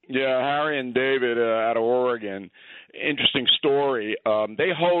 Yeah, Harry and David out of Oregon. Interesting story. They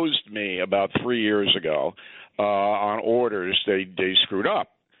hosed me about 3 years ago on orders. They screwed up.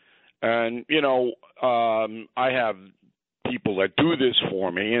 And, I have people that do this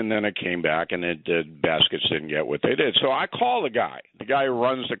for me, and then it came back, and the baskets didn't get what they did. So I call the guy who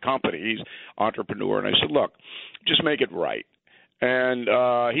runs the company. He's an entrepreneur, and I said, look, just make it right. And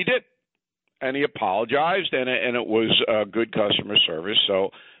he did. And he apologized, and it was good customer service. So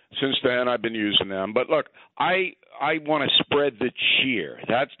since then, I've been using them. But look, I want to spread the cheer.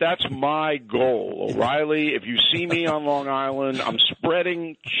 That's my goal, O'Reilly. If you see me on Long Island, I'm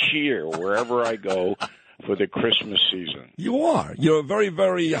spreading cheer wherever I go for the Christmas season. You are. You're a very,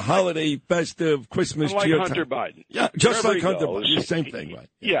 very holiday, festive Christmas like cheer. Hunter Biden. Yeah, just Wherever like Hunter goes, Biden. Same thing, right?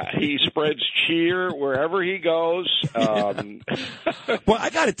 Yeah, he spreads cheer wherever he goes. Well,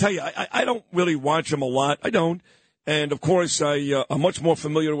 I got to tell you, I don't really watch him a lot. I don't. And, of course, I'm much more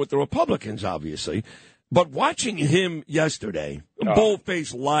familiar with the Republicans, obviously. But watching him yesterday,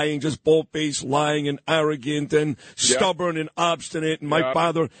 bold-faced lying and arrogant and stubborn and obstinate, and my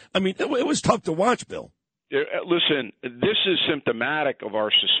father, I mean, it was tough to watch, Bill. Listen, this is symptomatic of our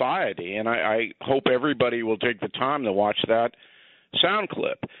society, and I hope everybody will take the time to watch that sound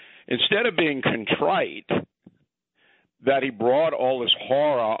clip. Instead of being contrite that he brought all this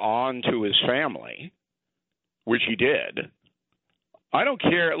horror onto his family, which he did, I don't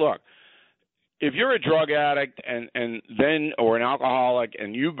care. Look, if you're a drug addict or an alcoholic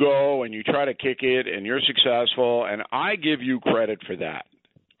and you go and you try to kick it and you're successful, and I give you credit for that,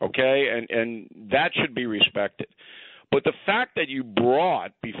 okay? And that should be respected. But the fact that you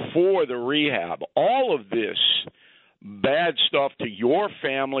brought before the rehab all of this bad stuff to your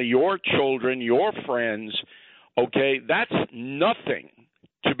family, your children, your friends, okay, that's nothing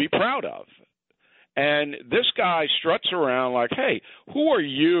to be proud of. And this guy struts around like, hey, who are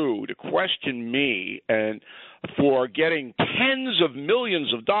you to question me and for getting tens of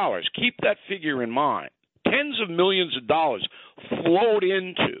millions of dollars? Keep that figure in mind. Tens of millions of dollars flowed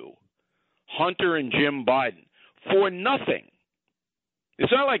into Hunter and Jim Biden for nothing.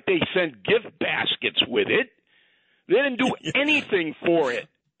 It's not like they sent gift baskets with it. They didn't do anything for it.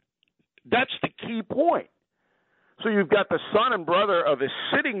 That's the key point. So you've got the son and brother of a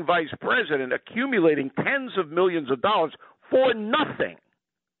sitting vice president accumulating tens of millions of dollars for nothing.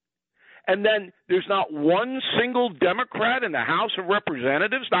 And then there's not one single Democrat in the House of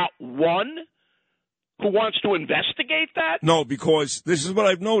Representatives, not one, who wants to investigate that? No, because this is what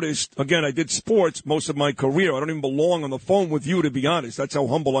I've noticed. Again, I did sports most of my career. I don't even belong on the phone with you, to be honest. That's how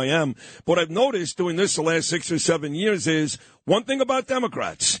humble I am. What I've noticed doing this the last 6 or 7 years is one thing about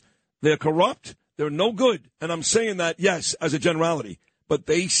Democrats. They're corrupt. They're no good. And I'm saying that, yes, as a generality. But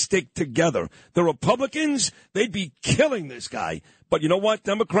they stick together. The Republicans, they'd be killing this guy. But you know what?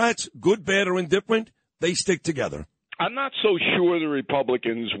 Democrats, good, bad, or indifferent, they stick together. I'm not so sure the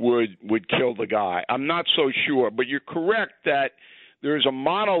Republicans would kill the guy. I'm not so sure. But you're correct that there's a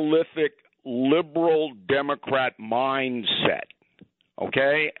monolithic liberal Democrat mindset.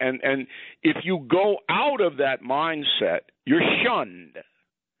 Okay? And if you go out of that mindset, you're shunned.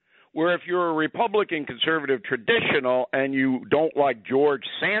 Where if you're a Republican, conservative, traditional, and you don't like George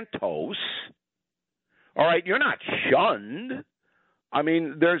Santos, all right, you're not shunned. I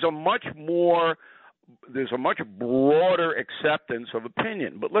mean, there's a much broader acceptance of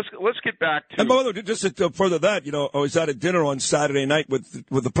opinion. But let's get back to. And by the way, just to further that, I was at a dinner on Saturday night with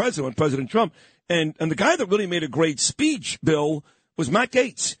the president, President Trump, and the guy that really made a great speech, Bill, was Matt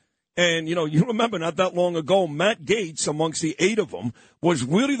Gaetz. And, you remember not that long ago, Matt Gaetz, amongst the 8 of them, was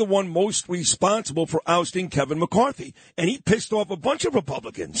really the one most responsible for ousting Kevin McCarthy. And he pissed off a bunch of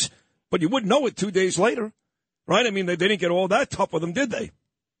Republicans. But you wouldn't know it 2 days later, right? I mean, they didn't get all that tough with him, did they?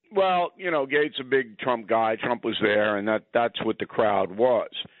 Well, Gaetz a big Trump guy. Trump was there, and that's what the crowd was.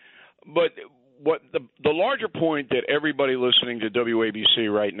 But what the larger point that everybody listening to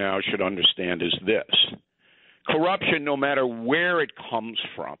WABC right now should understand is this. Corruption, no matter where it comes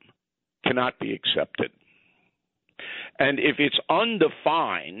from, cannot be accepted. And if it's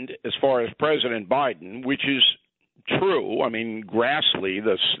undefined as far as President Biden, which is true, I mean, Grassley,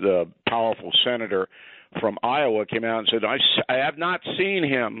 the powerful senator from Iowa, came out and said, I have not seen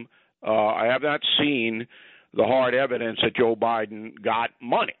him, I have not seen the hard evidence that Joe Biden got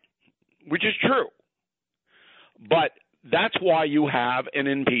money, which is true. But that's why you have an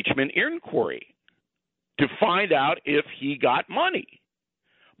impeachment inquiry, to find out if he got money.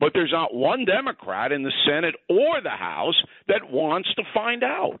 But there's not one Democrat in the Senate or the House that wants to find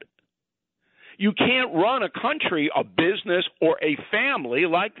out. You can't run a country, a business, or a family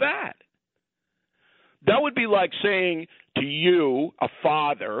like that. That would be like saying to you, a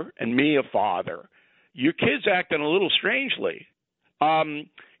father, and me, a father, your kid's acting a little strangely.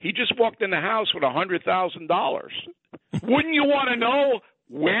 He just walked in the house with $100,000. Wouldn't you want to know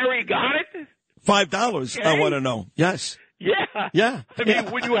where he got it? $5. Okay. I want to know. Yes. Yeah. Yeah. I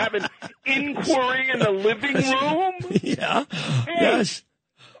mean, would you have an inquiry in the living room? Yeah. Hey, Yes.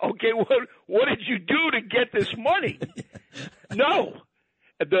 okay, what did you do to get this money? No.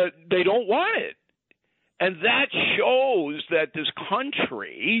 They don't want it. And that shows that this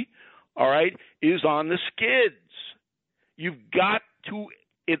country, all right, is on the skids. You've got to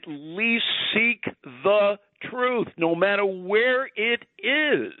at least seek the truth, no matter where it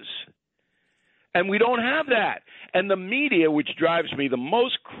is. And we don't have that. And the media, which drives me the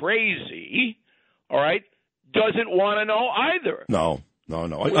most crazy, all right, doesn't want to know either. No.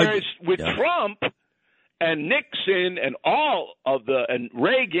 Whereas with Trump and Nixon and and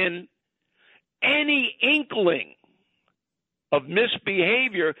Reagan, any inkling of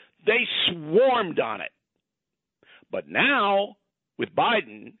misbehavior, they swarmed on it. But now, with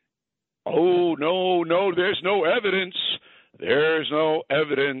Biden, oh, no, there's no evidence. There's no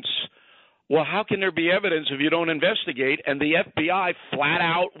evidence. Well, how can there be evidence if you don't investigate and the FBI flat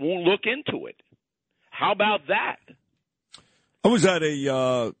out won't look into it? How about that? I was at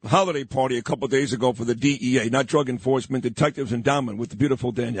a holiday party a couple of days ago for the DEA, not Drug Enforcement, Detectives Endowment, with the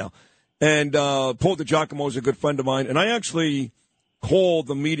beautiful Danielle. And Paul DiGiacomo is a good friend of mine. And I actually called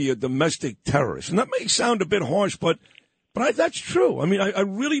the media domestic terrorists. And that may sound a bit harsh, but that's true. I mean, I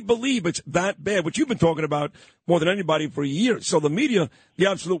really believe it's that bad, which you've been talking about more than anybody for years. So the media, the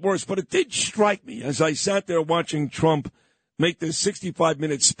absolute worst. But it did strike me as I sat there watching Trump make this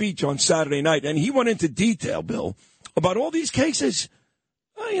 65-minute speech on Saturday night. And he went into detail, Bill, about all these cases,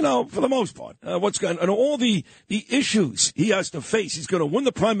 for the most part, what's going on, and all the issues he has to face. He's going to win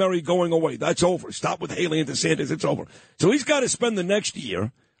the primary going away. That's over. Stop with Haley and DeSantis. It's over. So he's got to spend the next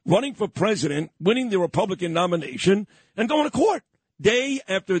year running for president, winning the Republican nomination, and going to court day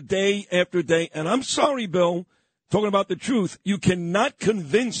after day after day. And I'm sorry, Bill, talking about the truth, you cannot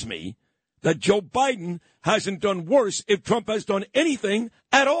convince me that Joe Biden hasn't done worse if Trump has done anything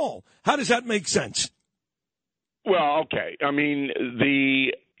at all. How does that make sense? Well, okay. I mean,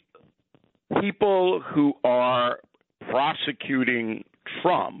 the people who are prosecuting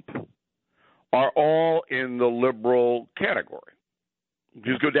Trump are all in the liberal category.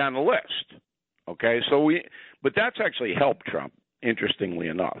 Just go down the list. Okay, but that's actually helped Trump, interestingly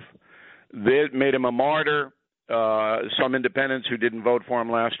enough. They made him a martyr. Some independents who didn't vote for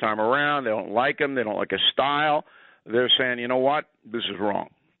him last time around, they don't like him. They don't like his style. They're saying, you know what, this is wrong.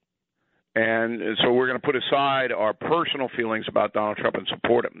 And so we're going to put aside our personal feelings about Donald Trump and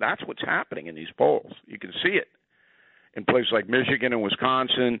support him. That's what's happening in these polls. You can see it in places like Michigan and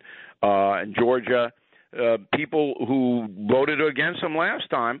Wisconsin and Georgia. People who voted against him last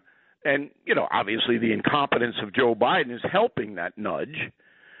time, and, obviously the incompetence of Joe Biden is helping that nudge,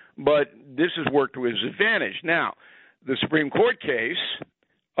 but this has worked to his advantage. Now, the Supreme Court case,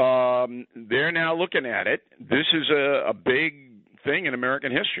 they're now looking at it. This is a big thing in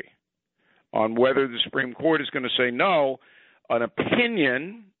American history on whether the Supreme Court is going to say no, an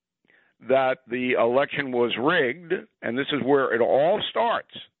opinion that the election was rigged, and this is where it all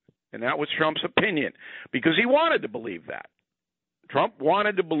starts, and that was Trump's opinion, because he wanted to believe that. Trump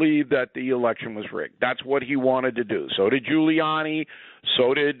wanted to believe that the election was rigged. That's what he wanted to do. So did Giuliani.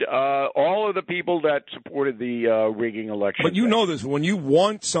 So did all of the people that supported the rigging election. But you know this. When you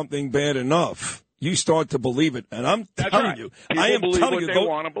want something bad enough, you start to believe it. And I'm telling you, People I am believe telling what you, they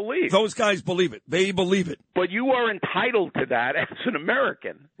want to believe. Those guys believe it. They believe it. But you are entitled to that as an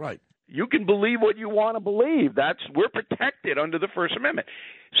American. Right. You can believe what you want to believe. We're protected under the First Amendment.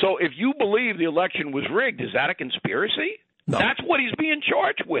 So if you believe the election was rigged, is that a conspiracy? No. That's what he's being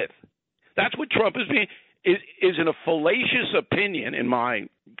charged with. That's what Trump is being is in a fallacious opinion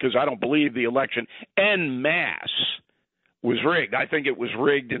because I don't believe the election en masse was rigged. I think it was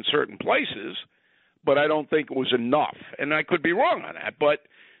rigged in certain places, but I don't think it was enough. And I could be wrong on that, but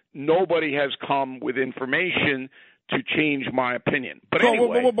nobody has come with information to change my opinion. But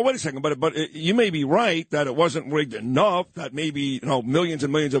anyway. But wait a second. But you may be right that it wasn't rigged enough, that maybe millions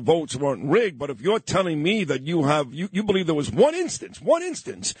and millions of votes weren't rigged. But if you're telling me that you believe there was one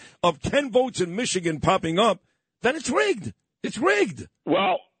instance of 10 votes in Michigan popping up, then it's rigged. It's rigged.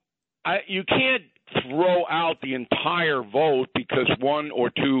 Well, you can't throw out the entire vote because 1 or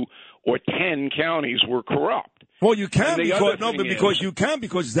 2 or 10 counties were corrupt. Well, you can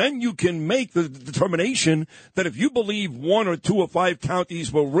because then you can make the determination that if you believe 1 or 2 or 5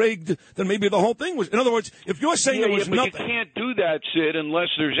 counties were rigged, then maybe the whole thing was. In other words, if you're saying there was but nothing, you can't do that, Sid, unless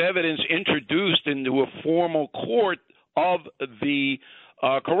there's evidence introduced into a formal court of the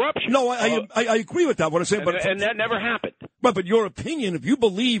corruption. No, I agree with that. What I'm saying, and that never happened. But your opinion, if you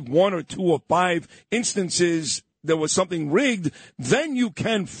believe 1 or 2 or 5 instances there was something rigged, then you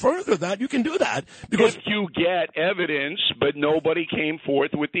can further that. You can do that. Because if you get evidence, but nobody came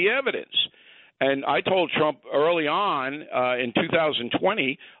forth with the evidence. And I told Trump early on in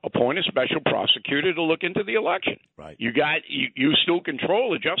 2020, appoint a special prosecutor to look into the election. Right. You still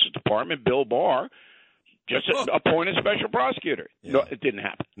control the Justice Department, Bill Barr. Just appoint a special prosecutor. Yeah. No, it didn't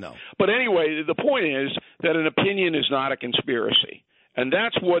happen. No. But anyway, the point is that an opinion is not a conspiracy. And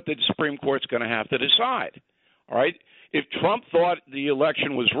that's what the Supreme Court's going to have to decide. All right? If Trump thought the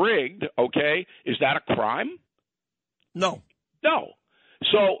election was rigged, okay, is that a crime? No. No.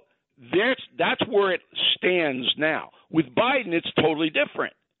 So that's where it stands now. With Biden, it's totally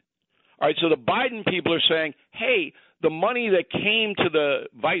different. All right, so the Biden people are saying, hey, the money that came to the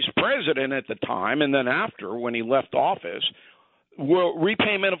vice president at the time and then after when he left office were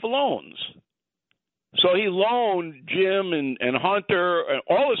repayment of loans. So he loaned Jim and Hunter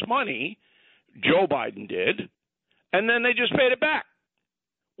all his money, Joe Biden did, and then they just paid it back.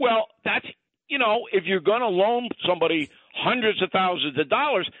 Well, that's, if you're going to loan somebody hundreds of thousands of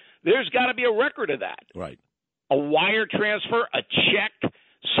dollars, there's got to be a record of that. Right. A wire transfer, a check,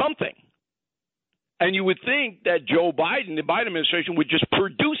 something. And you would think that Joe Biden, the Biden administration, would just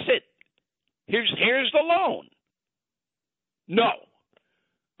produce it. Here's the loan. No.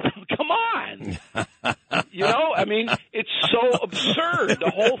 Come on. It's so absurd,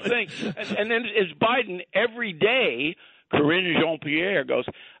 the whole thing. And then as Biden, every day, Corinne Jean-Pierre goes,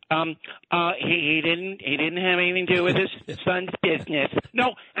 he didn't have anything to do with his son's business.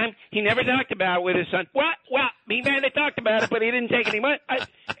 No, he never talked about it with his son. Well, he may have talked about it, but he didn't take any money.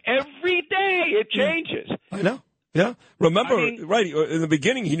 Every day it changes. I know. Yeah. Remember, right, in the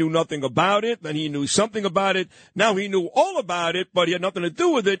beginning he knew nothing about it, then he knew something about it. Now he knew all about it, but he had nothing to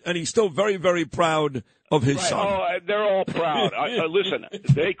do with it, and he's still very, very proud of his son. Oh, they're all proud. Listen,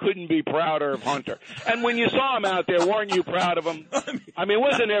 they couldn't be prouder of Hunter. And when you saw him out there, weren't you proud of him?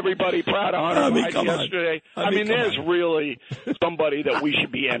 Wasn't everybody proud of Hunter Biden yesterday? There's really somebody that we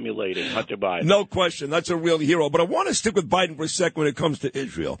should be emulating, Hunter Biden. No question. That's a real hero. But I want to stick with Biden for a second when it comes to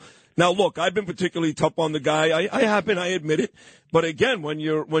Israel. Now, look, I've been particularly tough on the guy. I have been, I admit it. But again, when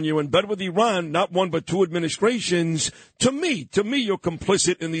you're in bed with Iran, not one but 2 administrations, to me, you're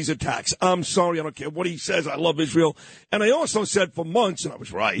complicit in these attacks. I'm sorry, I don't care what he says. I love Israel. And I also said for months, and I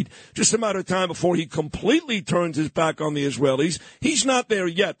was right, just a matter of time before he completely turns his back on the Israelis. He's not there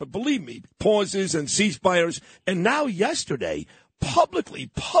yet, but believe me, pauses and ceasefires. And now yesterday,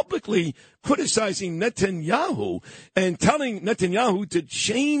 publicly criticizing Netanyahu and telling Netanyahu to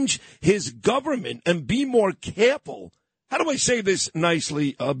change his government and be more careful. How do I say this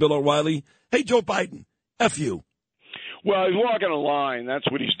nicely, Bill O'Reilly? Hey, Joe Biden, F you. Well, he's walking a line. That's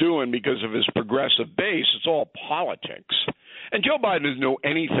what he's doing because of his progressive base. It's all politics. And Joe Biden doesn't know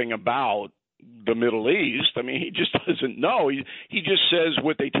anything about the Middle East. He just doesn't know. He just says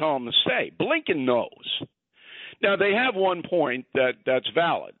what they tell him to say. Blinken knows. Now, they have one point that's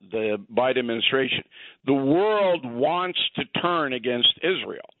valid, the Biden administration. The world wants to turn against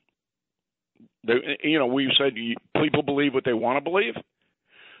Israel. We've said people believe what they want to believe.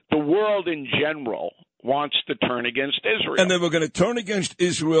 The world in general wants to turn against Israel. And they were going to turn against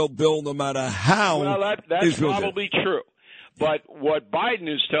Israel, Bill, no matter how that's Israel probably true. But what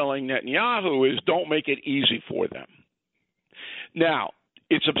Biden is telling Netanyahu is don't make it easy for them. Now,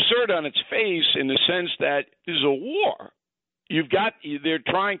 it's absurd on its face in the sense that this is a war. They're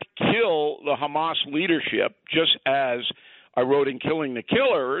trying to kill the Hamas leadership, just as I wrote in Killing the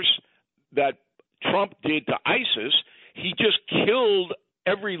Killers that Trump did to ISIS. He just killed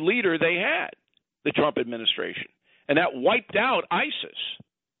every leader they had, the Trump administration, and that wiped out ISIS.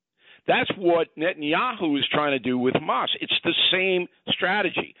 That's what Netanyahu is trying to do with Hamas. It's the same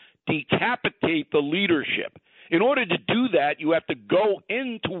strategy, decapitate the leadership. In order to do that, you have to go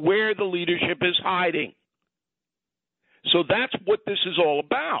into where the leadership is hiding. So that's what this is all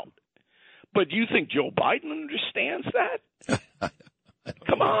about. But do you think Joe Biden understands that?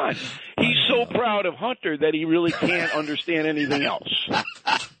 Come on. He's so proud of Hunter that he really can't understand anything else.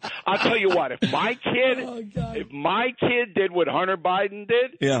 I'll tell you what, if my kid did what Hunter Biden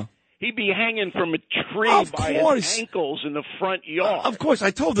did, yeah, he'd be hanging from a tree by his ankles in the front yard. Of course.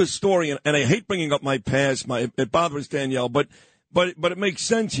 I told this story, and I hate bringing up my past. It bothers Danielle, but But it makes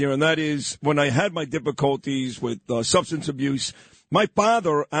sense here, and that is when I had my difficulties with substance abuse, my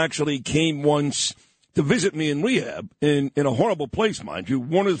father actually came once to visit me in rehab in a horrible place, mind you,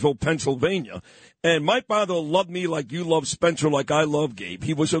 Warnersville, Pennsylvania. And my father loved me like you love Spencer, like I love Gabe.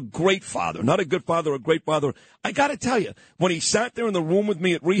 He was a great father, not a good father, a great father. I got to tell you, when he sat there in the room with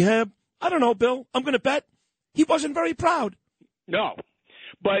me at rehab, I don't know, Bill, I'm going to bet he wasn't very proud. No,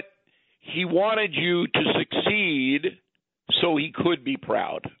 but he wanted you to succeed so he could be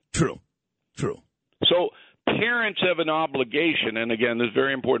proud. True. So parents have an obligation, and again, this is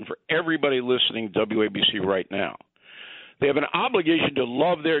very important for everybody listening to WABC right now. They have an obligation to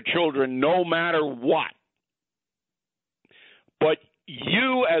love their children no matter what. But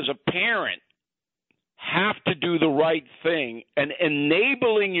you as a parent have to do the right thing, and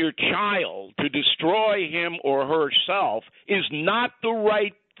enabling your child to destroy him or herself is not the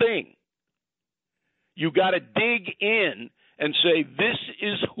right thing. You got to dig in and say, this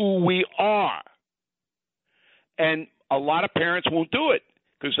is who we are. And a lot of parents won't do it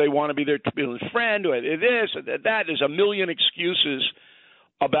because they want to be their friend or this or that. There's a million excuses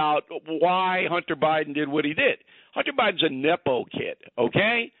about why Hunter Biden did what he did. Hunter Biden's a Nepo kid,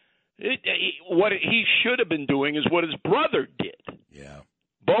 okay? What he should have been doing is what his brother did. Yeah.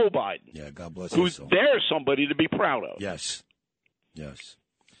 Beau Biden. Yeah, God bless him. There's somebody to be proud of. Yes.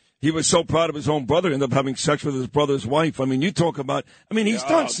 He was so proud of his own brother, ended up having sex with his brother's wife. I mean, you talk about, he's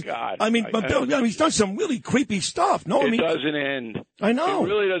done, God. Bill, he's done some really creepy stuff. No, it doesn't end. I know. It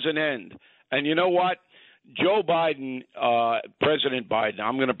really doesn't end. And you know what? Joe Biden, President Biden,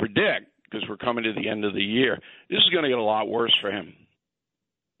 I'm going to predict, because we're coming to the end of the year, this is going to get a lot worse for him.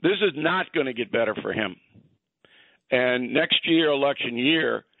 This is not going to get better for him. And next year, election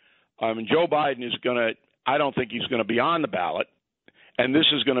year, Joe Biden is going to, I don't think he's going to be on the ballot. And this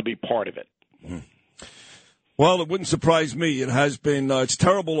is going to be part of it. Well, it wouldn't surprise me. It has been, it's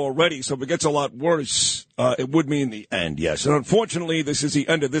terrible already. So if it gets a lot worse, it would mean the end, yes. And unfortunately, this is the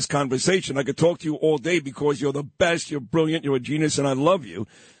end of this conversation. I could talk to you all day because you're the best, you're brilliant, you're a genius, and I love you.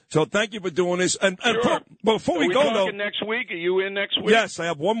 So thank you for doing this. And sure. Before we go, though, next week? Are you in next week? Yes, I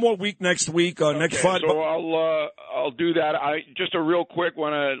have one more week next week, next Friday. So I'll do that. Just a real quick,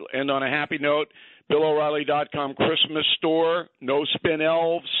 want to end on a happy note. BillO'Reilly.com Christmas store, no spin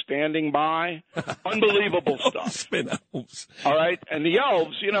elves standing by. Unbelievable stuff. Spin elves. All right? And the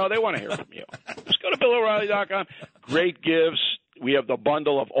elves, they want to hear from you. Just go to BillO'Reilly.com. Great gifts. We have the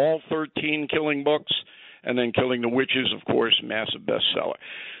bundle of all 13 Killing books, and then Killing the Witches, of course, massive bestseller.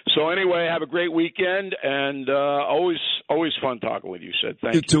 So anyway, have a great weekend, and always fun talking with you, Sid.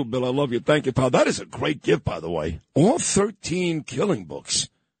 Thank you. You too, Bill. I love you. Thank you, pal. That is a great gift, by the way. All 13 Killing books.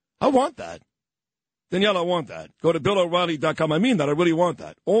 I want that. Danielle, I want that. Go to BillO'Reilly.com. I mean that. I really want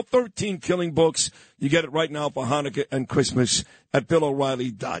that. All 13 Killing books. You get it right now for Hanukkah and Christmas at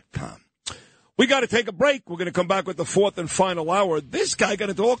BillO'Reilly.com. We got to take a break. We're going to come back with the fourth and final hour. This guy got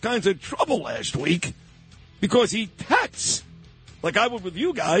into all kinds of trouble last week because he texts, like I would with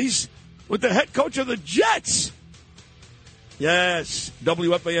you guys, with the head coach of the Jets. Yes,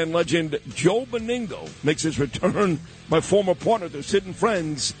 WFAN legend Joe Beningo makes his return. My former partner to Sid and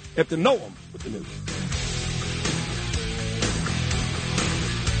Friends after Noam with the news.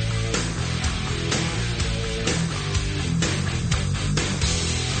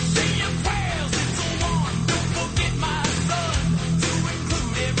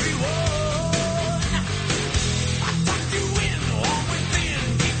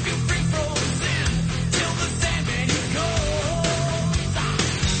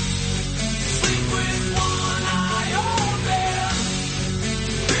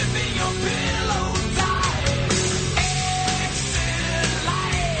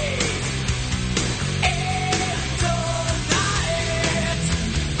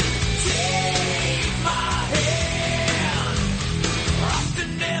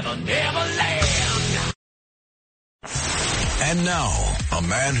 And now, a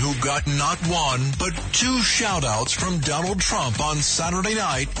man who got not one, but two shout-outs from Donald Trump on Saturday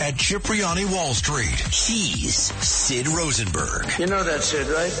night at Cipriani Wall Street. He's Sid Rosenberg. You know that, Sid,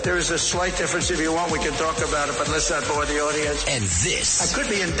 right? There is a slight difference. If you want, we can talk about it, but let's not bore the audience. And this... I could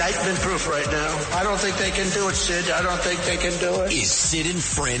be indictment-proof right now. I don't think they can do it, Sid. I don't think they can do it. Is Sid and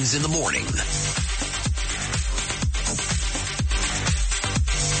Friends in the Morning.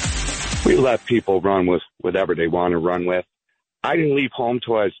 We let people run with whatever they want to run with. I didn't leave home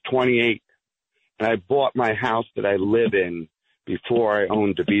till I was 28, and I bought my house that I live in before I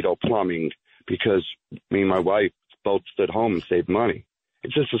owned DeVito Plumbing because me and my wife both stood home and saved money.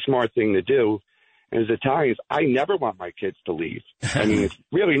 It's just a smart thing to do. And as Italians, I never want my kids to leave. I mean, it's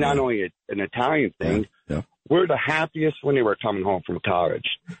really not only an Italian thing, Yeah. We're the happiest when they were coming home from college.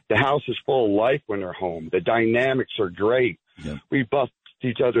 The house is full of life when they're home. The dynamics are great. Yeah. We bust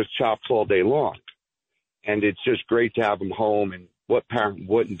each other's chops all day long. And it's just great to have them home, and what parent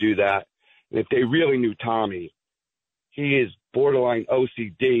wouldn't do that? And if they really knew Tommy, he is borderline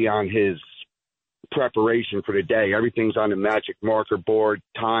OCD on his preparation for the day. Everything's on the magic marker board,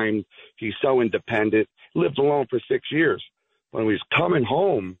 timed. He's so independent. Lived alone for 6 years. When we was coming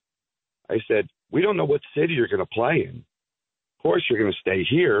home, I said, we don't know what city you're going to play in. Of course, you're going to stay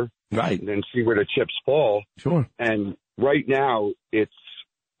here. Right. And then see where the chips fall. Sure. And right now, it's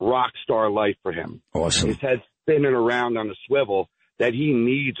rock star life for him. Awesome. His head's spinning around on the swivel that he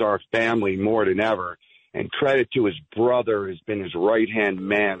needs our family more than ever. And credit to his brother, has been his right-hand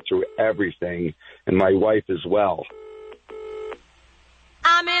man through everything, and my wife as well.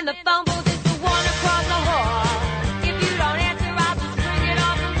 I'm in the phone booth, it's the one across the hall. If you don't answer, I'll just bring it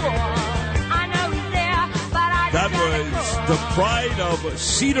off the wall. I know he's there, but I That was the pride of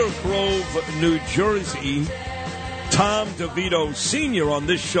Cedar Grove, New Jersey, Tom DeVito Sr. on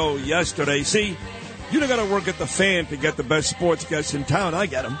this show yesterday. See, you don't got to work at the Fan to get the best sports guests in town. I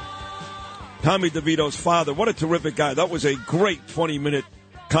get him. Tommy DeVito's father. What a terrific guy. That was a great 20-minute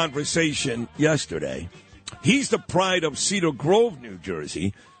conversation yesterday. He's the pride of Cedar Grove, New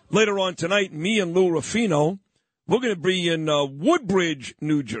Jersey. Later on tonight, me and Lou Ruffino, we're going to be in Woodbridge,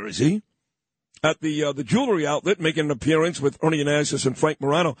 New Jersey, at the jewelry outlet, making an appearance with Ernie Anastas and Frank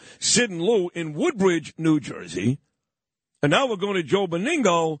Morano. Sid and Lou in Woodbridge, New Jersey. And now we're going to Joe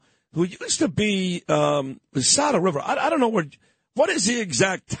Beningo, who used to be the Sada River. I don't know where. What is the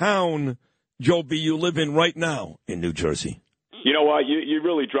exact town, Joe B., you live in right now in New Jersey? You know what? You're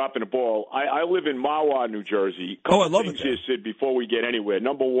really dropping the ball. I live in Mahwah, New Jersey. I love things it. here, Sid, before we get anywhere.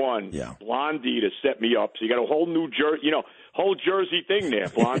 Number one, Blondie to set me up. So you got a whole New Jersey, whole Jersey thing there.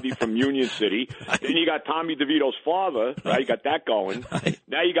 Blondie from Union City. Then you got Tommy DeVito's father, right? You got that going.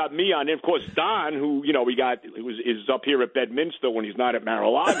 Now you got me on. And of course, Don, who is up here at Bedminster when he's not at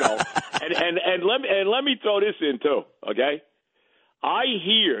Mar-a-Lago. and let me throw this in too. Okay, I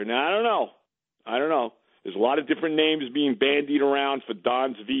hear now. I don't know. There's a lot of different names being bandied around for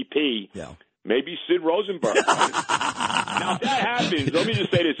Don's VP. Yeah. Maybe Sid Rosenberg. Now, if that happens, let me just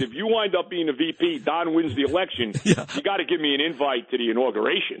say this. If you wind up being a VP, Don wins the election, you got to give me an invite to the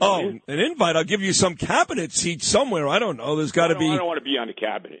inauguration. Oh, an invite? I'll give you some cabinet seat somewhere. I don't know. There's got to be. I don't want to be on the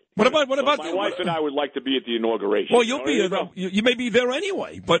cabinet. What about my wife and I would like to be at the inauguration. Well, you'll be. You may be there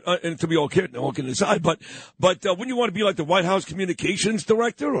anyway. But and to be all kidding aside, but wouldn't you want to be like the White House communications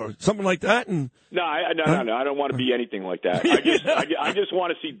director or something like that? And no. I don't want to be anything like that. I just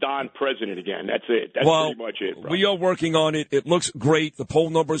want to see Don president again. That's it. That's pretty much it, bro. We are working on it. It looks great. The poll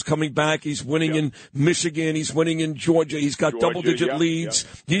numbers coming back. He's winning in Michigan. He's winning in Georgia. He's got double-digit leads.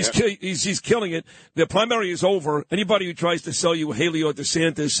 He's killing it. The primary is over. Anybody who tries to sell you Haley or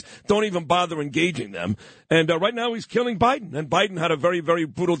DeSantis, don't even bother engaging them. And right now he's killing Biden. And Biden had a very, very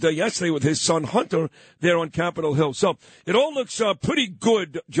brutal day yesterday with his son Hunter there on Capitol Hill. So it all looks pretty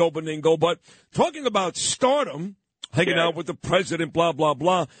good, Joe Beningo. But talking about stardom, hanging out with the president, blah, blah,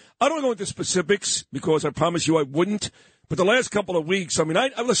 blah. I don't go into specifics because I promise you I wouldn't. But the last couple of weeks, I mean, I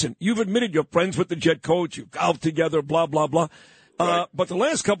listen, you've admitted you're friends with the Jet coach, you golf together, blah, blah, blah. But the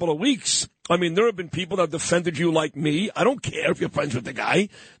last couple of weeks, I mean, there have been people that have defended you like me. I don't care if you're friends with the guy.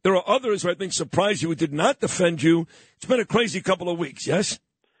 There are others who I think surprised you who did not defend you. It's been a crazy couple of weeks, yes?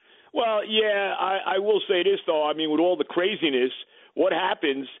 Well, yeah, I will say this, though. I mean, with all the craziness, what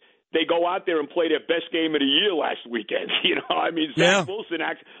happens – they go out there and play their best game of the year last weekend. I mean, Zach Wilson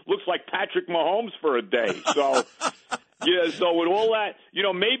looks like Patrick Mahomes for a day. So, so with all that,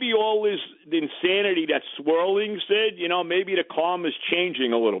 maybe all this insanity that's swirling, Sid, maybe the calm is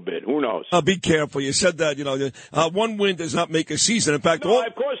changing a little bit. Who knows? Be careful. You said that, one win does not make a season. In fact, no,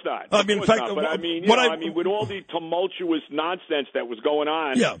 of course not. But I mean, with all the tumultuous nonsense that was going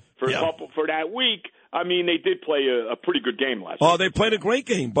on for that week, I mean, they did play a pretty good game last night. Oh, they played a great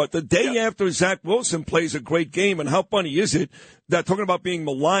game. But the day after Zach Wilson plays a great game, and how funny is it that talking about being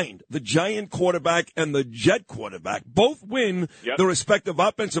maligned, the Giant quarterback and the Jet quarterback both win the respective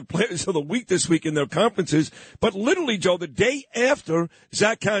offensive players of the week this week in their conferences. But literally, Joe, the day after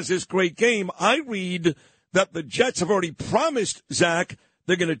Zach has this great game, I read that the Jets have already promised Zach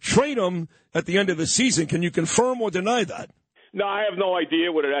they're going to trade him at the end of the season. Can you confirm or deny that? No, I have no idea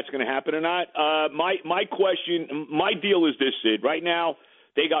whether that's going to happen or not. My deal is this, Sid. Right now,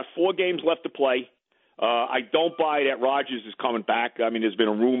 they got 4 games left to play. I don't buy that Rodgers is coming back. I mean, there's been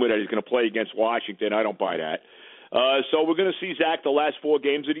a rumor that he's going to play against Washington. I don't buy that. So we're going to see Zach the last 4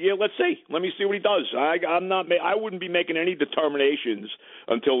 games of the year. Let's see. Let me see what he does. I wouldn't be making any determinations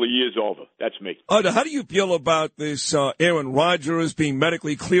until the year's over. That's me. How do you feel about this Aaron Rodgers being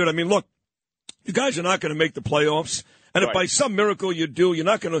medically cleared? I mean, look, you guys are not going to make the playoffs. And if by some miracle you do, you're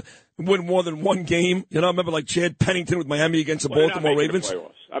not going to win more than 1 game. You know, I remember like Chad Pennington with Miami against the Baltimore Ravens.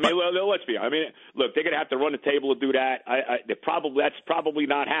 I mean, let's be. I mean, look, they're going to have to run the table to do that. That's probably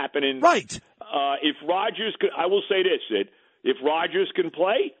not happening. Right. If Rodgers could, I will say this, Sid. If Rodgers can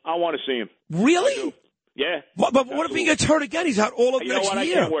play, I want to see him. Really? Yeah. But what if he gets hurt again? He's out all of next year. You know what? I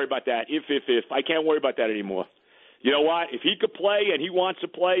can't worry about that. If I can't worry about that anymore. You know what? If he could play and he wants to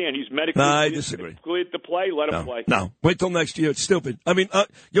play and he's medically I disagree. cleared to play, let him play. No, wait till next year. It's stupid. I mean,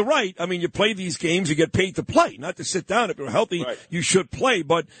 you're right. I mean, you play these games, you get paid to play, not to sit down. If you're healthy, you should play.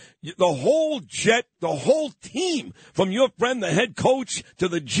 But the whole team, from your friend, the head coach, to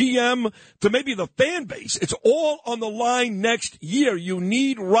the GM, to maybe the fan base, it's all on the line next year. You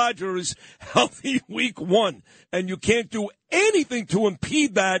need Rodgers healthy week 1, and you can't do anything to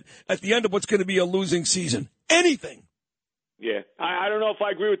impede that at the end of what's going to be a losing season. Anything. Yeah, I don't know if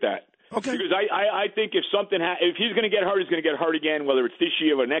I agree with that. Okay. Because I think if if he's going to get hurt, he's going to get hurt again, whether it's this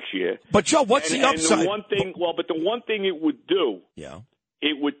year or next year. But Joe, what's the upside? And the one thing it would do,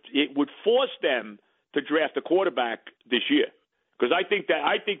 it would force them to draft a quarterback this year. Because I think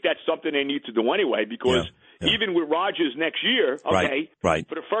that's something they need to do anyway. Because even with Rodgers next year, right.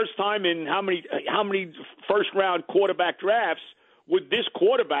 for the first time in how many first round quarterback drafts would this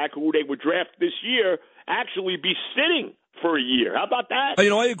quarterback who they would draft this year actually be sitting for a year? How about that? You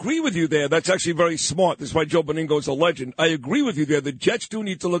know, I agree with you there. That's actually very smart. That's why Joe Beningo's a legend. I agree with you there. The Jets do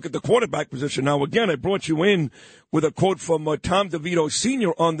need to look at the quarterback position. Now, again, I brought you in with a quote from Tom DeVito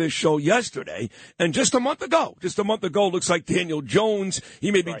Sr. on this show yesterday. And just a month ago, looks like Daniel Jones.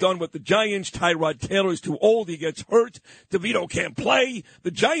 He may be done with the Giants. Tyrod Taylor's too old. He gets hurt. DeVito can't play.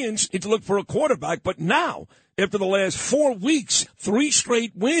 The Giants need to look for a quarterback. But now, after the last 4 weeks, 3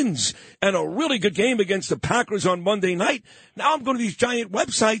 straight wins, and a really good game against the Packers on Monday night, now I'm going to these Giant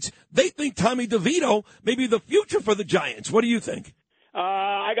websites. They think Tommy DeVito may be the future for the Giants. What do you think?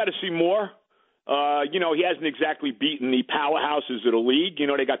 I got to see more. He hasn't exactly beaten the powerhouses of the league. You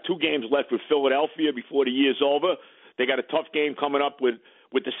know, they got 2 games left with Philadelphia before the year's over. They got a tough game coming up with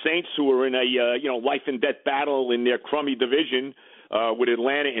the Saints, who are in a life and death battle in their crummy division. With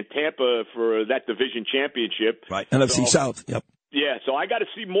Atlanta and Tampa for that division championship. Right, NFC South, yep. Yeah, so I got to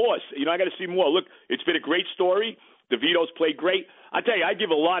see more. I got to see more. Look, it's been a great story. DeVito's played great. I tell you, I give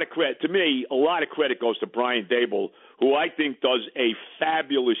a lot of credit. To me, a lot of credit goes to Brian Daboll, who I think does a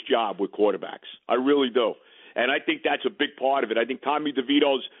fabulous job with quarterbacks. I really do. And I think that's a big part of it. I think Tommy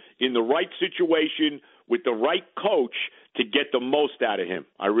DeVito's in the right situation with the right coach to get the most out of him.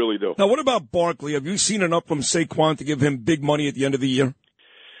 I really do. Now, what about Barkley? Have you seen enough from Saquon to give him big money at the end of the year?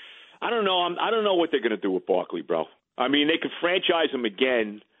 I don't know. I don't know what they're going to do with Barkley, bro. I mean, they could franchise him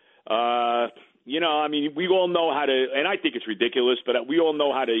again. We all know how to, and I think it's ridiculous, but we all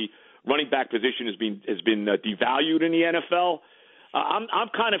know how the running back position has been devalued in the NFL. I'm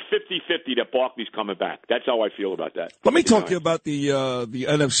kind of 50-50 that Barkley's coming back. That's how I feel about that. Let me talk to you about the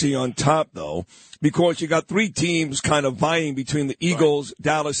NFC on top, though, because you got 3 teams kind of vying between the Eagles,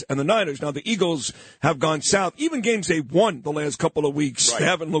 Dallas, and the Niners. Now, the Eagles have gone south. Even games they've won the last couple of weeks, they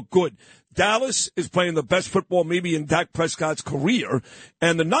haven't looked good. Dallas is playing the best football maybe in Dak Prescott's career.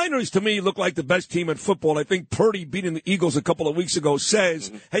 And the Niners, to me, look like the best team in football. I think Purdy beating the Eagles a couple of weeks ago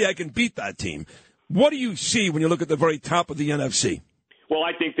says, hey, I can beat that team. What do you see when you look at the very top of the NFC? Well,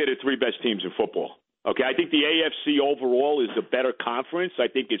 I think they're the 3 best teams in football. Okay, I think the AFC overall is a better conference. I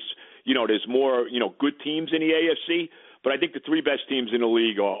think it's, there's more, good teams in the AFC. But I think the 3 best teams in the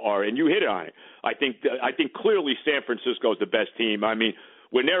league are, and you hit it on it. I think clearly San Francisco is the best team. I mean,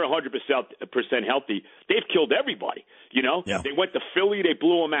 when they're 100% healthy, they've killed everybody. They went to Philly, they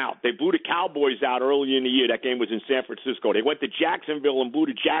blew them out. They blew the Cowboys out early in the year. That game was in San Francisco. They went to Jacksonville and blew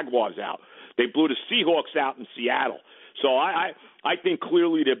the Jaguars out. They blew the Seahawks out in Seattle. So I think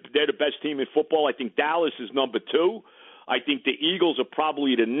clearly they're the best team in football. I think Dallas is number 2. I think the Eagles are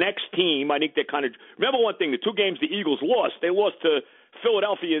probably the next team. I think they kind of – remember one thing, the 2 games the Eagles lost, they lost to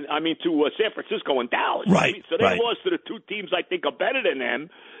to San Francisco and Dallas. Right. So they lost to the 2 teams I think are better than them.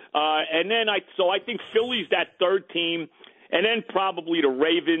 I think Philly's that 3rd team, and then probably the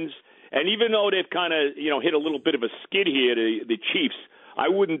Ravens. And even though they've kind of, hit a little bit of a skid here, the Chiefs, I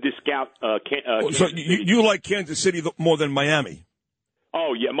wouldn't discount so you like Kansas City more than Miami?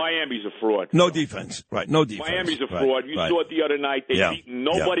 Oh, yeah, Miami's a fraud. No defense. Right, no defense. Miami's a fraud. You saw it the other night. They beat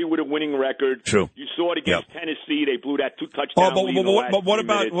nobody with a winning record. True. You saw it against Tennessee. They blew that 2-touchdown lead in the last but what 3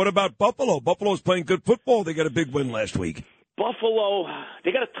 minutes. what about Buffalo? Buffalo's playing good football. They got a big win last week. Buffalo,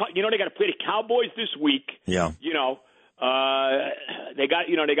 they got to play the Cowboys this week. Yeah. You know, they got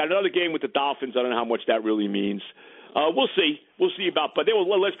another game with the Dolphins. I don't know how much that really means. We'll see. But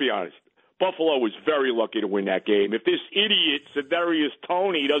let's be honest. Buffalo was very lucky to win that game. If this idiot Sedarius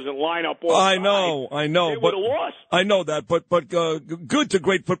Toney doesn't line up all I know, they but would have lost. I know that, but good to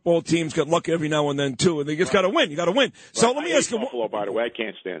great football teams get lucky every now and then too, and they just got to win. You got to win. So let me ask you. Buffalo, by the way, I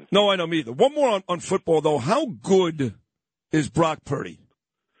can't stand. No, I know me either. One more on football though. How good is Brock Purdy?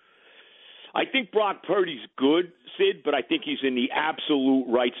 I think Brock Purdy's good, Sid, but I think he's in the absolute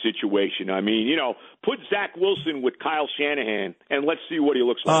right situation. I mean, put Zach Wilson with Kyle Shanahan, and let's see what he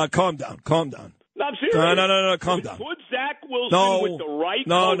looks like. Calm down. No, I'm serious. No, calm down. Put Zach Wilson with the right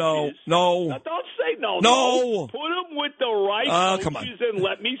coaches. No. Don't say no. Put him with the right coaches and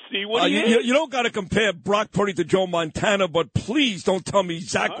let me see what he is. You don't got to compare Brock Purdy to Joe Montana, but please don't tell me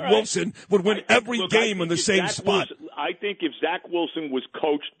Zach Wilson would win every game in the same spot. I think if Zach Wilson was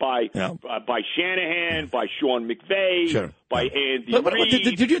coached by Shanahan, by Sean McVay, by Andy Reid,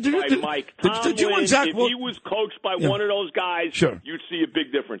 by Mike Tomlin, if he was coached by one of those guys, you'd see a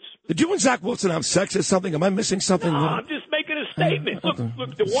big difference. Did you and Zach Wilson have sex or something? Am I missing something? No, I'm just making a statement. Look,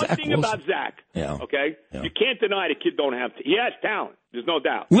 the one thing about Zach, okay, you can't deny the kid don't have. He has talent. There's no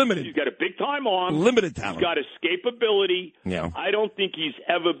doubt. Limited. He's got a big time arm. Limited talent. He's got escapability. Yeah. I don't think he's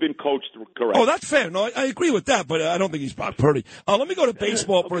ever been coached correct. Oh, that's fair. No, I agree with that, but I don't think he's Brock Purdy. Let me go to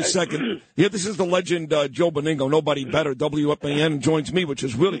baseball for a second. Yeah, this is the legend Joe Beningo. Nobody better. WFAN joins me, which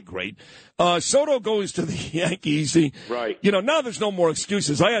is really great. Soto goes to the Yankees. Right. Now there's no more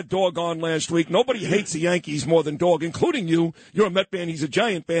excuses. I had Dog on last week. Nobody hates the Yankees more than Dog, including you. You're a Met fan. He's a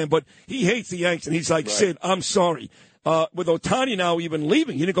Giant fan, but he hates the Yanks, and he's like, Sid, I'm sorry. With Ohtani now even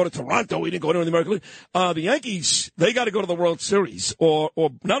leaving, he didn't go to Toronto, he didn't go to the American League. The Yankees, they got to go to the World Series, or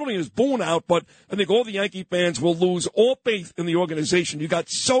not only is Boone out, but I think all the Yankee fans will lose all faith in the organization. You got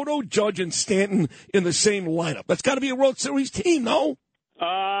Soto, Judge, and Stanton in the same lineup. That's got to be a World Series team, no?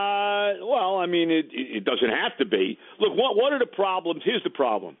 Well, I mean, it doesn't have to be. Look, one of the problems, here's the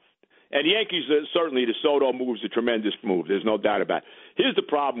problem. And the Yankees, certainly the Soto move's a tremendous move. There's no doubt about it. Here's the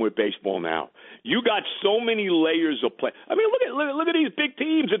problem with baseball now. You got so many layers of play. I mean, look at these big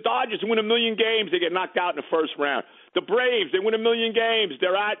teams. The Dodgers win 1 million games. They get knocked out in the first round. The Braves, they win 1 million games.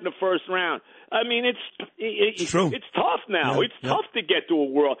 They're out in the first round. I mean, it's true. It's tough now. It's tough to get to a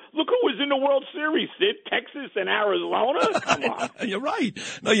world. Look who was in the World Series, Sid. Texas and Arizona. Come on. You're right.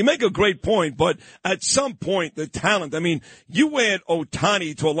 No, you make a great point, but at some point, the talent. I mean, you add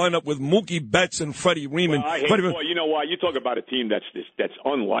Ohtani to a lineup with Mookie Betts and Freddie Freeman. Well, you know what? You talk about a team that's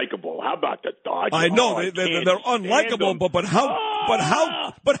unlikable. How about the Dodgers? I know they're unlikable, but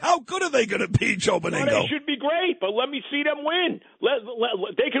how good are they going to be, Joe Beningo? Well, they should be great, but let me see them win.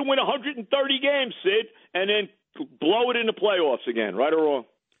 They can win 130 games, Sid, and then blow it in the playoffs again, right or wrong?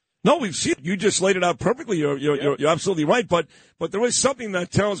 No, we've seen it. You just laid it out perfectly. You're absolutely right. But there is something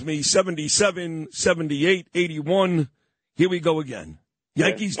that tells me 77, 78, 81. Here we go again.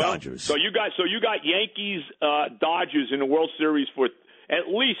 Yankees, Dodgers. So you got Yankees, Dodgers in the World Series for at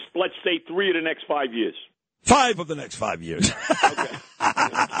least, let's say, 3 of the next 5 years. 5 of the next 5 years. Okay.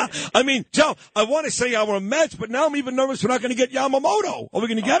 I mean, Joe, I want to say our Mets, but now I'm even nervous we're not going to get Yamamoto. Are we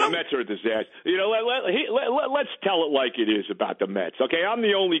going to get him? The Mets are a disaster. Let's tell it like it is about the Mets. Okay, I'm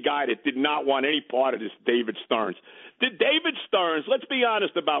the only guy that did not want any part of this David Stearns. David Stearns, let's be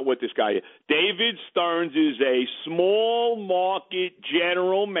honest about what this guy is. David Stearns is a small market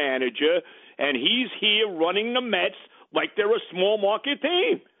general manager, and he's here running the Mets like they're a small market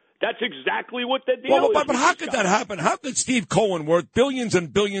team. That's exactly what the deal is. But how could that happen? How could Steve Cohen, worth billions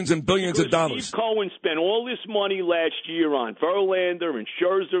and billions and billions of dollars? Steve Cohen spent all this money last year on Verlander and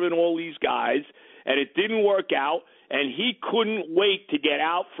Scherzer and all these guys, and it didn't work out, and he couldn't wait to get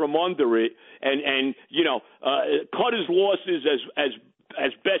out from under it and cut his losses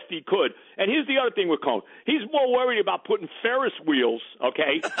as best he could. And here's the other thing with Cohen. He's more worried about putting Ferris wheels,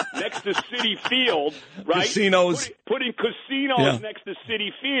 okay, next to Citi Field, right? Casinos. Putting casinos next to Citi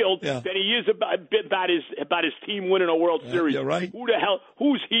Field than he is about his team winning a World Series. You're right.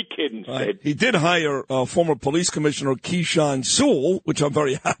 Who's he kidding, Sid? He did hire former police commissioner Keyshawn Sewell, which I'm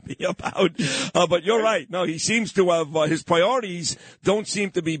very happy about. But you're right. No, he seems to have his priorities don't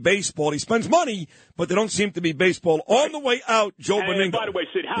seem to be baseball. He spends money, but they don't seem to be baseball. On the way out, Joe Beningo. By the way,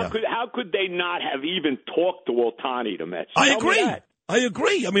 Sid, how could they not have even talked to Ohtani, the Mets? I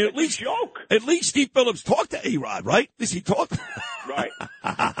agree. I mean, at least Steve Phillips talked to A-Rod, right? At least he talked. Right.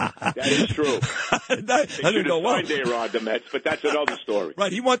 That is true. I didn't know why. A-Rod, the Mets, but that's another story.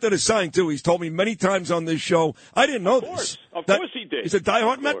 Right. He wanted a sign, too. He's told me many times on this show. I didn't know this. Of course he did. He's a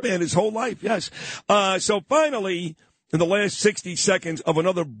diehard Met fan his whole life, yes. So finally, in the last 60 seconds of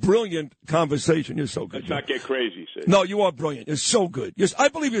another brilliant conversation, you're so good. Let's not get crazy, Sid. No, you are brilliant. You're so good. I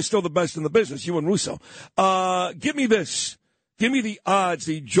believe you're still the best in the business, you and Russo. Give me this. Give me the odds,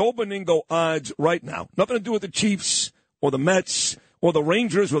 the Joe Beningo odds right now. Nothing to do with the Chiefs or the Mets or the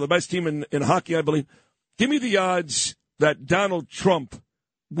Rangers, who are the best team in hockey, I believe. Give me the odds that Donald Trump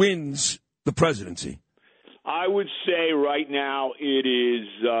wins the presidency. I would say right now it is,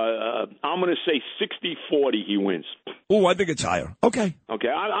 I'm going to say 60-40 he wins. Oh, I think it's higher. Okay. Okay.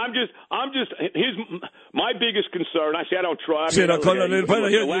 I'm just, my biggest concern, I don't try.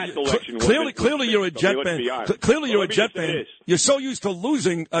 Clearly you're a Jet fan. Clearly you're a Jet fan. You're so used to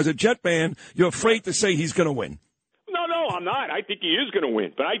losing as a Jet fan, you're afraid to say he's going to win. No, I'm not. I think he is going to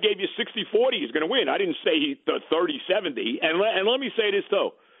win. But I gave you 60-40 he's going to win. I didn't say 30-70. And let me say this,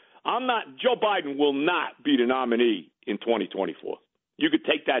 though. Joe Biden will not be the nominee in 2024. You could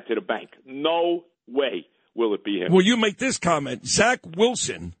take that to the bank. No way will it be him. Will you make this comment? Zach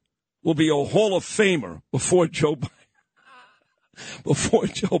Wilson will be a Hall of Famer before Joe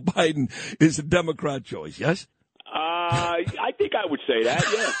Biden is a Democrat choice, yes? I think I would say that,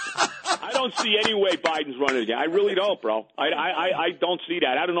 yeah. I don't see any way Biden's running again. I really don't, bro. I don't see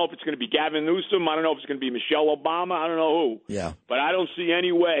that. I don't know if it's going to be Gavin Newsom. I don't know if it's going to be Michelle Obama. I don't know who. Yeah. But I don't see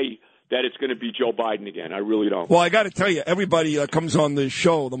any way that it's going to be Joe Biden again. I really don't. Well, I got to tell you, everybody that comes on this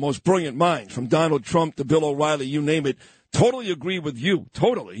show, the most brilliant minds, from Donald Trump to Bill O'Reilly, you name it, totally agree with you.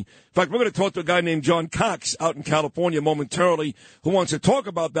 Totally. In fact, we're going to talk to a guy named John Cox out in California momentarily who wants to talk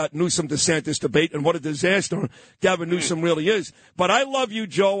about that Newsom-DeSantis debate and what a disaster Gavin Newsom really is. But I love you,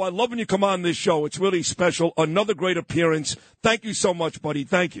 Joe. I love when you come on this show. It's really special. Another great appearance. Thank you so much, buddy.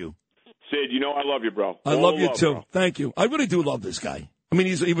 Thank you. Sid, I love you, bro. I love you, too. Bro. Thank you. I really do love this guy. I mean,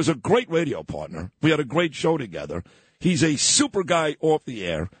 he was a great radio partner. We had a great show together. He's a super guy off the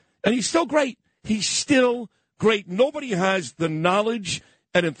air. And he's still great. He's still great. Nobody has the knowledge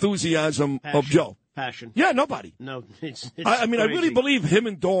and enthusiasm of Joe. Passion. Yeah, nobody. No, it's I mean, crazy. I really believe him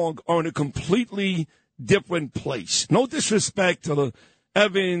and Dog are in a completely different place. No disrespect to the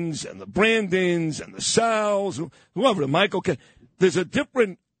Evans and the Brandons and the Sal's, whoever, the Michael. There's a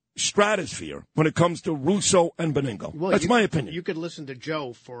different stratosphere when it comes to Russo and Beningo. Well, that's my opinion. You could listen to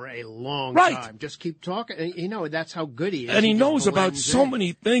Joe for a long time. Just keep talking. That's how good he is. And he knows about so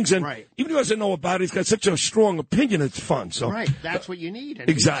many things. And right. even if he doesn't know about it, he's got such a strong opinion, it's fun. So right. That's what you need. And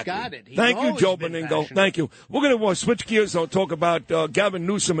exactly. He's got it. Thank you, Joe Beningo. Passionate. Thank you. We're going to switch gears and talk about Gavin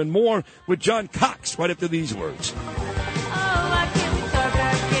Newsom and more with John Cox right after these words.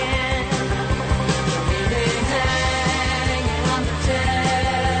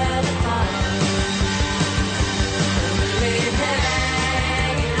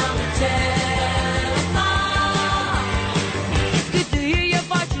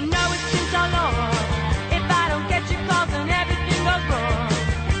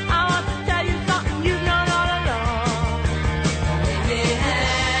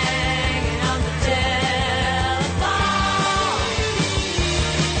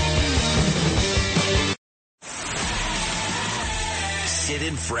 Sid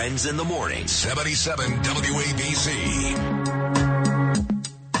and Friends in the morning. 77 WABC.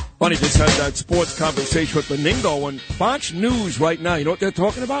 Funny, just had that sports conversation with Beningo on Fox News right now. You know what they're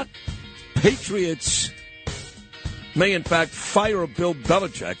talking about? Patriots may, in fact, fire Bill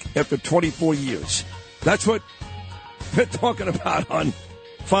Belichick after 24 years. That's what they're talking about on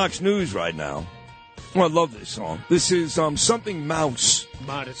Fox News right now. Oh, I love this song. This is something Mouse.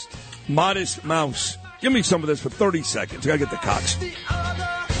 Modest Mouse. Give me some of this for 30 seconds. I got to get the Cox. The other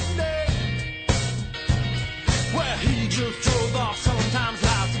day, where he just drove off, sometimes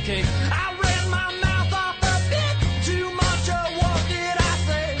life's a cake. I ran my mouth off a bit too much. What did I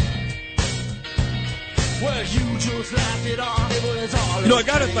say? Well, you just laughed it off. It was all I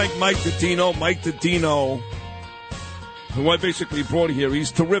got to thank Mike Didino, who I basically brought here.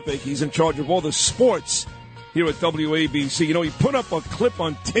 He's terrific. He's in charge of all the sports here at WABC. He put up a clip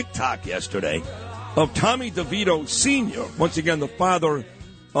on TikTok yesterday of Tommy DeVito Sr., once again the father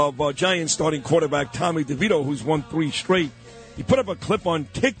of Giants starting quarterback Tommy DeVito, who's won 3 straight. He put up a clip on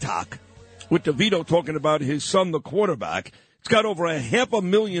TikTok with DeVito talking about his son, the quarterback. It's got over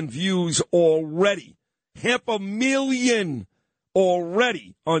 500,000 views already. 500,000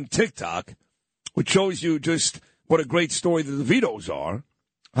 already on TikTok, which shows you just what a great story the DeVitos are,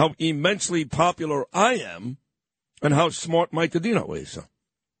 how immensely popular I am, and how smart Mike Didino is. So,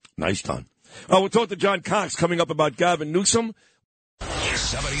 nice time. We'll talk to John Cox coming up about Gavin Newsom.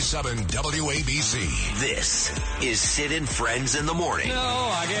 77 WABC. This is Sid and Friends in the Morning. No,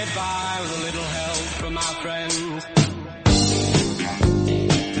 I get by with a little help from my friends.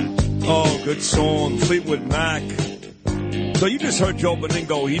 Oh, good song, Fleetwood Mac. So you just heard Joe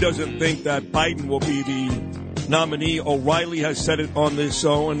Beningo. He doesn't think that Biden will be the nominee. O'Reilly has said it on this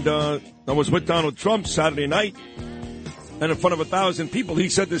show, and I was with Donald Trump Saturday night, and in front of 1,000 people, he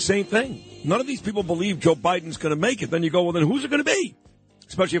said the same thing. None of these people believe Joe Biden's going to make it. Then you go, well, then who's it going to be?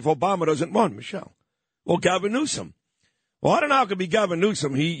 Especially if Obama doesn't run, Michelle. Or Gavin Newsom. Well, I don't know how it could be Gavin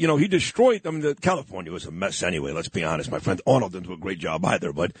Newsom. He destroyed, California was a mess anyway, let's be honest. My friend Arnold didn't do a great job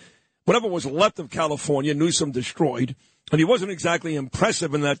either, but whatever was left of California, Newsom destroyed. And he wasn't exactly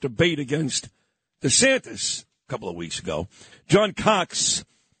impressive in that debate against DeSantis a couple of weeks ago. John Cox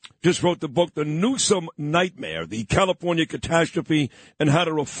just wrote the book, The Newsom Nightmare, The California Catastrophe and How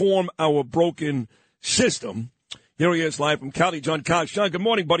to Reform Our Broken System. Here he is live from Cali, John Cox. John, good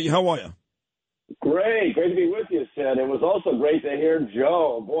morning, buddy. How are you? Great to be with you, Sid. It was also great to hear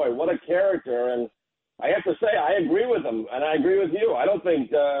Joe. Boy, what a character. And I have to say, I agree with him, and I agree with you. I don't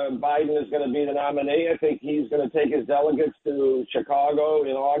think Biden is going to be the nominee. I think he's going to take his delegates to Chicago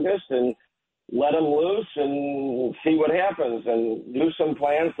in August and let them loose and see what happens and Newsom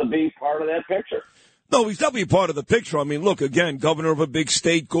plans to be part of that picture. No, he's definitely part of the picture. I mean, look, again, governor of a big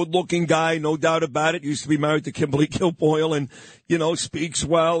state, good-looking guy, no doubt about it. Used to be married to Kimberly Guilfoyle and, speaks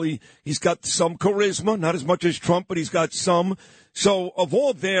well. He's got some charisma, not as much as Trump, but he's got some. So of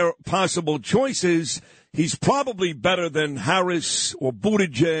all their possible choices, he's probably better than Harris or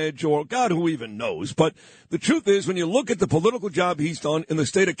Buttigieg or God, who even knows. But the truth is, when you look at the political job he's done in the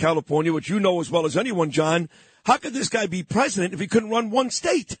state of California, which you know as well as anyone, John, how could this guy be president if he couldn't run one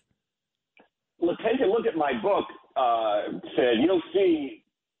state? Look, take a look at my book, Sid. You'll see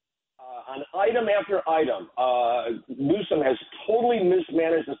on item after item, Newsom has totally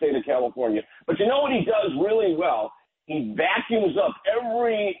mismanaged the state of California. But you know what he does really well? He vacuums up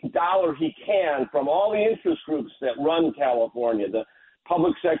every dollar he can from all the interest groups that run California, the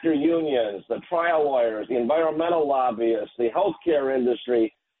public sector unions, the trial lawyers, the environmental lobbyists, the healthcare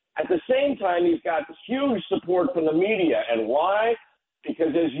industry. At the same time, he's got huge support from the media. And why? Because,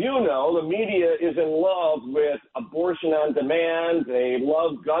 as you know, the media is in love with abortion on demand. They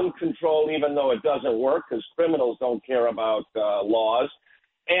love gun control, even though it doesn't work, because criminals don't care about laws.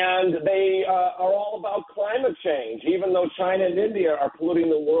 And they are all about climate change. Even though China and India are polluting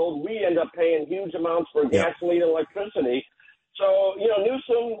the world, we end up paying huge amounts for gasoline and electricity. So,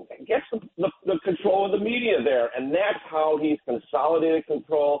 Newsom gets the control of the media there, and that's how he's consolidated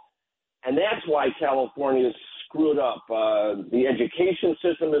control. And that's why California is screwed up. The education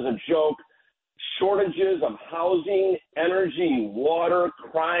system is a joke. Shortages of housing, energy, water,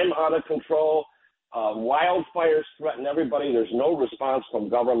 crime out of control. Wildfires threaten everybody. There's no response from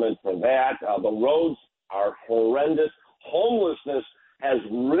government for that. The roads are horrendous. Homelessness has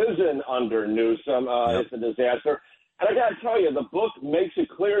risen under Newsom. It's a disaster. And I got to tell you, the book makes it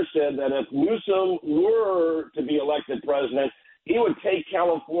clear, Sid, that if Newsom were to be elected president, he would take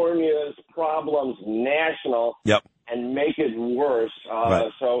California's problems national and make it worse.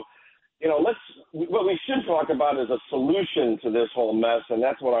 So, what we should talk about is a solution to this whole mess, and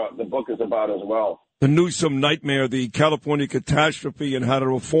that's what the book is about as well. The Newsom Nightmare, the California Catastrophe, and how to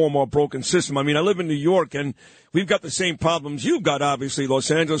reform our broken system. I mean, I live in New York, and we've got the same problems you've got, obviously. Los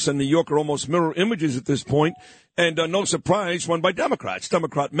Angeles and New York are almost mirror images at this point, and no surprise, run by Democrats.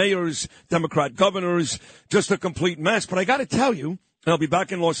 Democrat mayors, Democrat governors, just a complete mess. But I got to tell you, and I'll be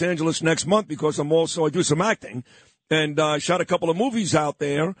back in Los Angeles next month because I do some acting, and shot a couple of movies out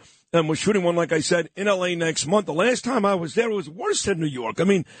there. And we're shooting one, like I said, in L.A. next month. The last time I was there, it was worse than New York. I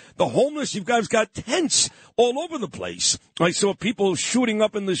mean, the homeless, you guys got tents all over the place. I saw people shooting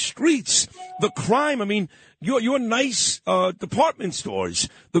up in the streets. The crime, I mean, your nice department stores,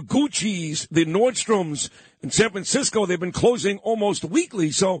 the Gucci's, the Nordstroms in San Francisco, they've been closing almost weekly.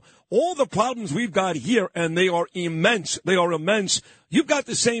 So all the problems we've got here, and they are immense. They are immense. You've got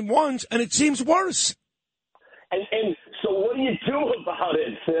the same ones, and it seems worse. And so what do you do about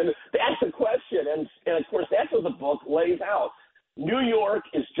it, Sid? That's the question. And of course, that's what the book lays out. New York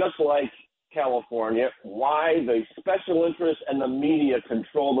is just like California. Why the special interests and the media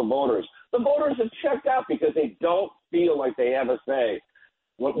control the voters. The voters have checked out because they don't feel like they have a say.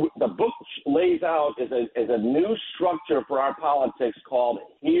 What the book lays out is a new structure for our politics called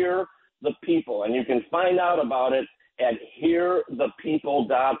Hear the People. And you can find out about it at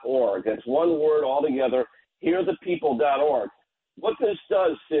hearthepeople.org. It's one word altogether. hearthepeople.org. What this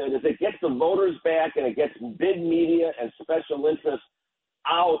does, Sid, is it gets the voters back and it gets big media and special interests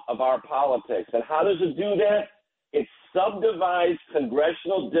out of our politics. And how does it do that? It subdivides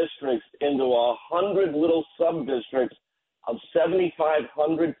congressional districts into 100 little sub-districts of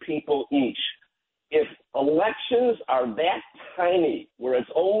 7,500 people each. If elections are that tiny, where it's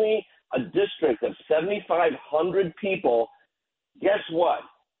only a district of 7,500 people, guess what?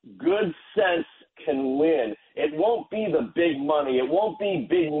 Good sense can win. It won't be the big money. It won't be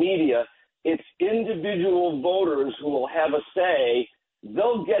big media. It's individual voters who will have a say.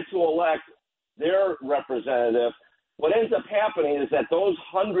 They'll get to elect their representative. What ends up happening is that those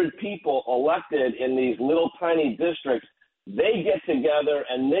 100 people elected in these little tiny districts, they get together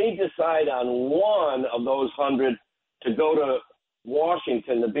and they decide on one of those 100 to go to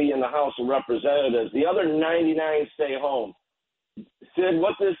Washington to be in the House of Representatives. The other 99 stay home. Sid,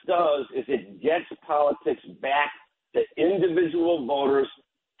 what this does is it gets politics back to individual voters,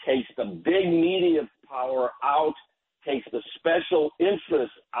 takes the big media power out, takes the special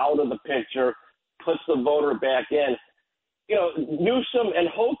interests out of the picture, puts the voter back in. You know, Newsom and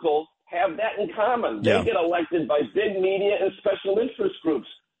Hochul have that in common. They get elected by big media and special interest groups.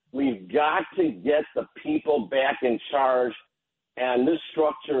 We've got to get the people back in charge, and this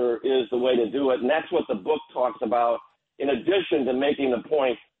structure is the way to do it. And that's what the book talks about, in addition to making the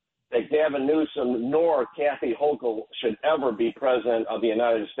point that Gavin Newsom nor Kathy Hochul should ever be president of the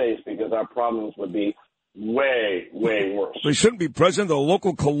United States, because our problems would be way, way worse. They shouldn't be president of the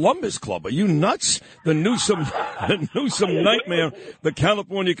local Columbus Club. Are you nuts? The Newsom nightmare, the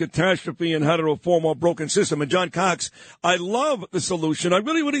California catastrophe, and how to reform our broken system. And John Cox, I love the solution. I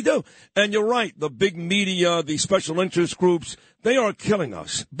really, really do. And you're right. The big media, the special interest groups, they are killing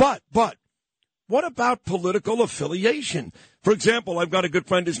us. But, what about political affiliation? For example, I've got a good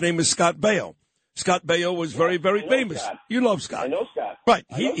friend. His name is Scott Baio. Scott Baio was very, very famous. Scott. You love Scott. I know Scott. Right.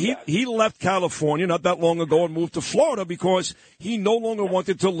 He left California not that long ago and moved to Florida because he no longer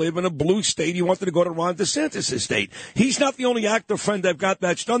wanted to live in a blue state. He wanted to go to Ron DeSantis' state. He's not the only actor friend I've got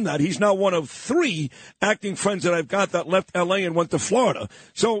that's done that. He's now one of 3 acting friends that I've got that left L.A. and went to Florida.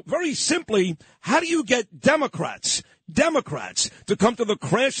 So very simply, how do you get Democrats to come to the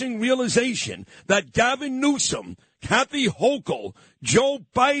crashing realization that Gavin Newsom, Kathy Hochul, Joe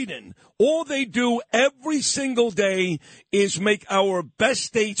Biden, all they do every single day is make our best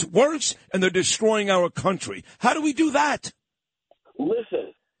states worse, and they're destroying our country. How do we do that?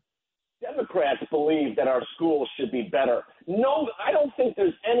 Listen, Democrats believe that our schools should be better. No, I don't think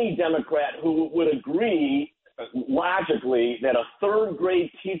there's any Democrat who would agree logically that a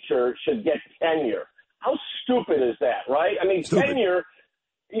third-grade teacher should get tenure. How stupid is that, right? I mean, tenure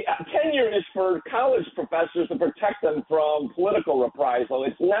is for college professors to protect them from political reprisal.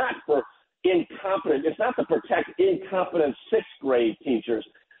 It's not for incompetent. It's not to protect incompetent sixth-grade teachers.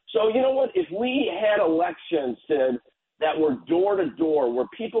 So you know what? If we had elections, Sid, that were door-to-door, where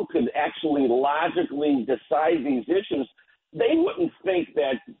people could actually logically decide these issues, they wouldn't think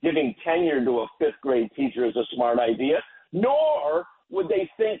that giving tenure to a fifth-grade teacher is a smart idea, nor would they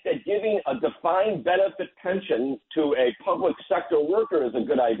think that giving a defined benefit pension to a public sector worker is a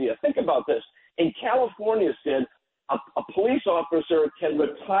good idea? Think about this. In California, Sid, a police officer can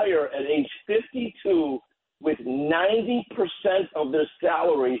retire at age 52 with 90% of their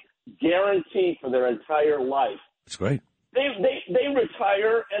salary guaranteed for their entire life. That's great. They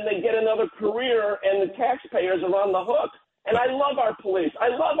retire and they get another career, and the taxpayers are on the hook. And I love our police. I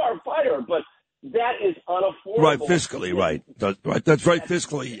love our fire, but that is unaffordable. Right, fiscally, right. That's very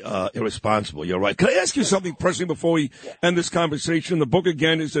fiscally irresponsible. You're right. Can I ask you something personally before we end this conversation? The book,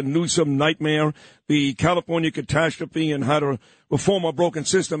 again, is The Newsom Nightmare, the California Catastrophe, and how to reform our broken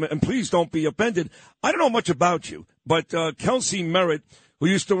system. And please don't be offended. I don't know much about you, but Kelsey Merritt, who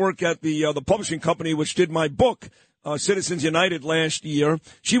used to work at the publishing company which did my book, Citizens United, last year.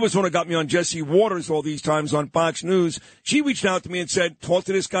 She was the one who got me on Jesse Waters all these times on Fox News. She reached out to me and said, talk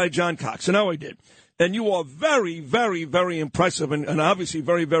to this guy, John Cox. And now I did. And you are very, very, very impressive and obviously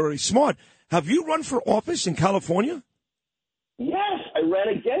very, very smart. Have you run for office in California? Yes, I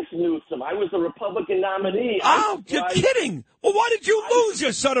ran against Newsom. I was the Republican nominee. Oh, you're kidding. Well, why did you lose,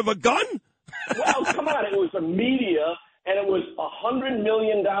 you son of a gun? Well, come on. It was the media. And it was $100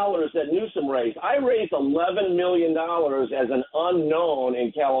 million that Newsom raised. I raised $11 million as an unknown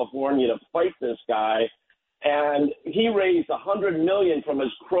in California to fight this guy. And he raised $100 million from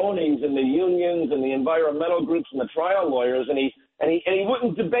his cronies in the unions and the environmental groups and the trial lawyers. And he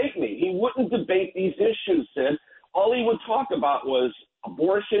wouldn't debate me. He wouldn't debate these issues, Sid. All he would talk about was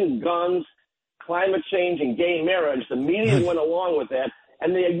abortion, guns, climate change, and gay marriage. The media went along with that.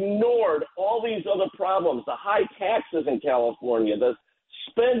 And they ignored all these other problems, the high taxes in California, the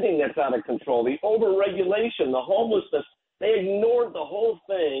spending that's out of control, the overregulation, the homelessness. They ignored the whole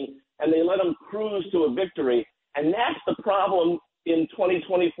thing, and they let them cruise to a victory. And that's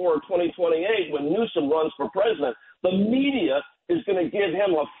Newsom runs for president, the media is going to give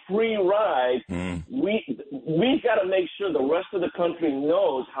him a free ride. We've got to make sure the rest of the country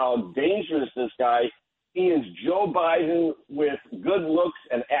knows how dangerous this guy is. Joe Biden with good looks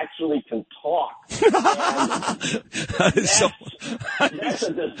and actually can talk. That's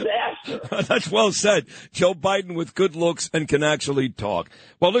a disaster. That's well said. Joe Biden with good looks and can actually talk.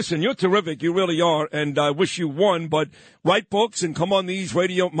 Well, listen, you're terrific. You really are. And I wish you won, but write books and come on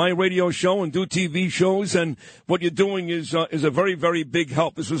my radio show and do TV shows. And what you're doing is a very, very big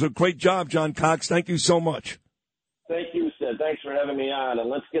help. This was a great job, John Cox. Thank you so much. Thank you, Sid. Thanks for having me on. And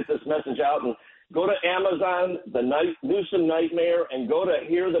let's get this message out. And go to Amazon, the Newsom Nightmare, and go to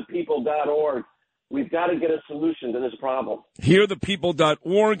hearthepeople.org. We've got to get a solution to this problem.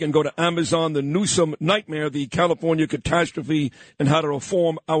 Hearthepeople.org and go to Amazon, the Newsom Nightmare, the California Catastrophe, and how to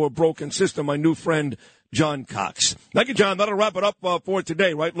reform our broken system. My new friend, John Cox. Thank you, John. That'll wrap it up for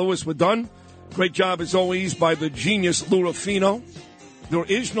today, right, Louis? We're done. Great job, as always, by the genius Lou Ruffino. There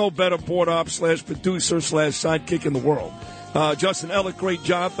is no better board op / producer / sidekick in the world. Justin Ellick, great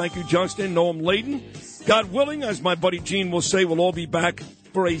job. Thank you, Justin. Noam Layden. God willing, as my buddy Gene will say, we'll all be back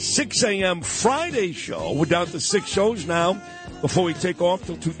for a 6 a.m. Friday show. We're down to 6 shows now before we take off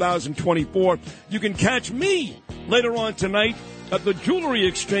till 2024. You can catch me later on tonight at the Jewelry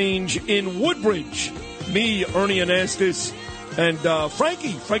Exchange in Woodbridge. Me, Ernie Anastas, and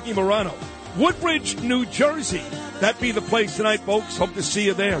Frankie Morano. Woodbridge, New Jersey. That be the place tonight, folks. Hope to see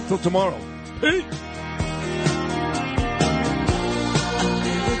you there. Till tomorrow. Peace.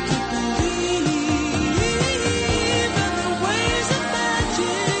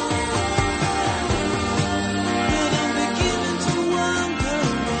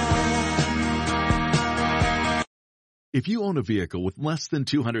 If you own a vehicle with less than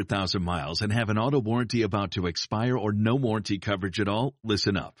 200,000 miles and have an auto warranty about to expire or no warranty coverage at all,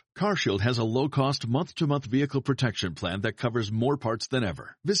 listen up. CarShield has a low-cost month-to-month vehicle protection plan that covers more parts than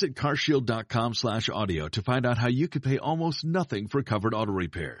ever. Visit carshield.com/audio to find out how you could pay almost nothing for covered auto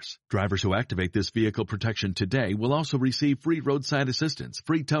repairs. Drivers who activate this vehicle protection today will also receive free roadside assistance,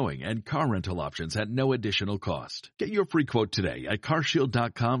 free towing, and car rental options at no additional cost. Get your free quote today at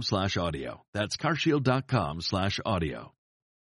carshield.com/audio. That's carshield.com/audio.